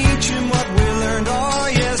 We'll teach him what we learned. Oh,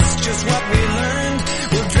 yes, just what we learned.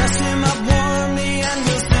 We'll dress him up warmly and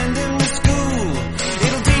we'll send him to school.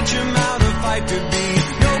 It'll teach him how to fight to be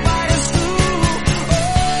nobody's fool."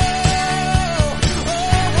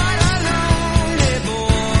 Oh, what a lonely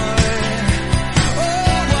boy.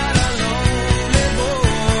 Oh, what a lonely boy.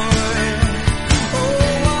 Oh,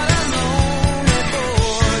 what a lonely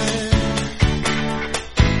boy.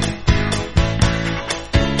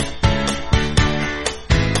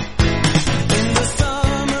 In the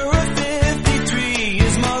summer of '53,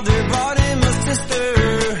 his mother brought him a sister.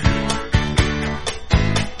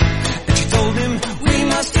 And she told him, "We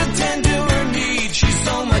must attend to her needs. She's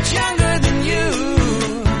so much younger than you."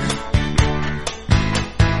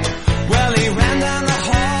 Well, he ran down the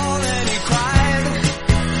hall and he cried.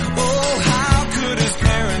 Oh, how could his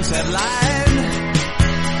parents have lied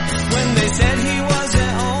when they said he was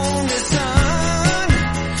their only son?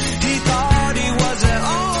 He thought he was their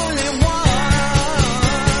only one.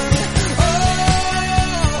 Oh,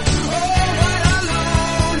 what a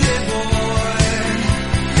lonely boy.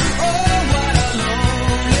 Oh, what a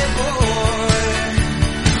lonely boy.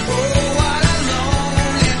 Oh, what a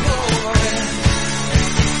lonely boy.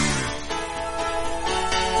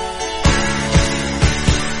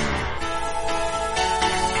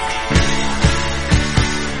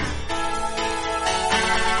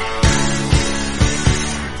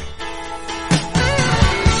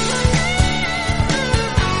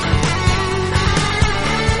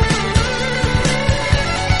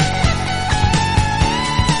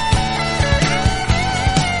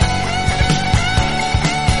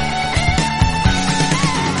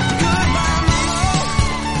 Goodbye, Mama.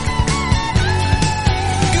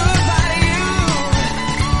 Goodbye to you.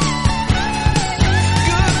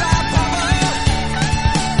 Goodbye, Papa.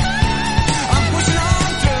 I'm pushing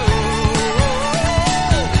on through.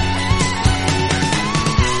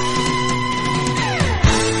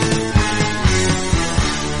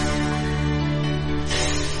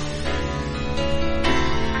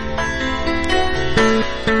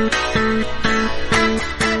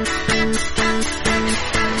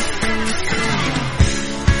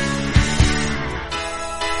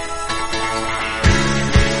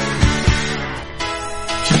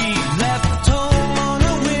 He left home on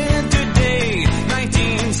a winter day,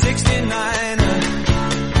 1969.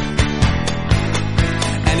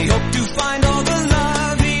 And he hoped to find all the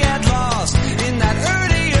love he had lost in that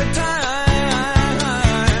earlier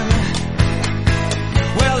time.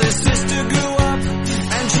 Well, his sister grew up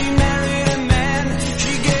and she married a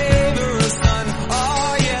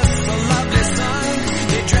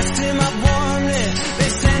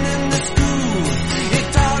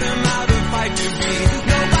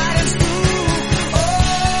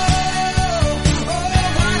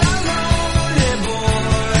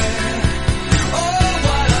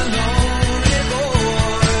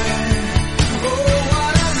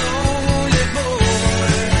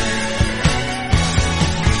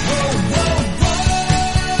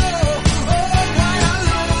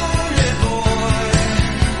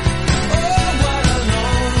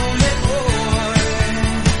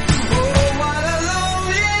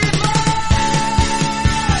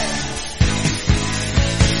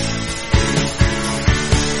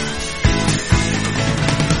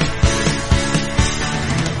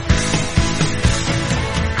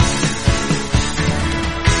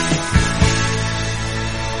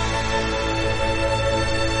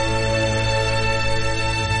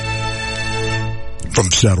From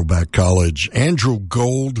Saddleback College, Andrew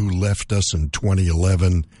Gold, who left us in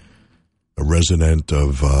 2011, a resident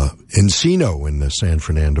of Encino in the San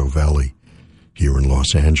Fernando Valley here in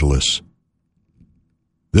Los Angeles.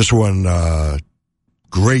 This one,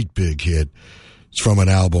 great big hit. It's from an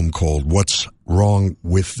album called What's Wrong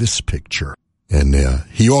with This Picture? And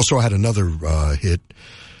he also had another hit,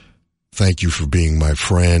 Thank You for Being My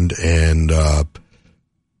Friend, and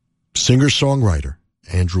singer-songwriter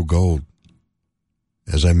Andrew Gold,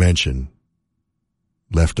 as I mentioned,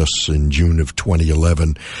 left us in June of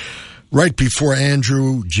 2011. Right before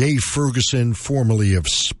Andrew, Jay Ferguson, formerly of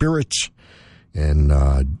Spirit, and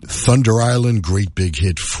Thunder Island, great big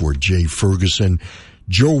hit for Jay Ferguson.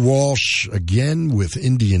 Joe Walsh, again, with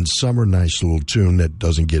Indian Summer, nice little tune that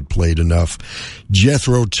doesn't get played enough.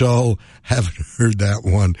 Jethro Tull, haven't heard that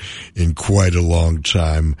one in quite a long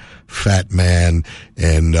time. Fat Man,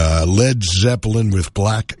 and Led Zeppelin with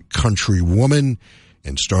Black Country Woman,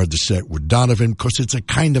 and started the set with Donovan, because it's a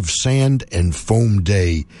kind of sand and foam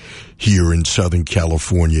day here in Southern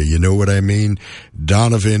California. You know what I mean?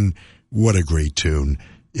 Donovan, what a great tune.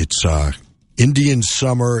 It's Indian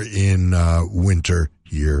Summer in winter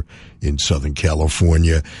here in Southern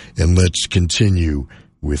California. And let's continue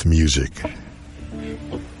with music.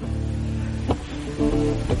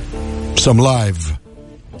 Some live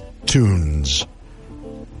tunes.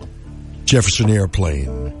 Jefferson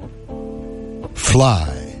Airplane.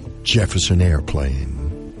 Fly, Jefferson Airplane.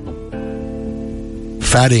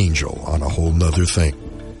 Fat Angel on A Whole Nother Thing.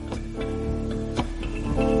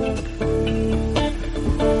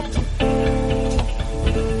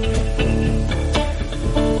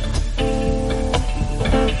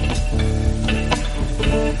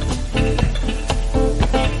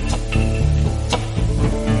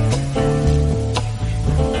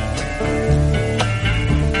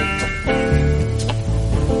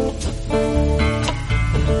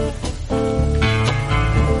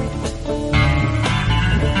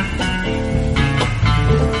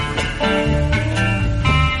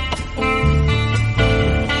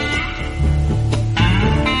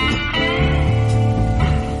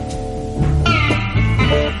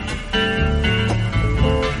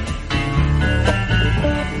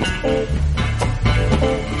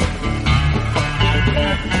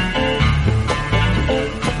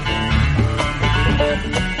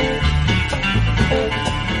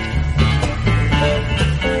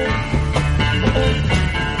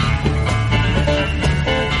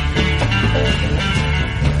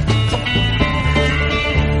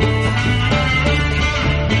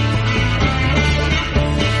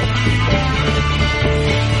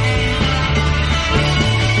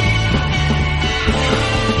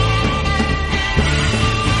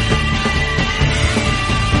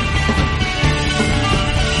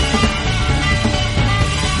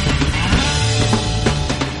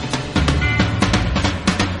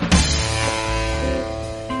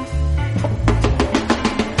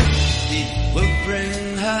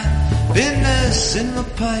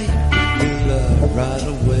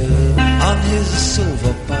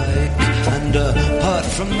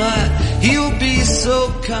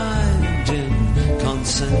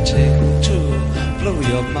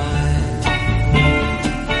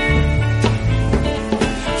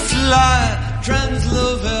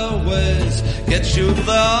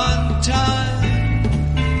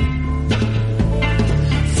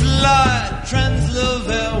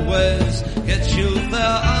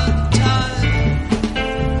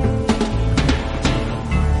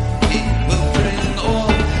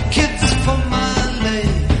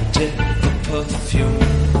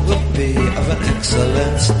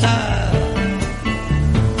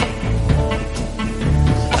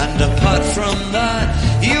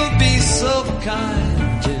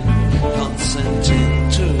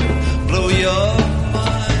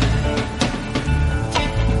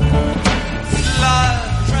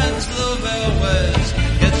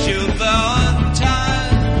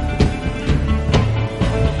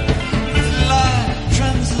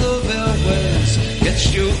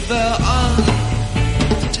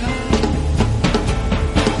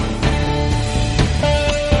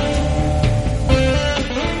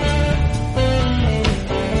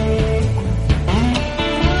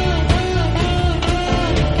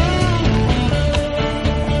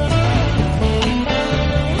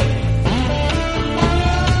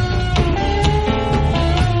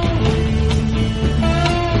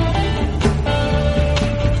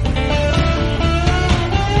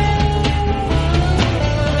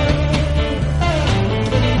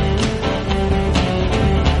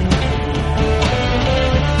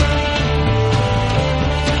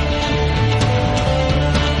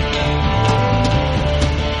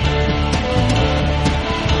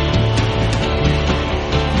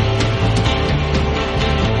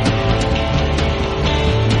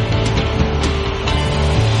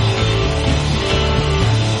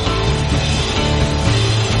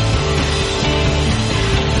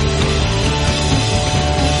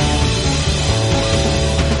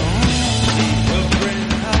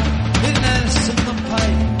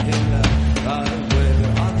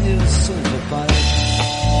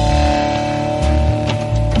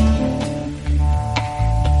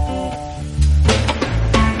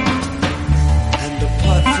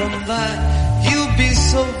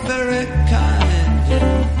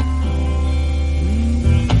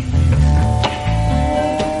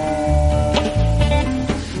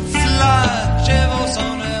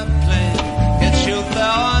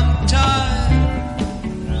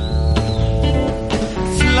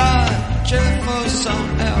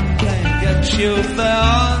 you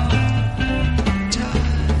there.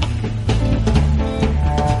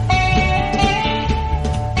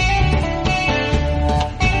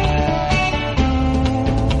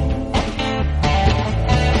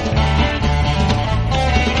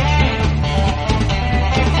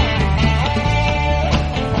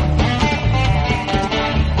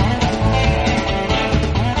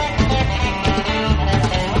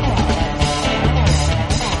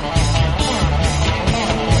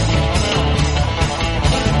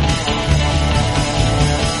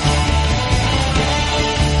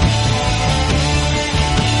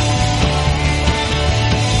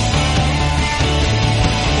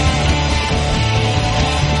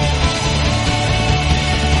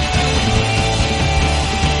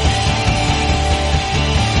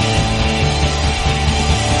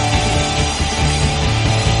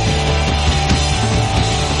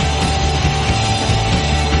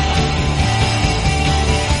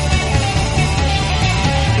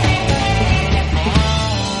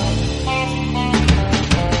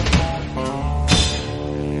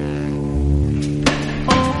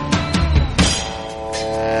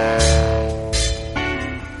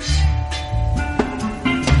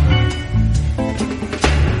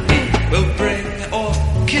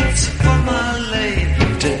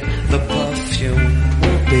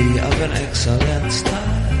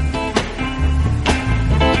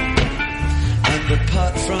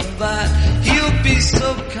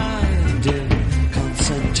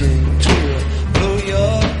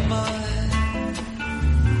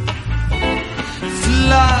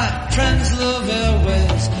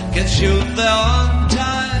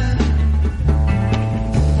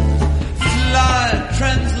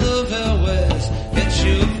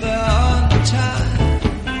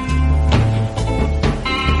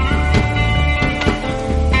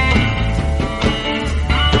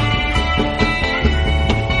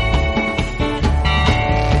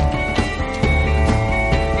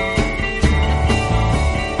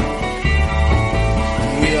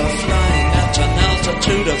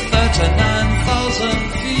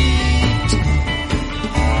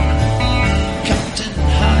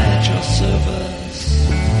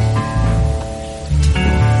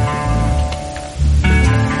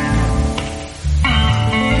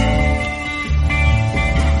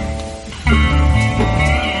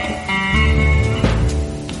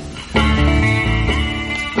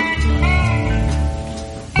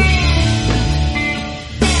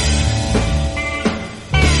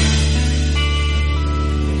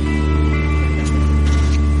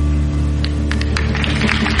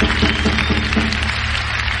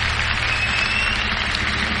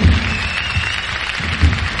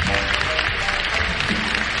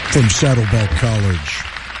 From Saddleback College.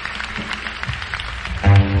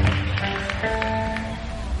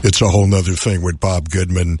 It's a Whole Nother Thing with Bob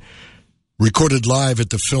Goodman. Recorded live at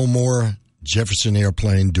the Fillmore Jefferson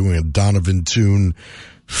Airplane doing a Donovan tune,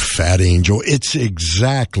 Fat Angel. It's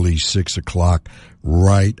exactly 6 o'clock,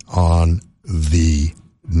 right on the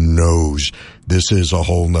nose. This is a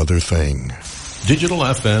Whole Nother Thing. Digital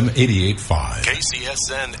FM 88.5.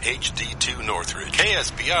 KCSN HD2 Northridge.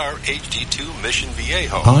 KSBR HD2 Mission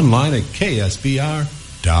Viejo. Online at ksbr.org.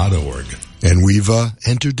 And we've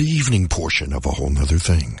entered the evening portion of a Whole Nother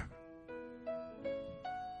Thing.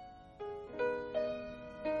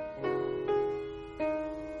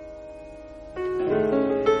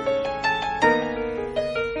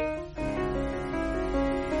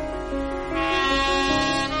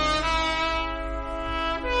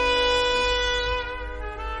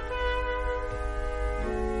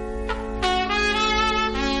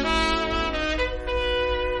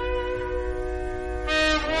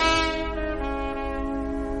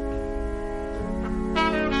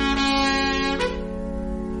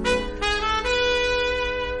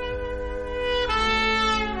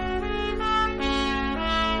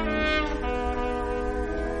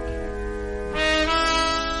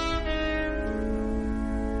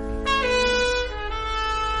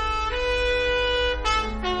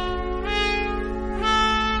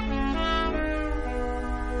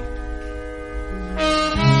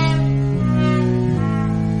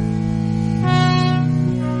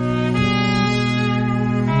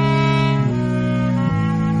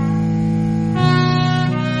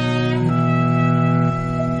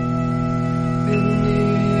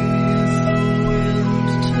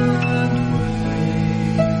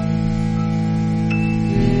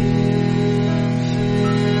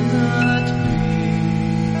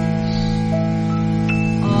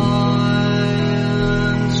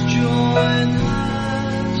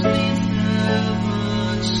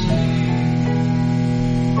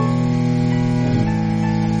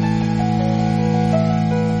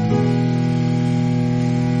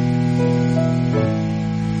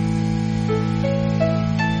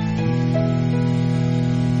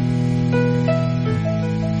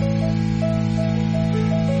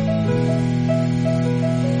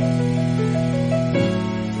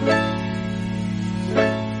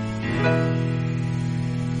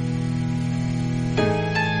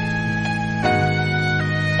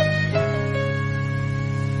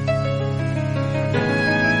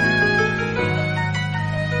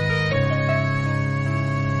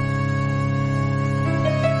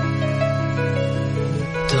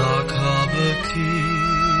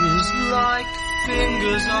 tears like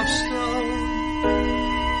fingers of stone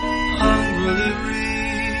hungrily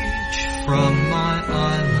reach from my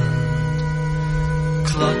island,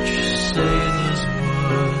 clutch sailors'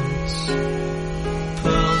 words,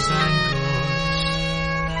 pearls and goods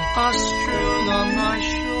are strewn on my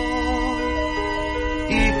shore,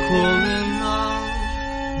 equal in love,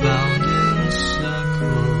 bound in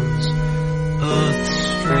circles, earth,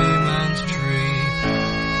 stream and tree,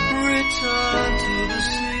 return to the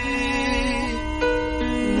sea,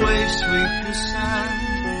 waves sweep the sand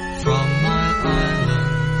from my island,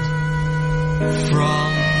 from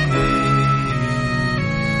me.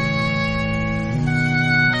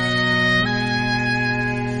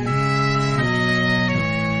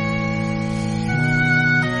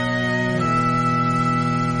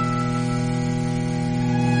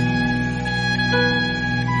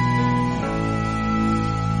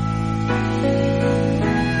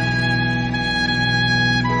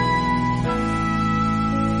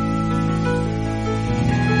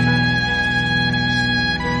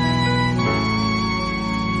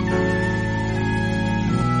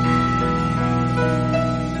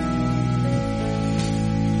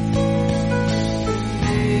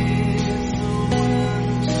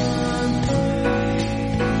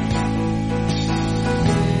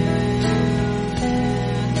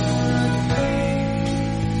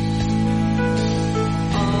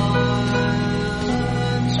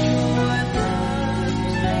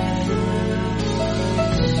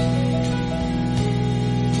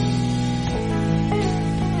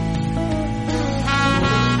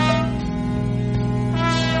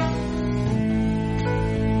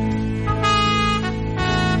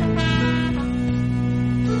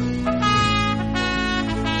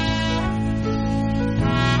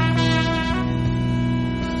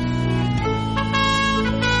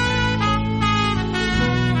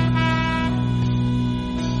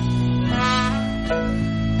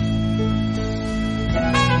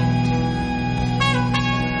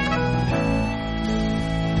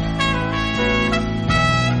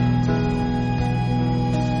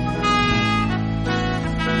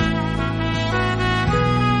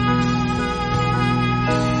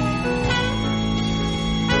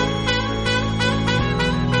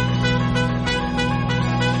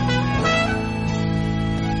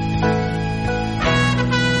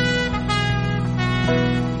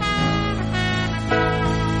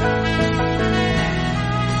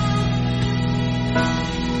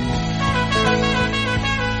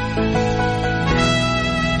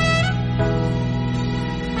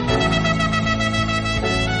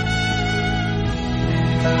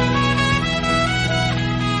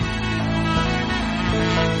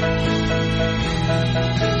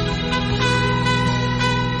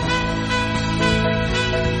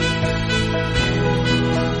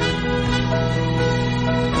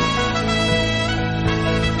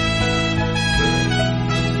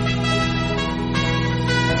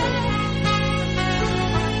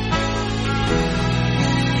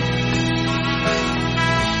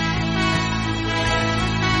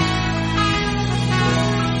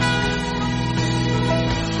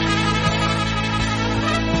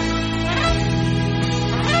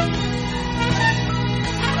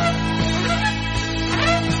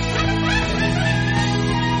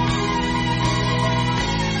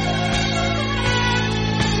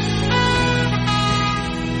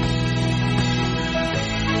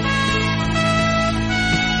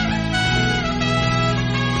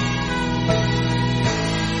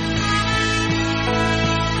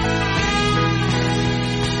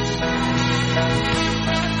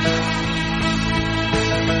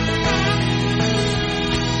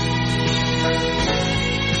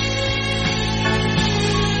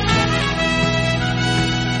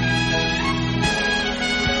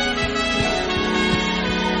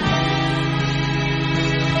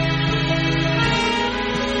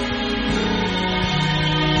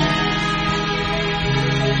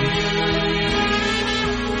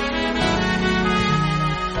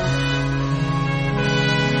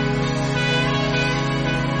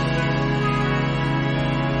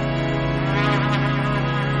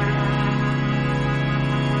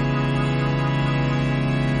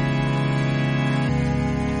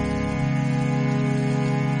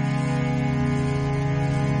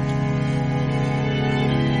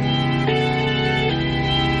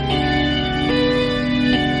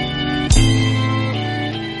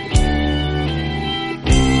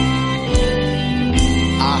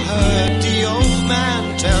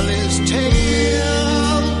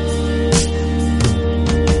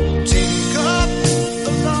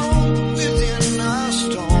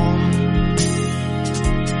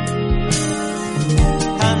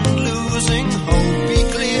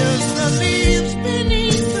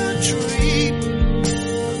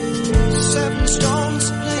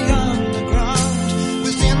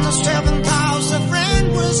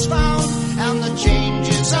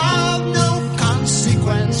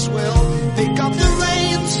 consequence will pick up the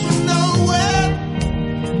reins from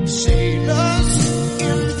nowhere. Sailors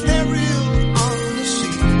in peril on the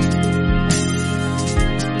sea.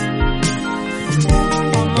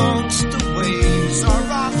 Amongst the waves are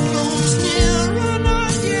rock floats near and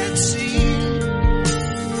not yet seen.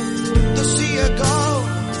 The seagull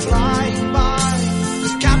flying by.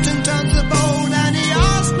 The captain turns the boat and he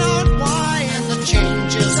asks not why. And the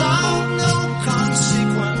changes of no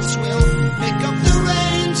consequence will pick up the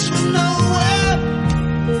reins from nowhere.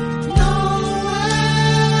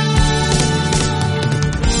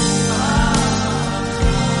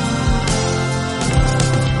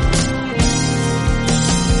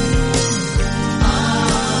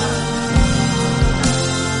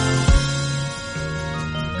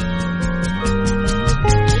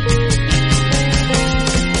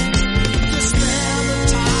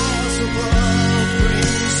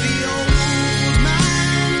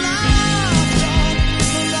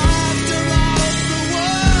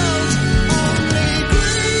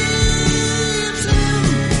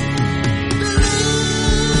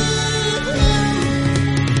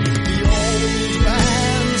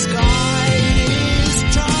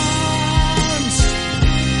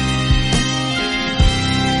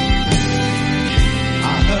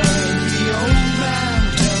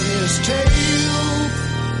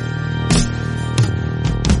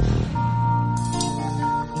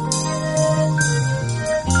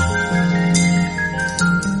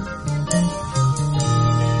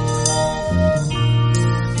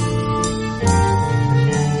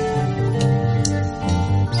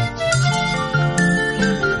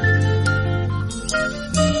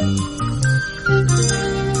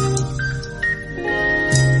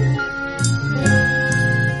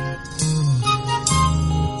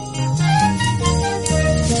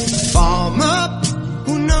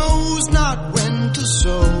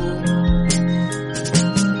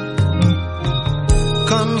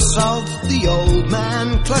 Consult the old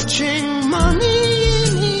man clutching money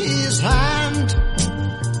in his hand.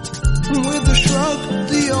 With a shrug,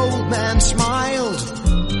 the old man smiled,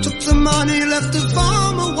 took the money, left the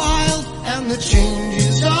farmer wild, and the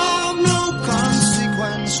changes of no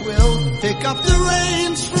consequence will pick up the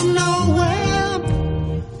reins from nowhere.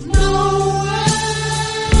 Nowhere.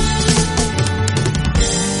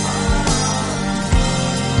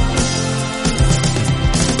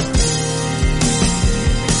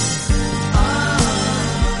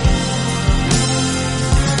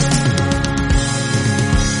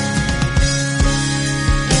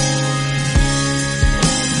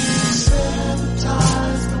 Time.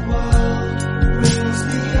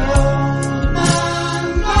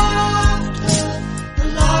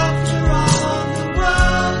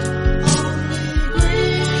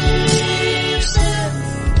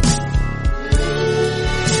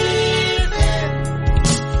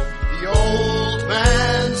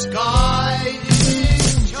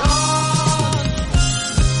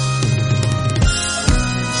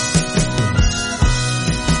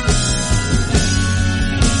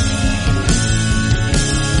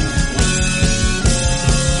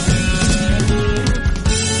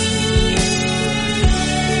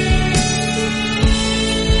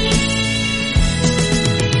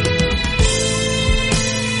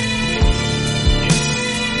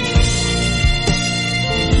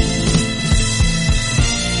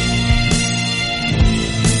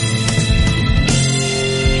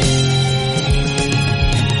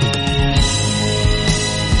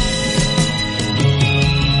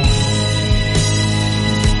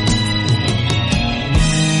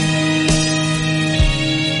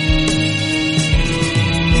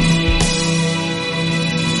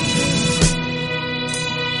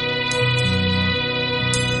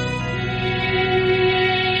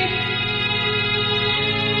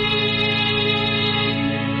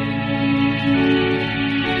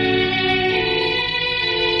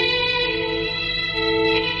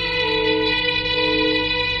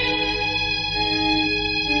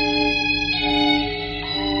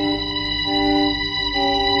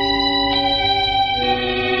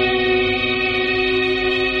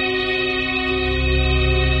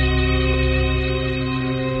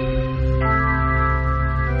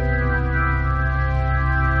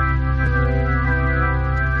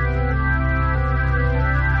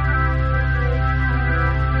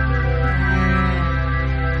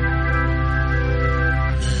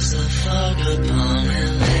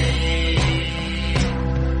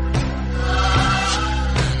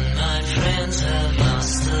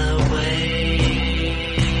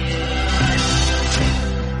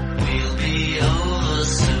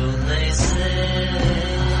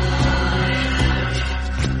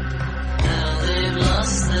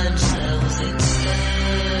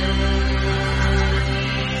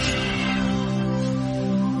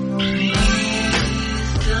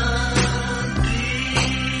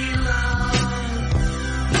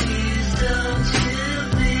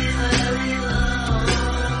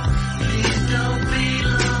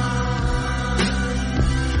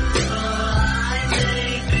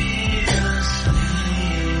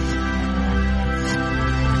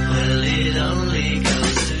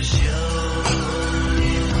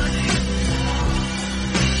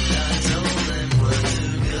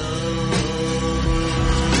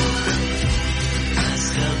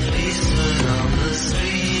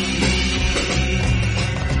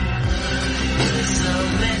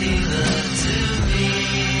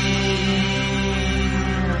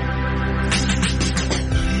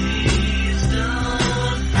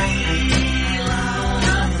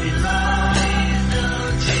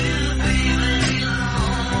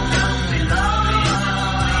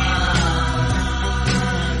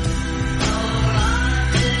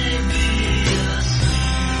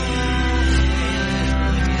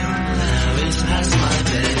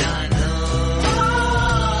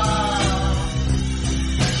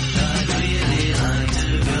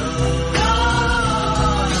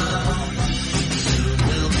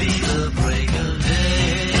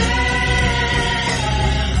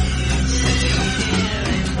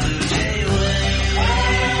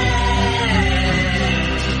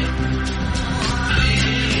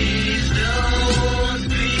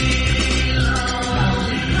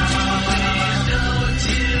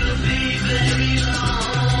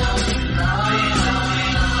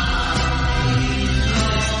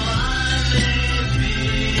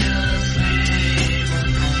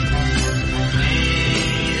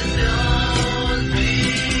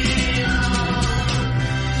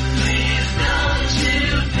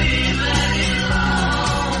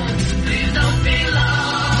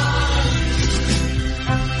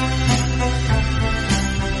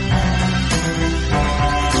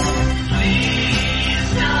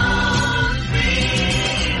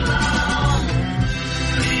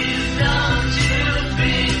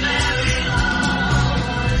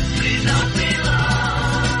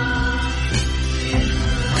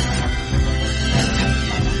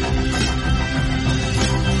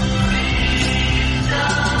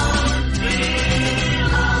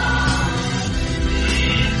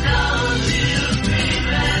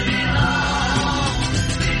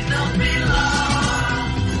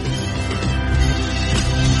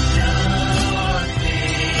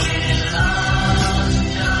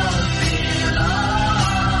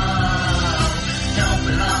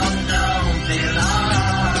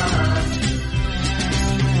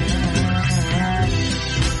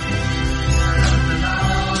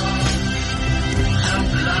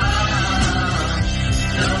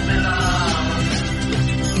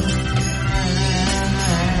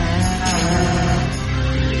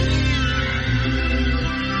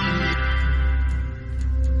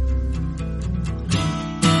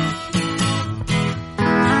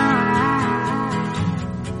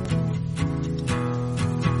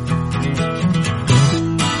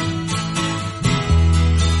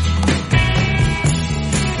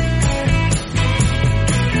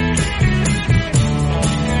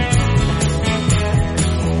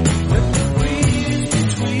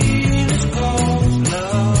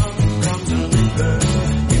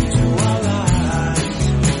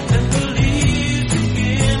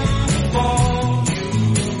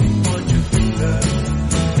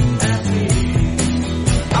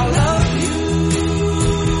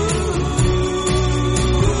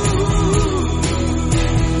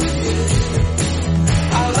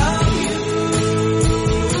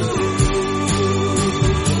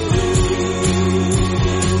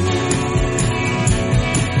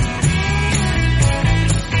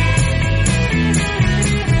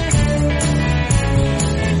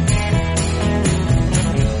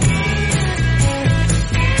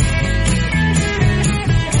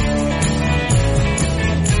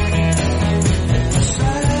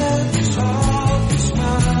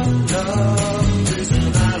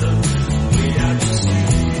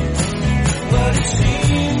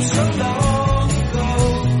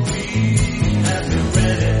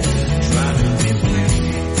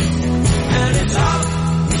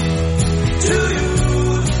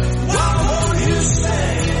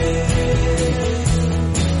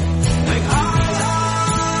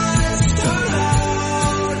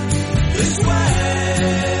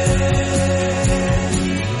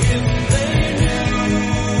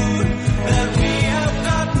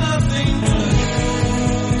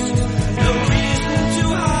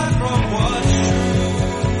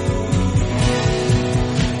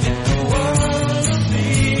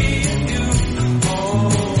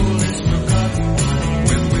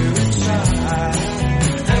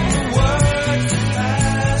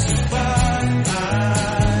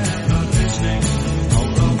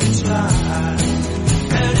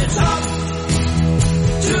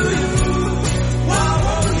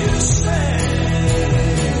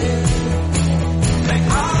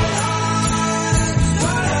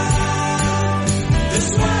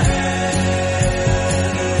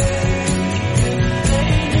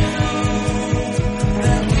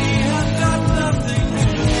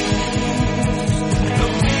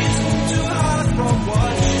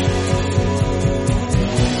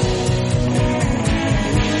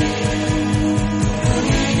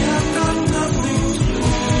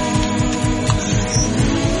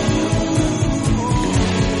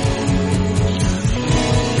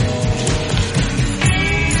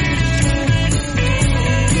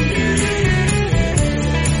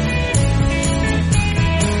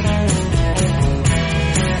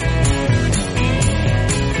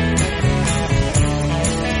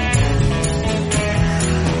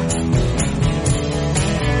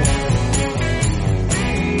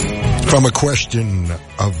 From A Question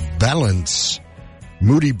of Balance,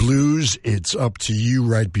 Moody Blues, It's Up to You.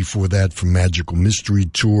 Right before that, from Magical Mystery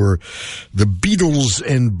Tour, the Beatles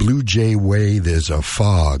and Blue Jay Way, There's a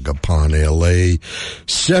Fog Upon L.A.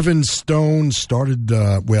 Seven Stone started,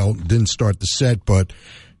 didn't start the set, but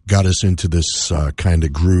got us into this kind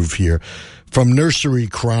of groove here. From Nursery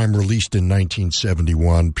Crime, released in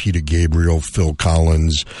 1971, Peter Gabriel, Phil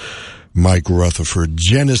Collins, Mike Rutherford,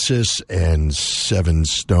 Genesis, and Seven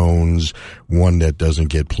Stones, one that doesn't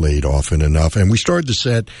get played often enough. And we started the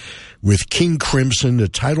set with King Crimson, the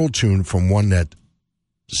title tune from one that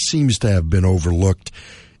seems to have been overlooked.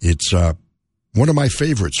 It's one of my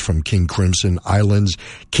favorites from King Crimson, Islands.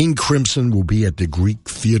 King Crimson will be at the Greek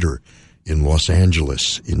Theater in Los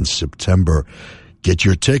Angeles in September. Get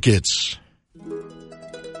your tickets.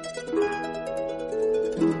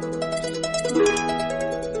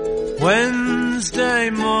 Wednesday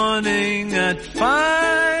morning at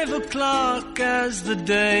 5 o'clock as the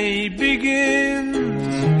day begins,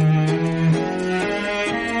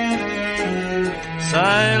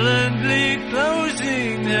 silently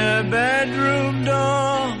closing her bedroom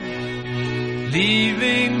door,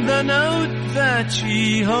 leaving the note that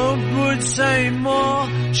she hoped would say more.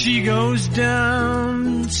 She goes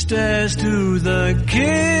downstairs to the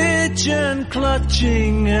kitchen,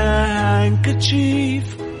 clutching her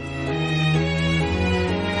handkerchief,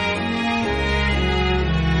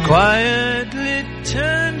 quietly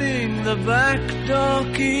turning the back door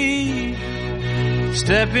key.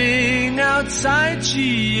 Stepping outside,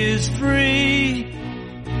 she is free.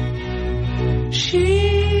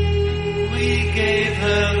 We gave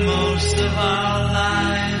her most of our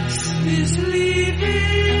lives, is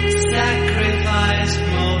leaving, sacrificed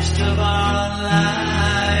most of our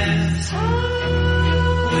lives.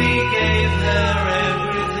 We gave her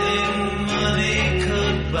everything money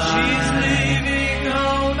could buy. She's leaving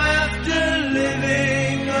home after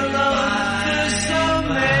living alone for so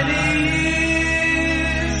many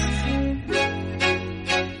years.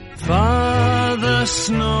 Father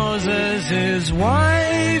snores as his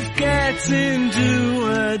wife gets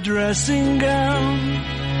into a dressing gown,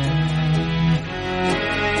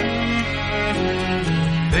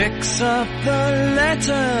 picks up the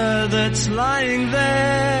letter that's lying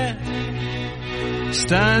there,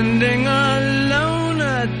 standing alone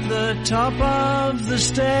at the top of the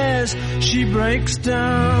stairs. She breaks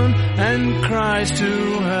down and cries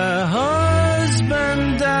to her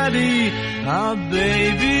husband, Daddy, our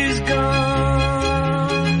baby's gone.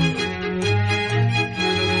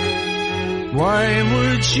 Why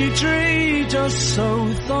would she treat us so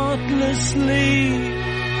thoughtlessly?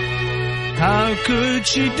 How could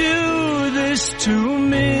she do this to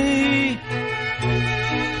me?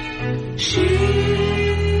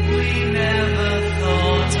 We never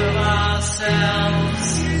thought of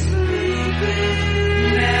ourselves,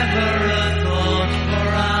 never a thought for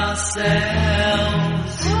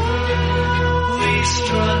ourselves. We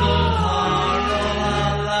struggled hard all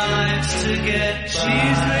our lives to get by.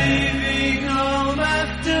 She's leaving home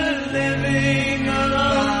after living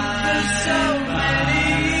alone for so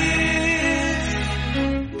many years.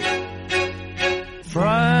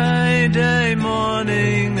 Friday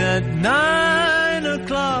morning at 9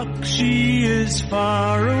 o'clock, she is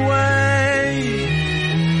far away,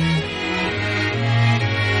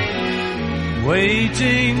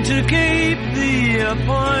 waiting to keep the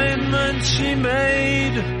appointment she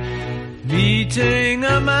made, meeting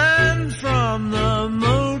a man from the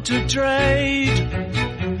motor trade.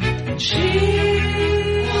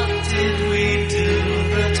 What did we do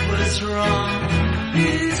that was wrong?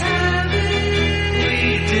 His habit.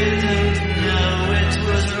 We didn't know it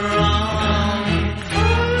was wrong.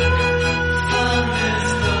 Fun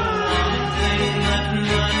is the one thing that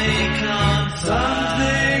money can't buy.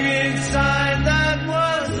 Something inside that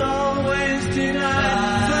was always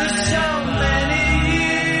denied for so many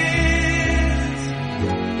years.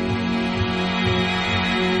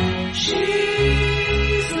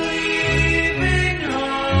 She's leaving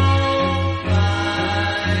home,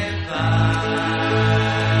 bye-bye.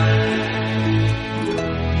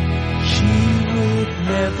 She would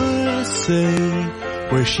never say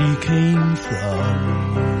where she came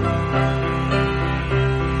from.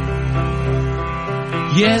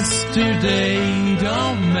 Yesterday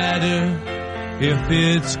don't matter if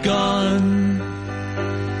it's gone.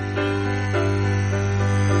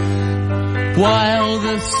 While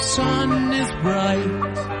the sun is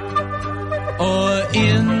bright, or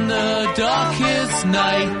in the darkest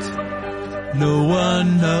night, no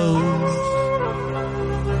one knows.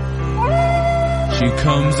 She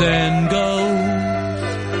comes and goes.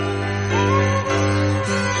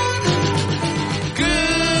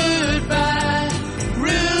 Goodbye.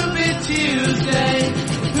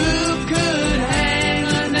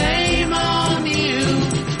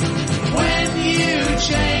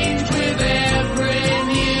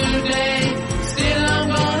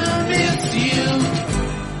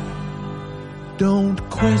 don't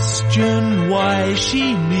question why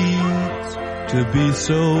she needs to be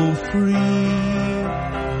so free.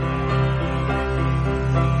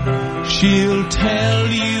 She'll tell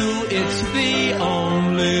you it's the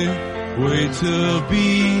only way to be.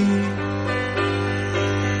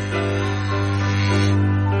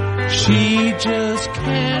 She just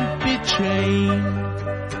can't be chained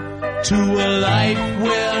to a life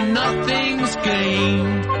where nothing's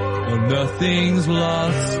gained or nothing's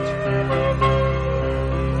lost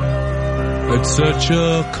at such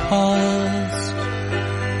a cost.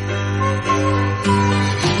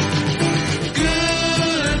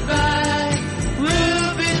 Goodbye,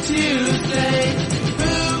 Ruby Tuesday.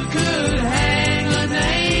 Who could hang a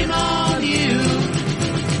name on you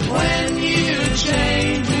when you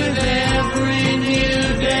change with every new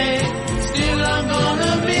day? Still I'm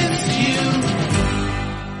gonna miss you.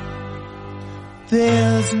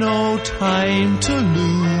 There's no time to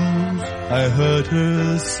lose, I heard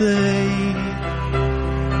her say.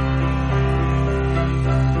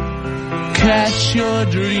 Catch your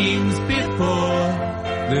dreams before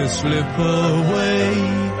they slip away.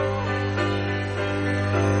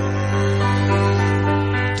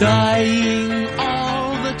 Dying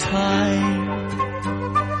all the time.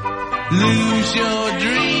 Lose your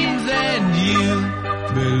dreams and you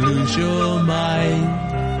may lose your mind.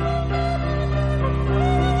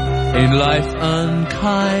 In life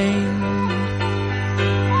unkind.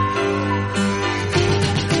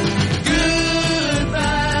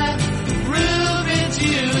 Goodbye, Ruby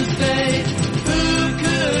Tuesday. Who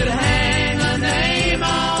could hang a name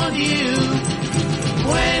on you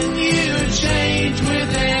when you change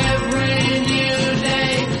with every new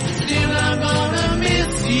day? Still I'm gonna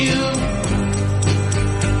miss you.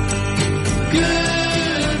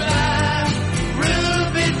 Goodbye,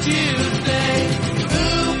 Ruby Tuesday. Who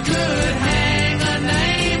could hang a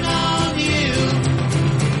name on you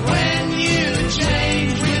when you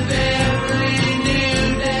change with every new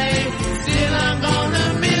day? Still I'm gonna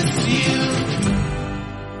miss you.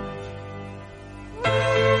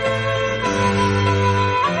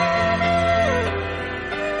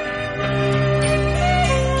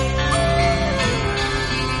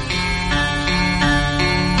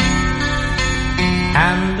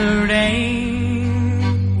 And the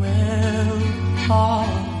rain will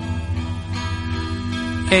fall.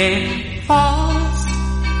 It falls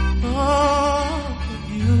for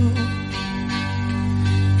you,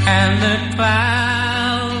 and the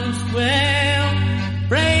clouds will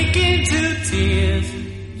break into tears.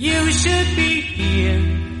 You should be here,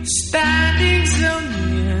 standing so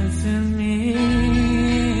near to me.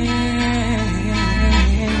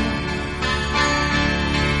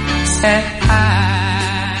 Said I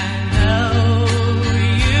know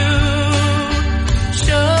you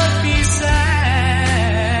should be sad,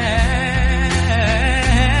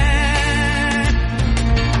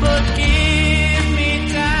 but give me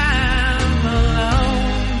time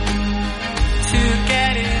alone to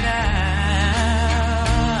get it out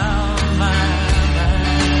of my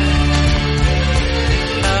mind.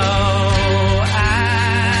 Oh,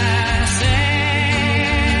 I say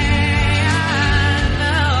I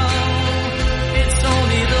know it's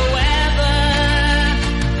only the weather,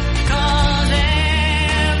 'cause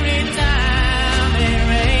every time it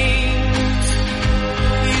rains,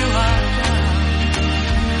 you are gone.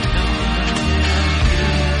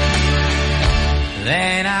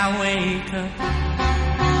 Then I wake up,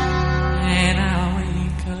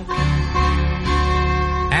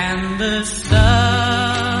 and the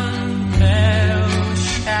sun will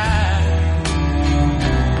shine.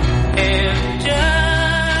 If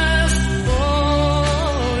just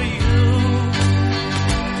for you,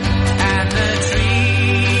 and the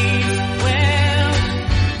trees will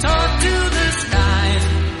talk to the skies,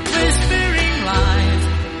 whispering lies,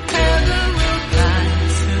 heaven will cry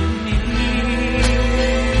to me.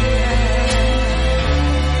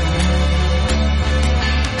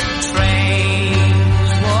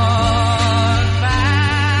 Trains walk by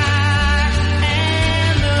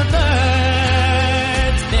and the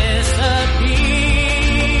birds disappear,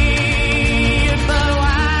 but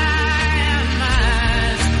why am I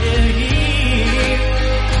still here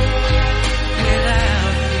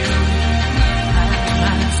without you at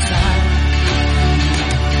my side?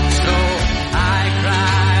 So I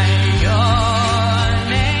cry your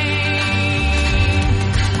name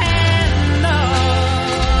and know,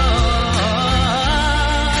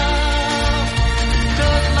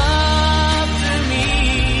 'cause love to me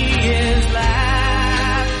is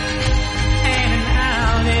life, and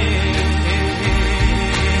I'll live.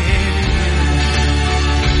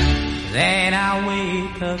 Then I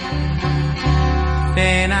wake up,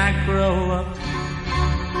 then I grow up,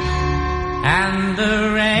 and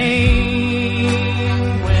the rain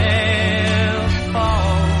will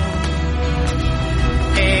fall.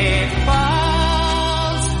 It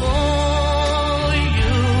falls for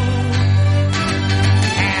you,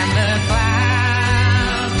 and the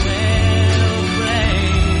clouds will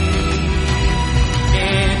break.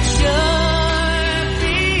 It should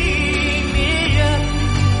be near,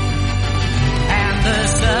 and the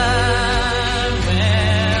sun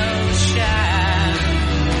will shine.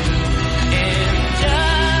 It's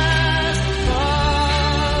just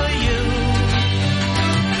for you,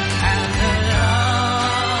 and the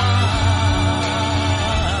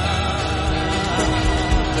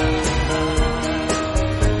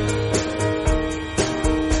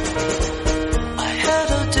I had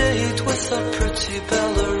a date with a pretty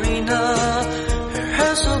ballerina. Her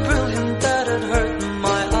hair so brilliant that it hurt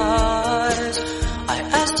my eyes. I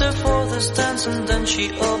asked her for this dance and then she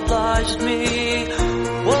obliged me.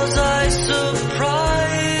 Was I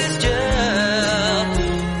surprised? Yeah.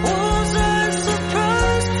 Was I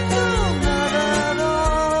surprised? No, not at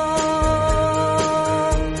all.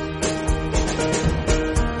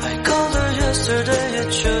 I called her yesterday,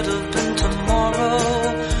 it should have been tomorrow.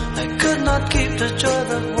 I could not keep the joy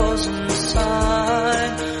that was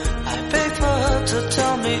inside. I begged for her to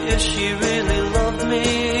tell me if she really loved me.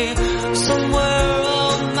 Somewhere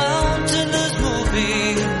a mountain is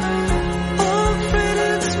moving, afraid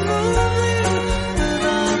it's moving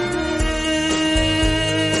without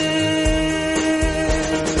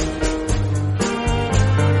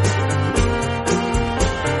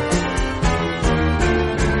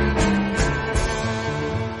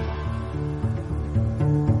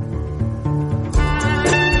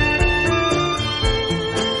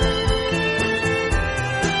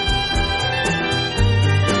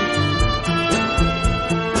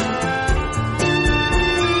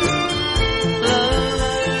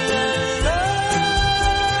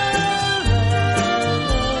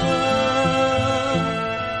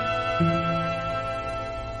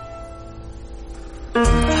I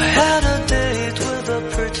had a date with a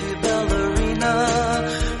pretty ballerina.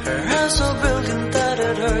 Her hair so brilliant that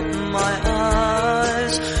it hurt my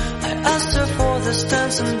eyes. I asked her for this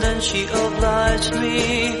dance and then she obliged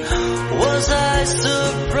me. Was I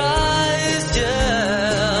surprised?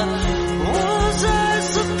 Yeah. Was I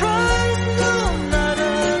surprised? No, not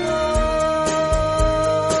at all.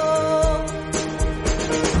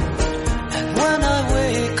 And when I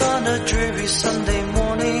wake on a dreary Sunday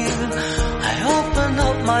morning, I open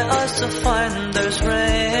up my eyes to find there's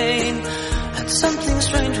rain, and something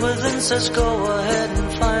strange within says go ahead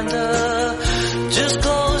and find her. Just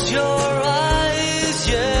close your eyes,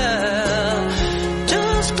 yeah.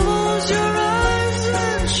 Just close your eyes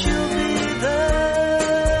and she'll be there.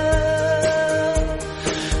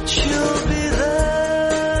 She'll be there.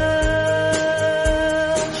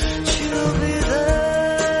 She'll be there.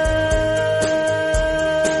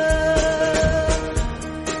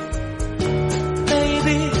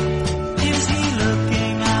 Baby, is he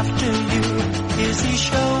looking after you? Is he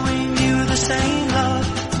showing you the same love,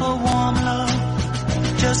 a warm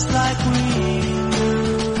love, just like we do?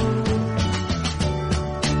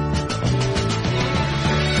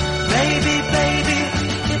 Baby, baby,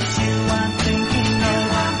 it's you I'm thinking of.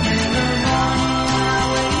 In the morning when I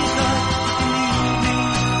wake up, in the evening,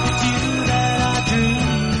 it's you that I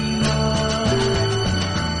dream of.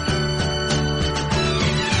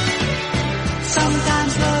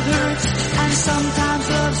 Sometimes love hurts, and sometimes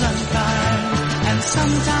love's unkind, and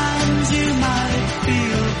sometimes you might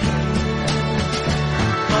feel blue.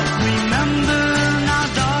 But remember now,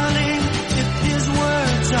 darling, if his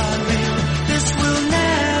words are real, this will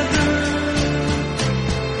never,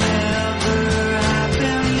 ever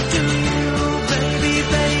happen to you. Baby,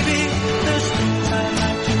 baby, there's things I'd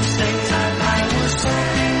like to say. I was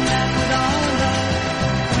hoping that with our love,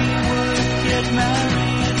 we would get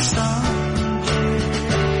married someday.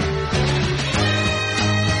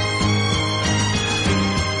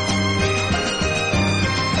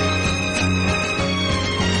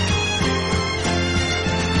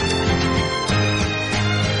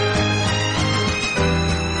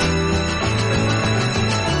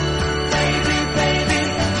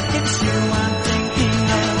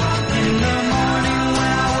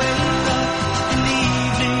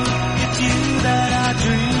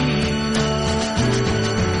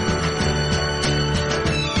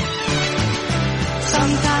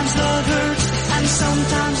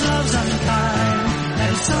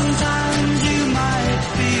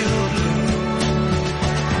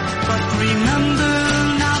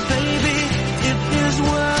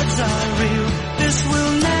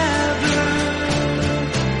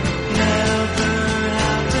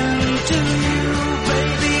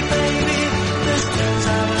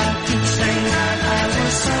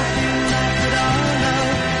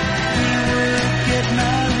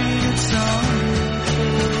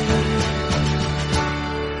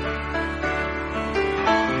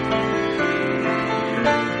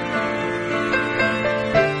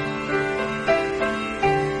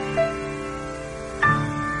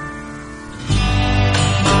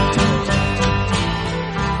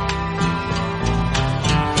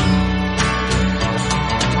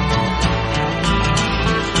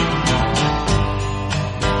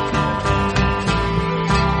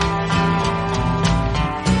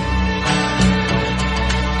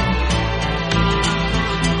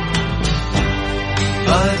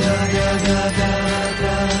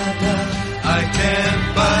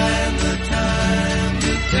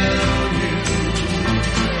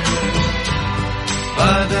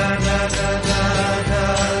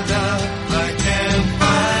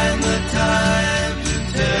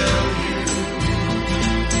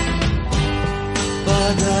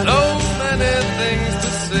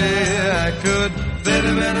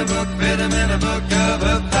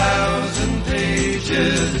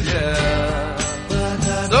 yeah.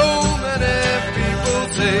 So many people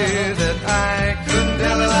say that I couldn't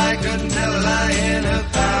tell a lie, couldn't tell a lie in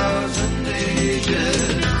 1,000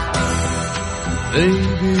 ages.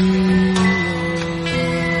 Baby,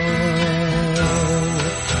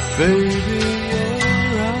 baby,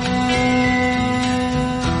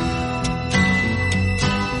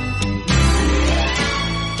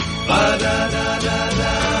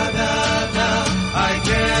 ba-da-da-da-da-da-da. I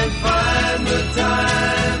can't find the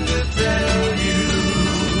time to tell you.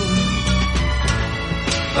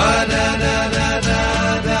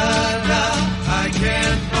 Ba-da-da-da-da-da-da. I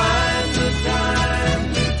can't find the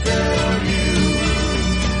time to tell you.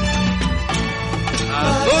 I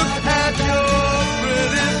look at your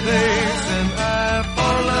pretty face and I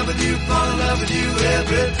fall in love with you, fall in love with you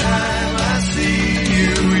every time I see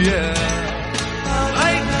you, yeah.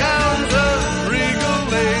 Like gowns of regal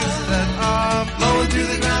lace that are flowing to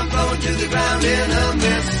the ground in a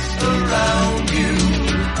mist around you.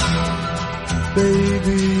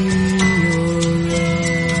 Baby, you're right.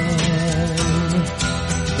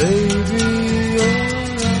 Baby, you're right.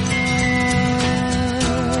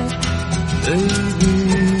 Baby,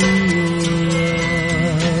 you're right.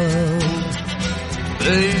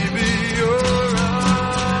 Baby, you're right.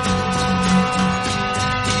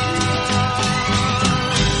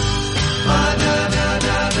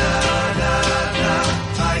 Ba-da-da-da-da-da-da.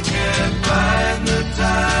 I can't find the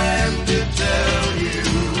time to tell you.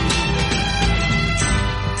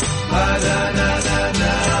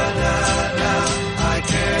 Ba-da-da-da-da-da-da. I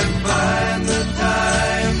can't find the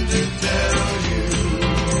time to tell you.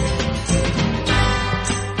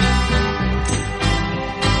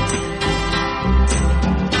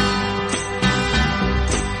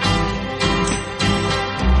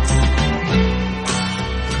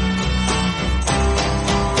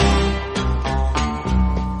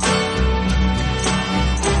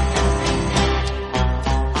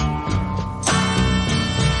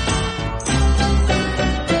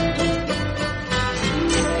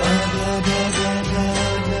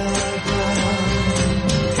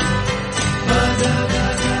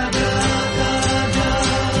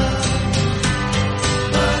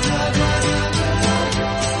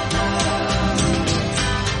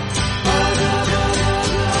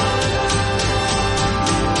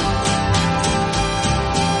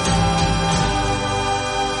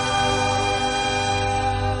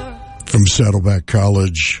 From Saddleback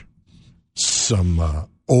College, some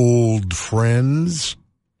old friends.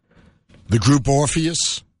 The group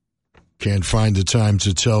Orpheus, can't find the time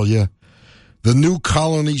to tell you. The New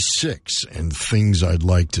Colony 6, and Things I'd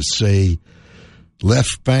Like to Say.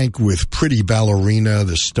 Left Bank with Pretty Ballerina,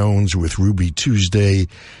 the Stones with Ruby Tuesday,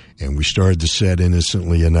 and we started the set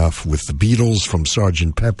innocently enough with the Beatles from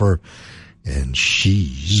Sgt. Pepper, and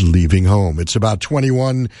She's Leaving Home. It's about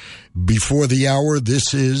 21 before the hour.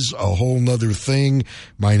 This is A Whole Nother Thing.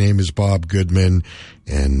 My name is Bob Goodman,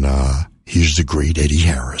 and here's the great Eddie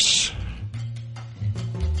Harris.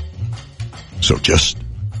 So just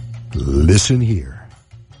listen here.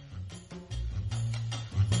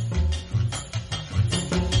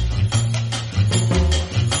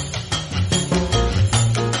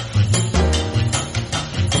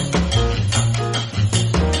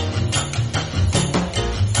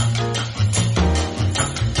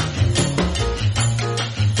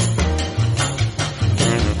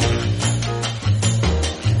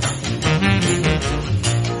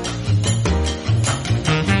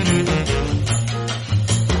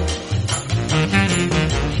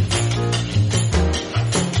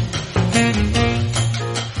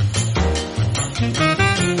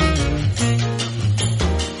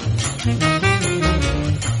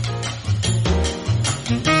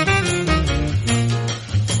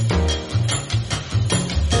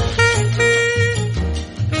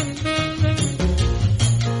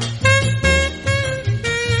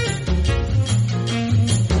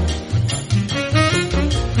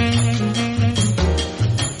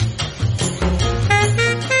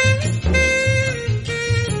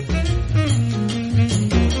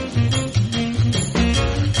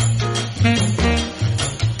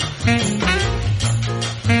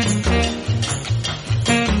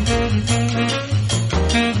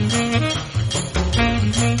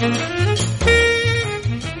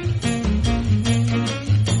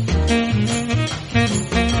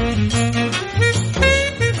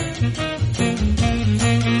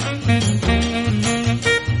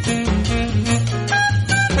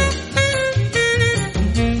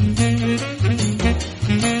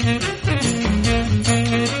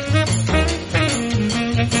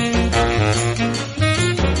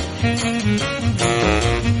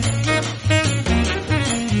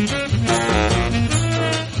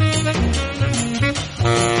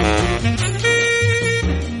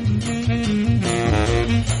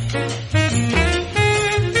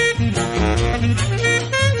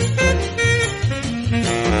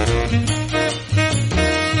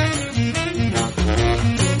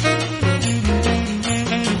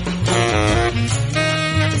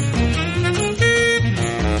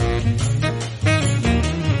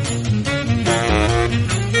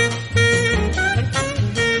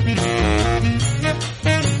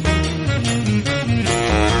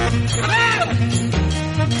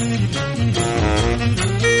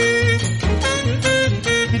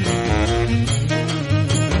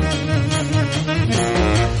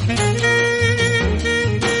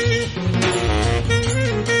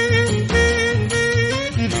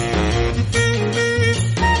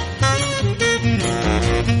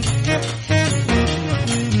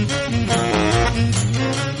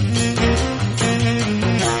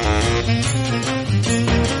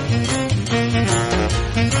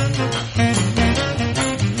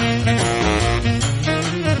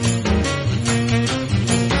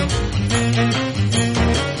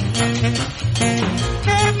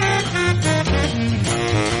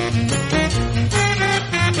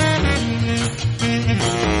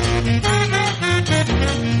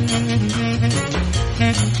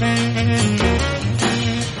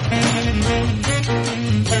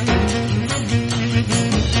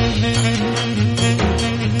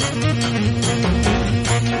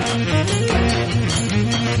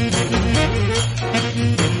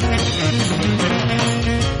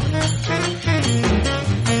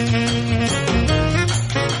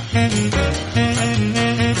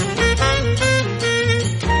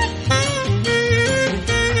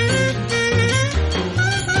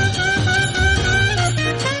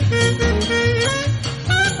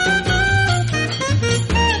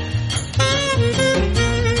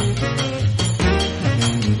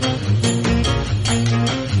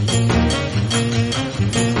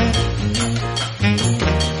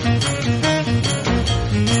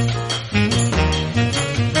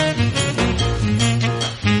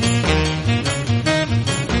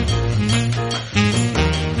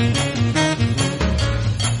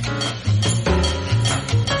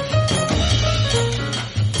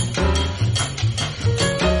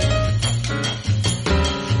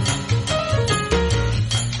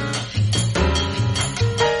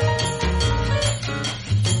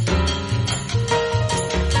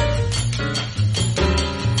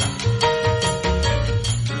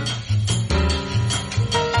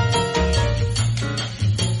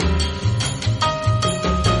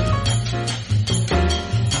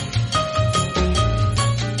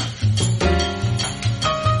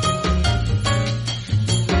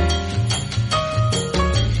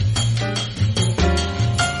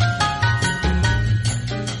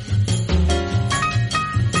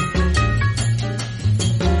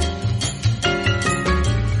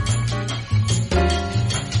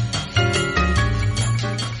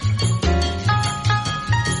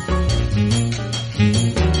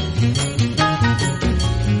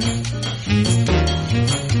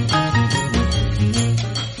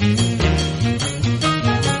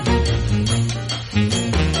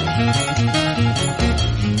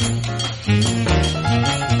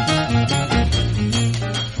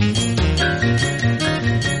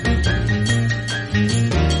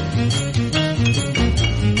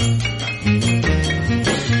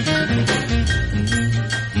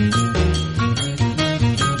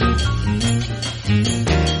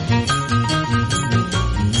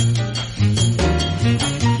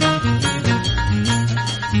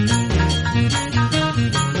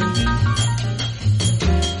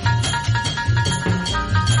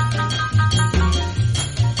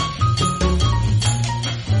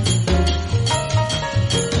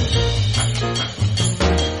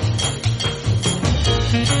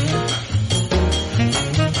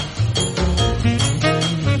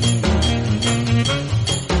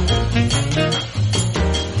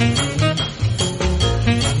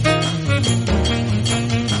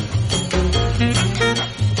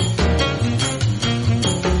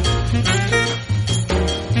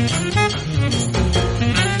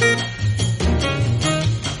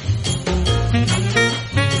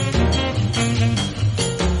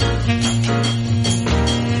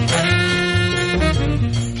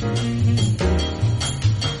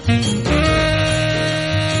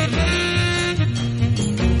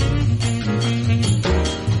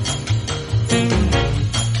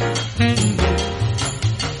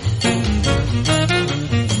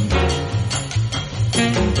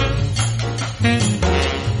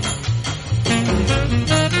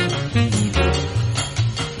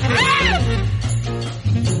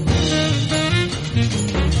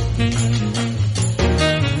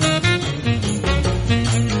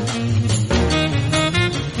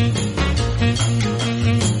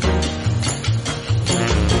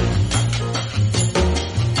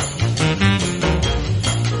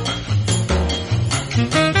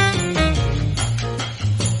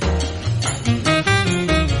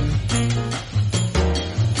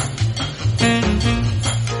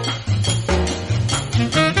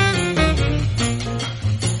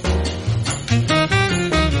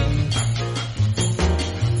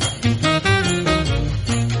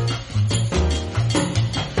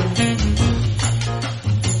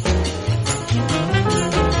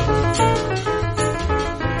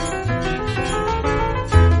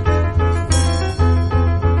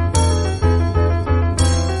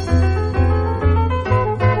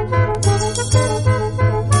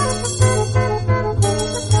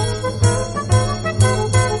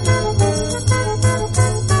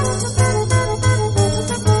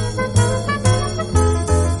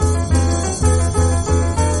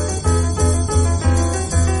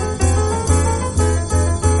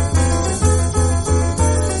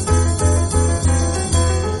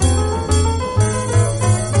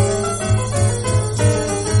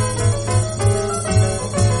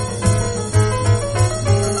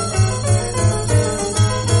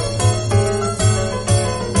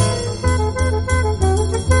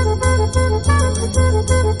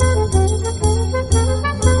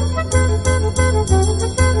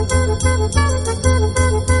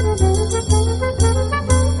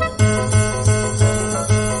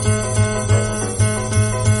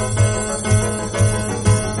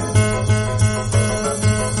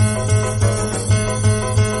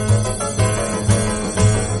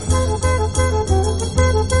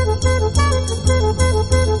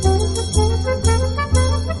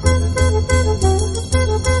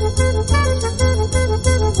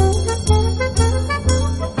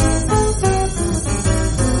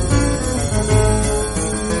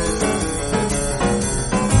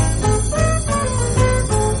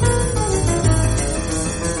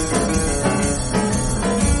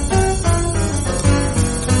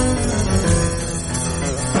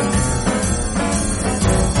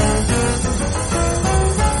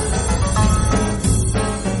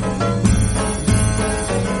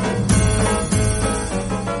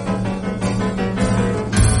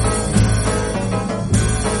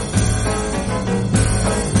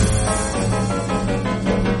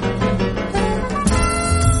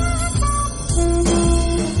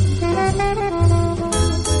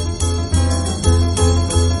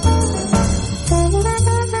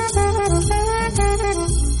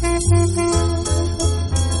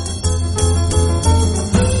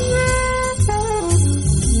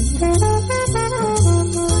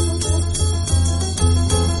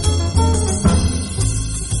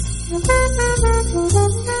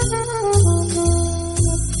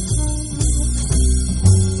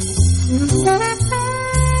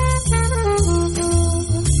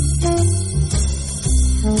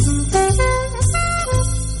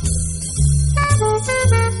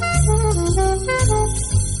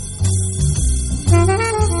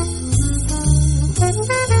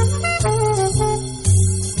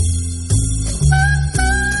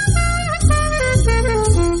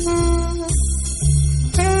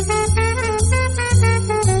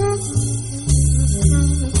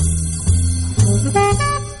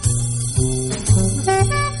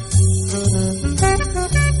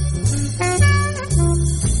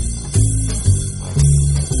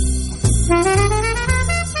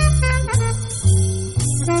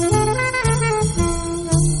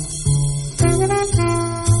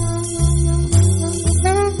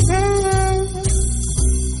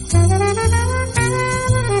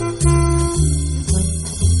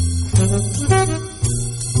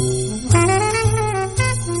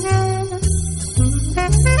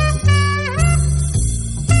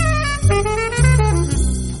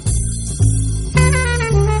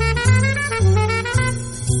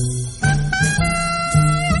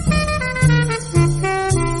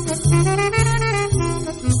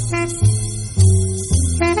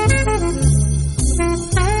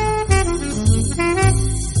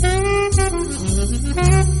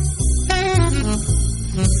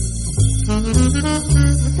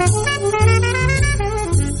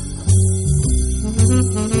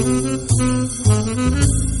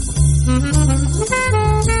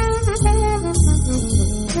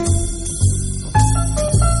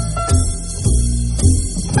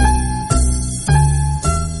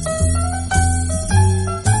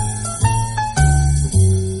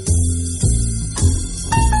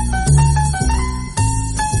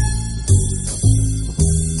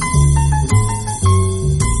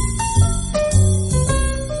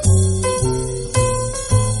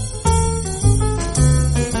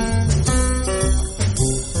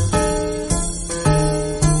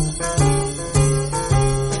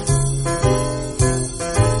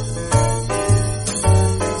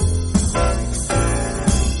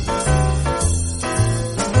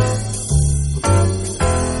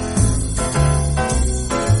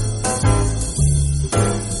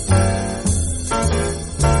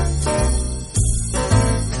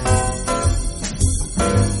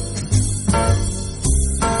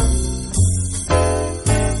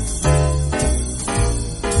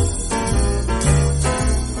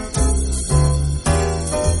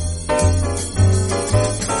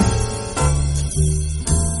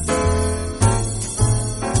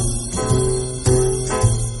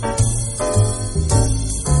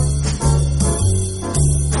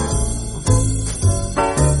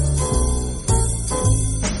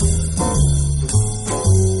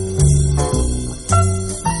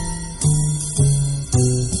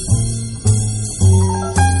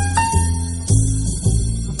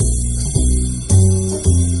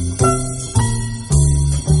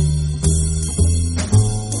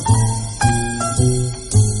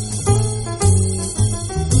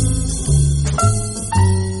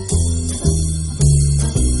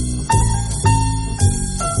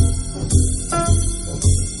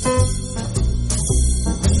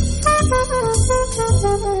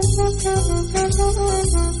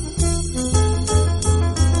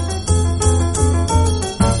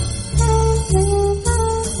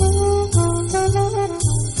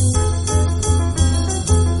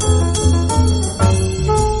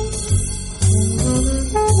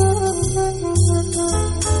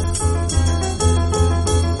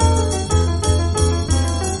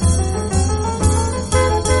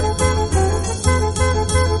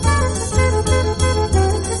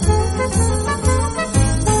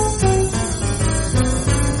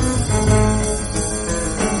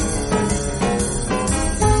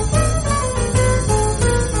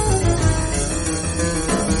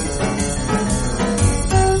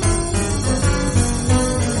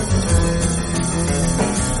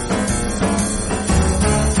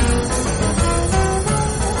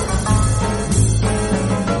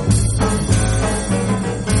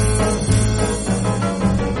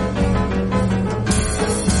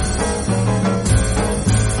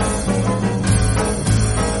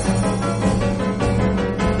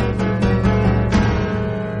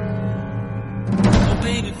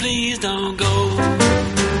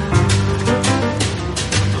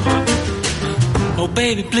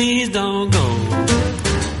 baby, please don't go.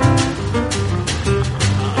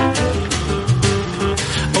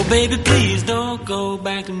 Oh, baby, please don't go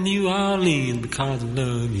back to New Orleans because I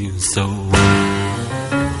love you so.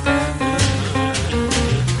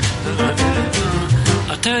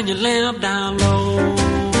 I'll turn your lamp down low.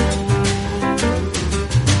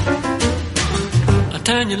 I'll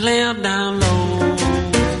turn your lamp down low.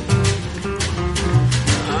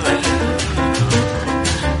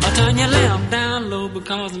 I'll turn your lamp down low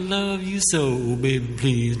because I love you so. Baby,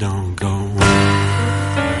 please don't go.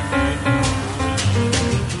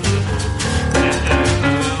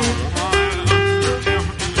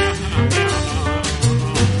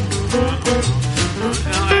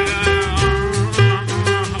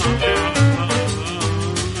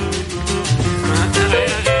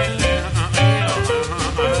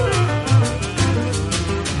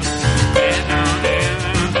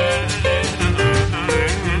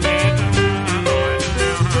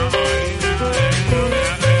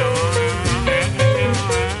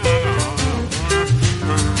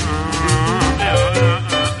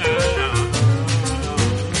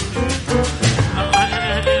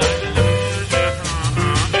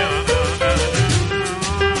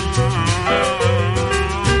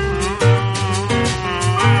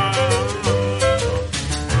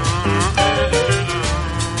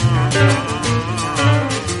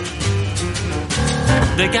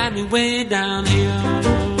 They got me way down here.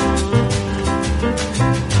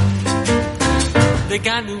 They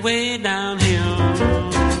got me way down here.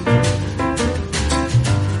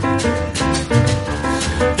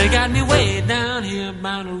 They got me way down here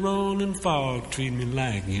by the rolling fog. Treat me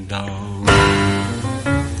like a dog.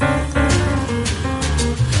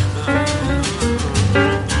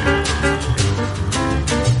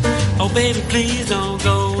 Oh, baby, please don't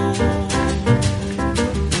go.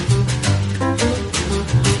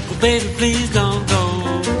 Baby, please don't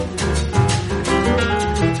go.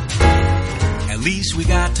 At least we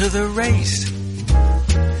got to the race.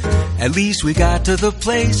 At least we got to the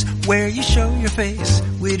place where you show your face.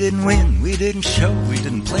 We didn't win, we didn't show, we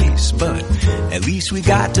didn't place, but at least we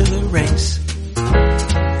got to the race.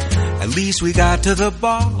 At least we got to the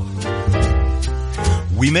ball.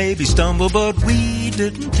 We maybe stumbled, but we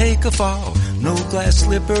didn't take a fall. No glass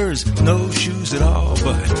slippers, no shoes at all,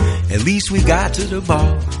 but at least we got to the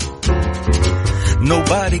ball.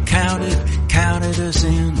 Nobody counted us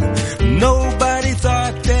in. Nobody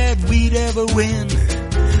thought that we'd ever win.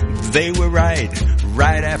 They were right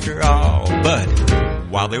after all. But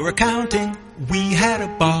while they were counting, we had a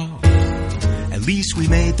ball. At least we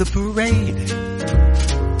made the parade.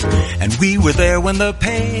 And we were there when the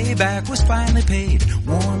payback was finally paid.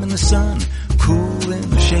 Warm in the sun, cool in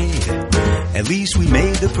the shade. At least we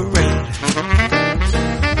made the parade.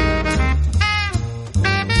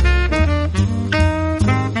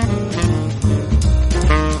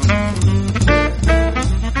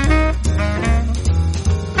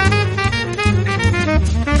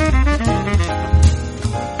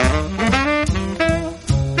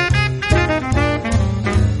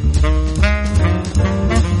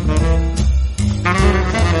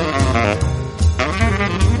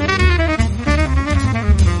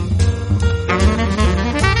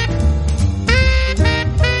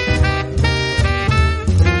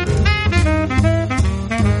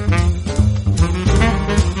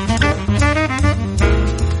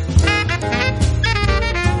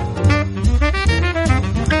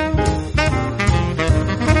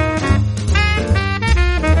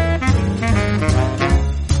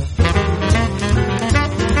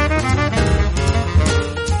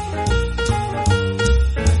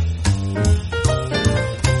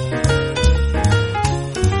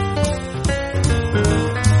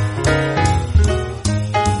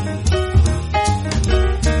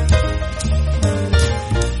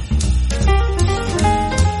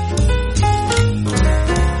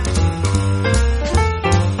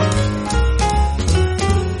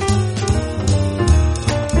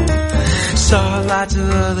 Lots of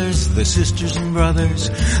others, the sisters and brothers,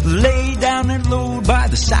 lay down and load by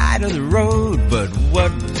the side of the road. But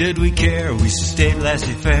what did we care? We stayed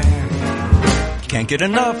laissez-faire. Can't get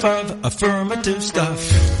enough of affirmative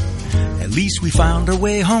stuff. At least we found our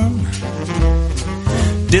way home.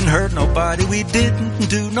 Didn't hurt nobody, we didn't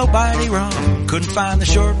do nobody wrong. Couldn't find the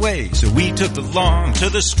short way, so we took the long. To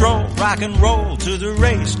the stroll, rock and roll, to the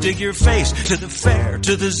race, dig your face. To the fair,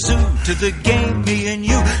 to the zoo, to the game, me and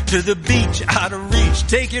you. To the beach, out of reach,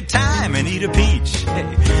 take your time and eat a peach.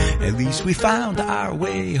 Hey, at least we found our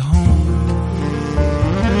way home.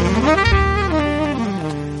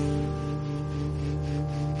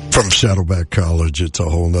 From Saddleback College, it's a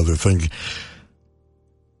whole nother thing.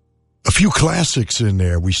 A few classics in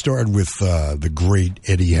there. We started with the great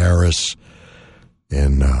Eddie Harris,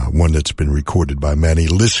 and one that's been recorded by many.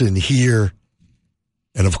 Listen Here,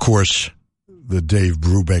 and of course, the Dave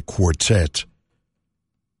Brubeck Quartet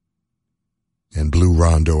and Blue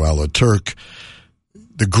Rondo a la Turk.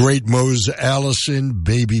 The great Mose, Allison,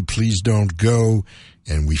 Baby Please Don't Go,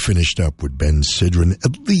 and we finished up with Ben Sidran.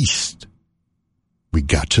 At least we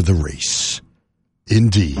got to the race.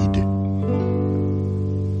 Indeed.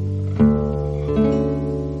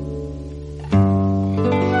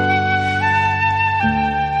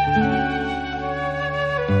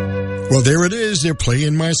 Well, there it is. They're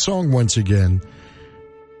playing my song once again.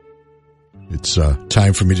 It's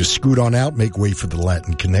time for me to scoot on out, make way for the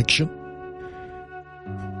Latin Connection.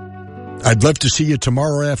 I'd love to see you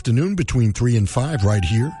tomorrow afternoon between 3 and 5 right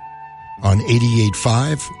here on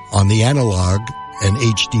 88.5 on the analog and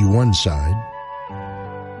HD1 side.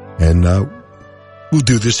 And we'll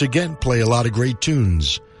do this again, play a lot of great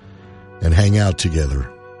tunes, and hang out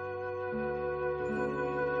together.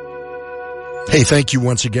 Hey, thank you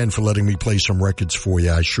once again for letting me play some records for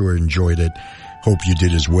you. I sure enjoyed it. Hope you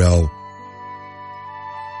did as well.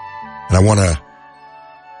 And I want to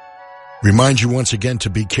remind you once again to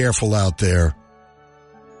be careful out there.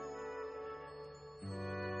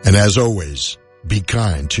 And as always, be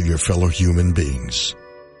kind to your fellow human beings.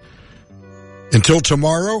 Until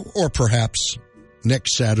tomorrow, or perhaps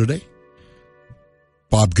next Saturday,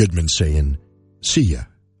 Bob Goodman saying, see ya.